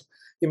most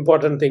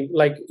important thing.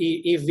 Like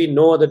if we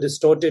know the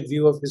distorted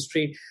view of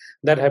history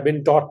that have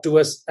been taught to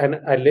us, and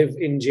I live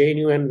in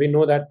JNU, and we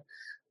know that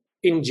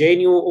in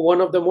JNU,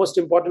 one of the most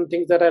important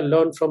things that I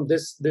learned from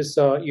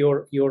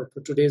your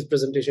today's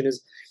presentation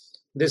is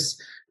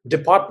this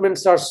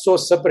departments are so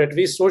separate.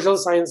 We social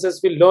sciences,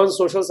 we learn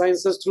social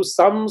sciences through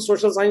some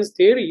social science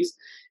theories,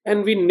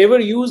 and we never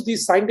use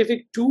these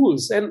scientific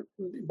tools. And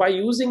by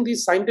using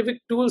these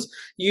scientific tools,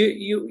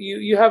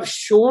 you have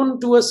shown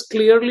to us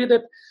clearly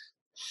that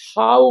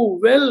how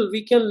well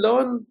we can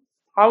learn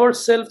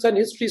ourselves and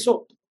history.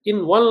 So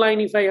in one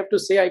line, if I have to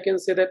say, I can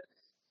say that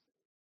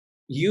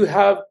you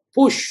have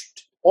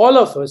pushed all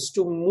of us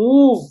to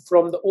move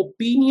from the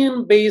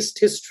opinion-based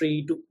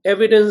history to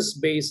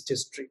evidence-based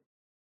history.